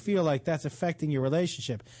 if you feel like that's affecting your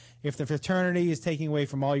relationship, if the fraternity is taking away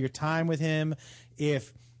from all your time with him,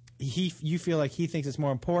 if you feel like he thinks it's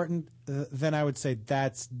more important, then I would say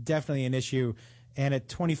that's definitely an issue. And at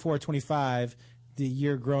 24, 25,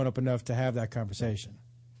 you're grown up enough to have that conversation.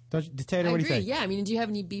 Don't you, Tater, I what do agree. you think? Yeah, I mean, do you have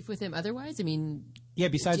any beef with him otherwise? I mean, yeah,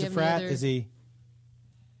 besides the frat, is he?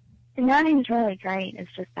 No, he's really great.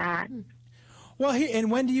 It's just that. Well,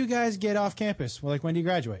 and when do you guys get off campus? Well, like, when do you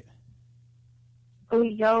graduate?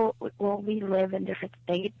 We live in different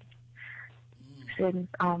states. Since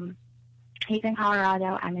he's in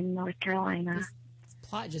Colorado, I'm in North Carolina. This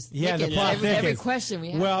plot just Yeah, the thickens. plot every thickens. question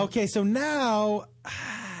we have. Well, okay, so now,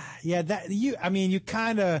 yeah,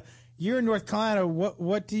 you're in North Carolina.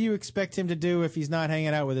 What do you expect him to do if he's not hanging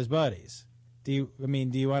out with his buddies? Do you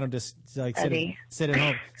want him to like sit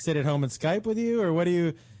at home and Skype with you, or do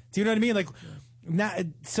you know what I mean? Like,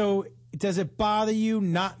 so does it bother you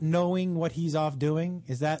not knowing what he's off doing?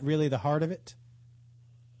 Is that really the heart of it?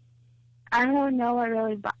 I don't know what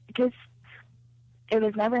really, because it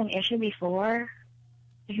was never an issue before.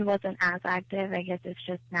 He wasn't as active. I guess it's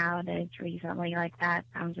just now that it's recently like that.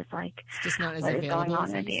 I'm just like, it's just not as what is available going on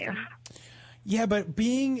as with it used you? Yeah, but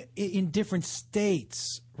being in different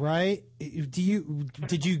states, right? Did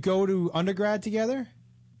you go to undergrad together?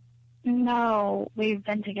 No, we've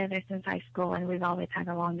been together since high school, and we've always had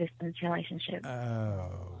a long distance relationship.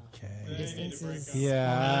 Okay. Distances.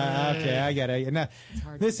 Yeah. Okay, I get it. Now,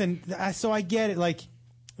 listen, so I get it. Like,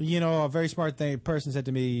 you know, a very smart person said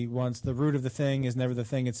to me once, the root of the thing is never the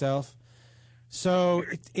thing itself. So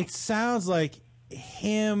it sounds like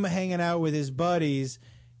him hanging out with his buddies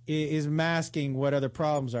is masking what other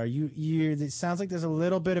problems are. It sounds like there's a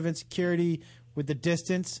little bit of insecurity with the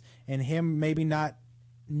distance and him maybe not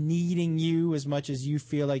needing you as much as you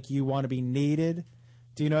feel like you want to be needed.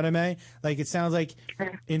 Do you know what I mean? Like, it sounds like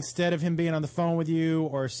instead of him being on the phone with you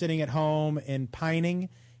or sitting at home and pining,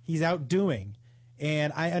 he's out doing.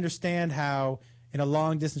 And I understand how in a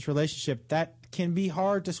long-distance relationship that can be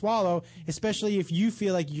hard to swallow, especially if you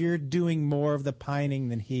feel like you're doing more of the pining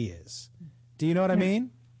than he is. Do you know what I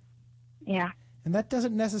mean? Yeah. And that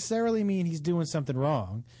doesn't necessarily mean he's doing something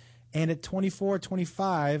wrong. And at 24,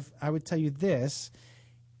 25, I would tell you this.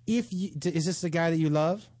 Is this the guy that you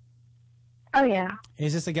love? Oh, yeah.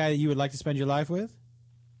 Is this the guy that you would like to spend your life with?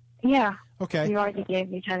 Yeah. Okay. We already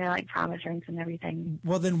gave each other, like, promise rings and everything.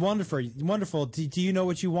 Well, then wonderful. Do you know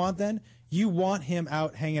what you want then? You want him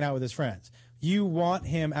out hanging out with his friends. You want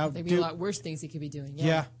him out. There'd be a lot worse things he could be doing.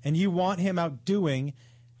 Yeah, and you want him out doing.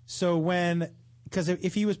 So because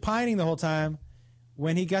if he was pining the whole time,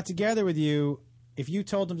 when he got together with you, if you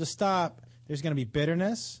told him to stop, there's going to be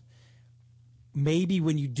bitterness. Maybe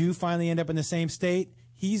when you do finally end up in the same state,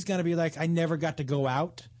 he's going to be like, I never got to go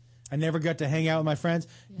out. I never got to hang out with my friends.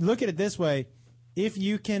 Yeah. Look at it this way. If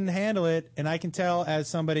you can handle it, and I can tell as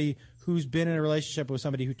somebody who's been in a relationship with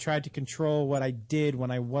somebody who tried to control what I did when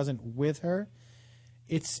I wasn't with her,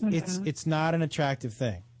 it's not an attractive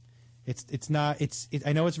thing. It's not.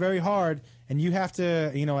 I know it's very hard, and you have to,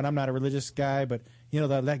 and I'm not a religious guy, but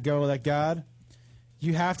that let go, let God.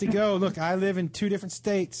 You have to go. Look, I live in 2 different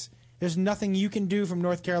states. There's nothing you can do from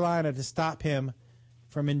North Carolina to stop him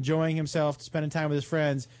from enjoying himself, spending time with his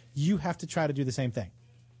friends. You have to try to do the same thing.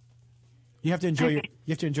 You have to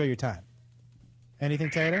enjoy your time. Anything,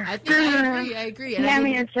 Taylor? I agree. Yeah, I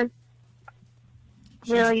mean, it's just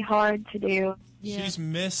really hard to do. She's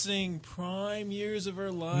missing prime years of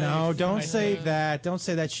her life. No, don't I say think. that. Don't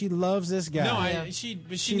say that. She loves this guy. No, she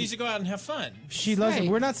needs to go out and have fun. She loves Right. it.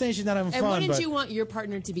 We're not saying she's not having And fun, wouldn't but you want your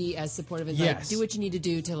partner to be as supportive as Yes. like do what you need to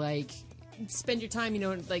do to like spend your time? You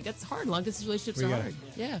know, like that's hard. Long distance relationships We are got hard.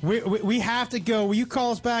 it. Yeah. we have to go. Will you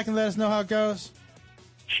call us back and let us know how it goes?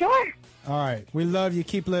 Sure. All right. We love you.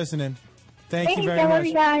 Keep listening. Thank you Thanks, very I much. love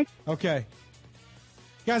you guys. Okay.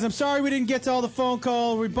 Guys, I'm sorry we didn't get to all the phone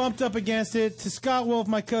call. We bumped up against it. To Scott Wolf,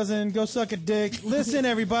 my cousin, go suck a dick. Listen,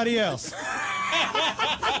 everybody else.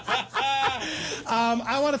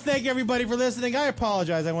 I want to thank everybody for listening. I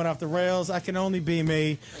apologize. I went off the rails. I can only be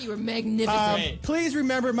me. You were magnificent. Please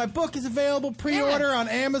remember, my book is available pre-order on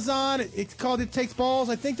Amazon. It's called It Takes Balls.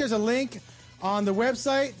 I think there's a link on the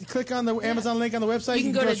website. You click on the Amazon link on the website. You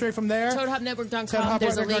can go to straight from there. ToadHopNetwork.com.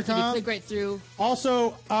 There's a link. You can click right through.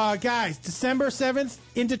 Also, guys, December 7th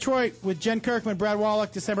in Detroit with Jen Kirkman, Brad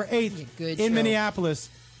Wallach. December 8th good in show. Minneapolis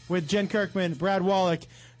with Jen Kirkman, Brad Wallach.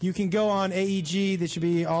 You can go on AEG. There should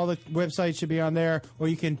be all the websites should be on there, or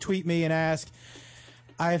you can tweet me and ask.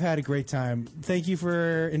 I've had a great time. Thank you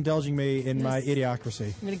for indulging me in my idiocracy.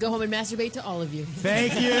 I'm going to go home and masturbate to all of you.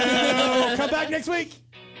 Thank you. Come back next week.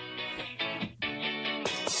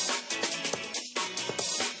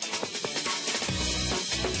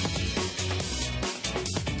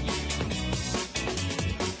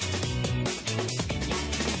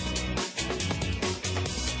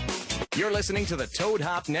 You're listening to the Toad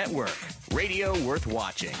Hop Network, radio worth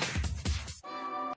watching.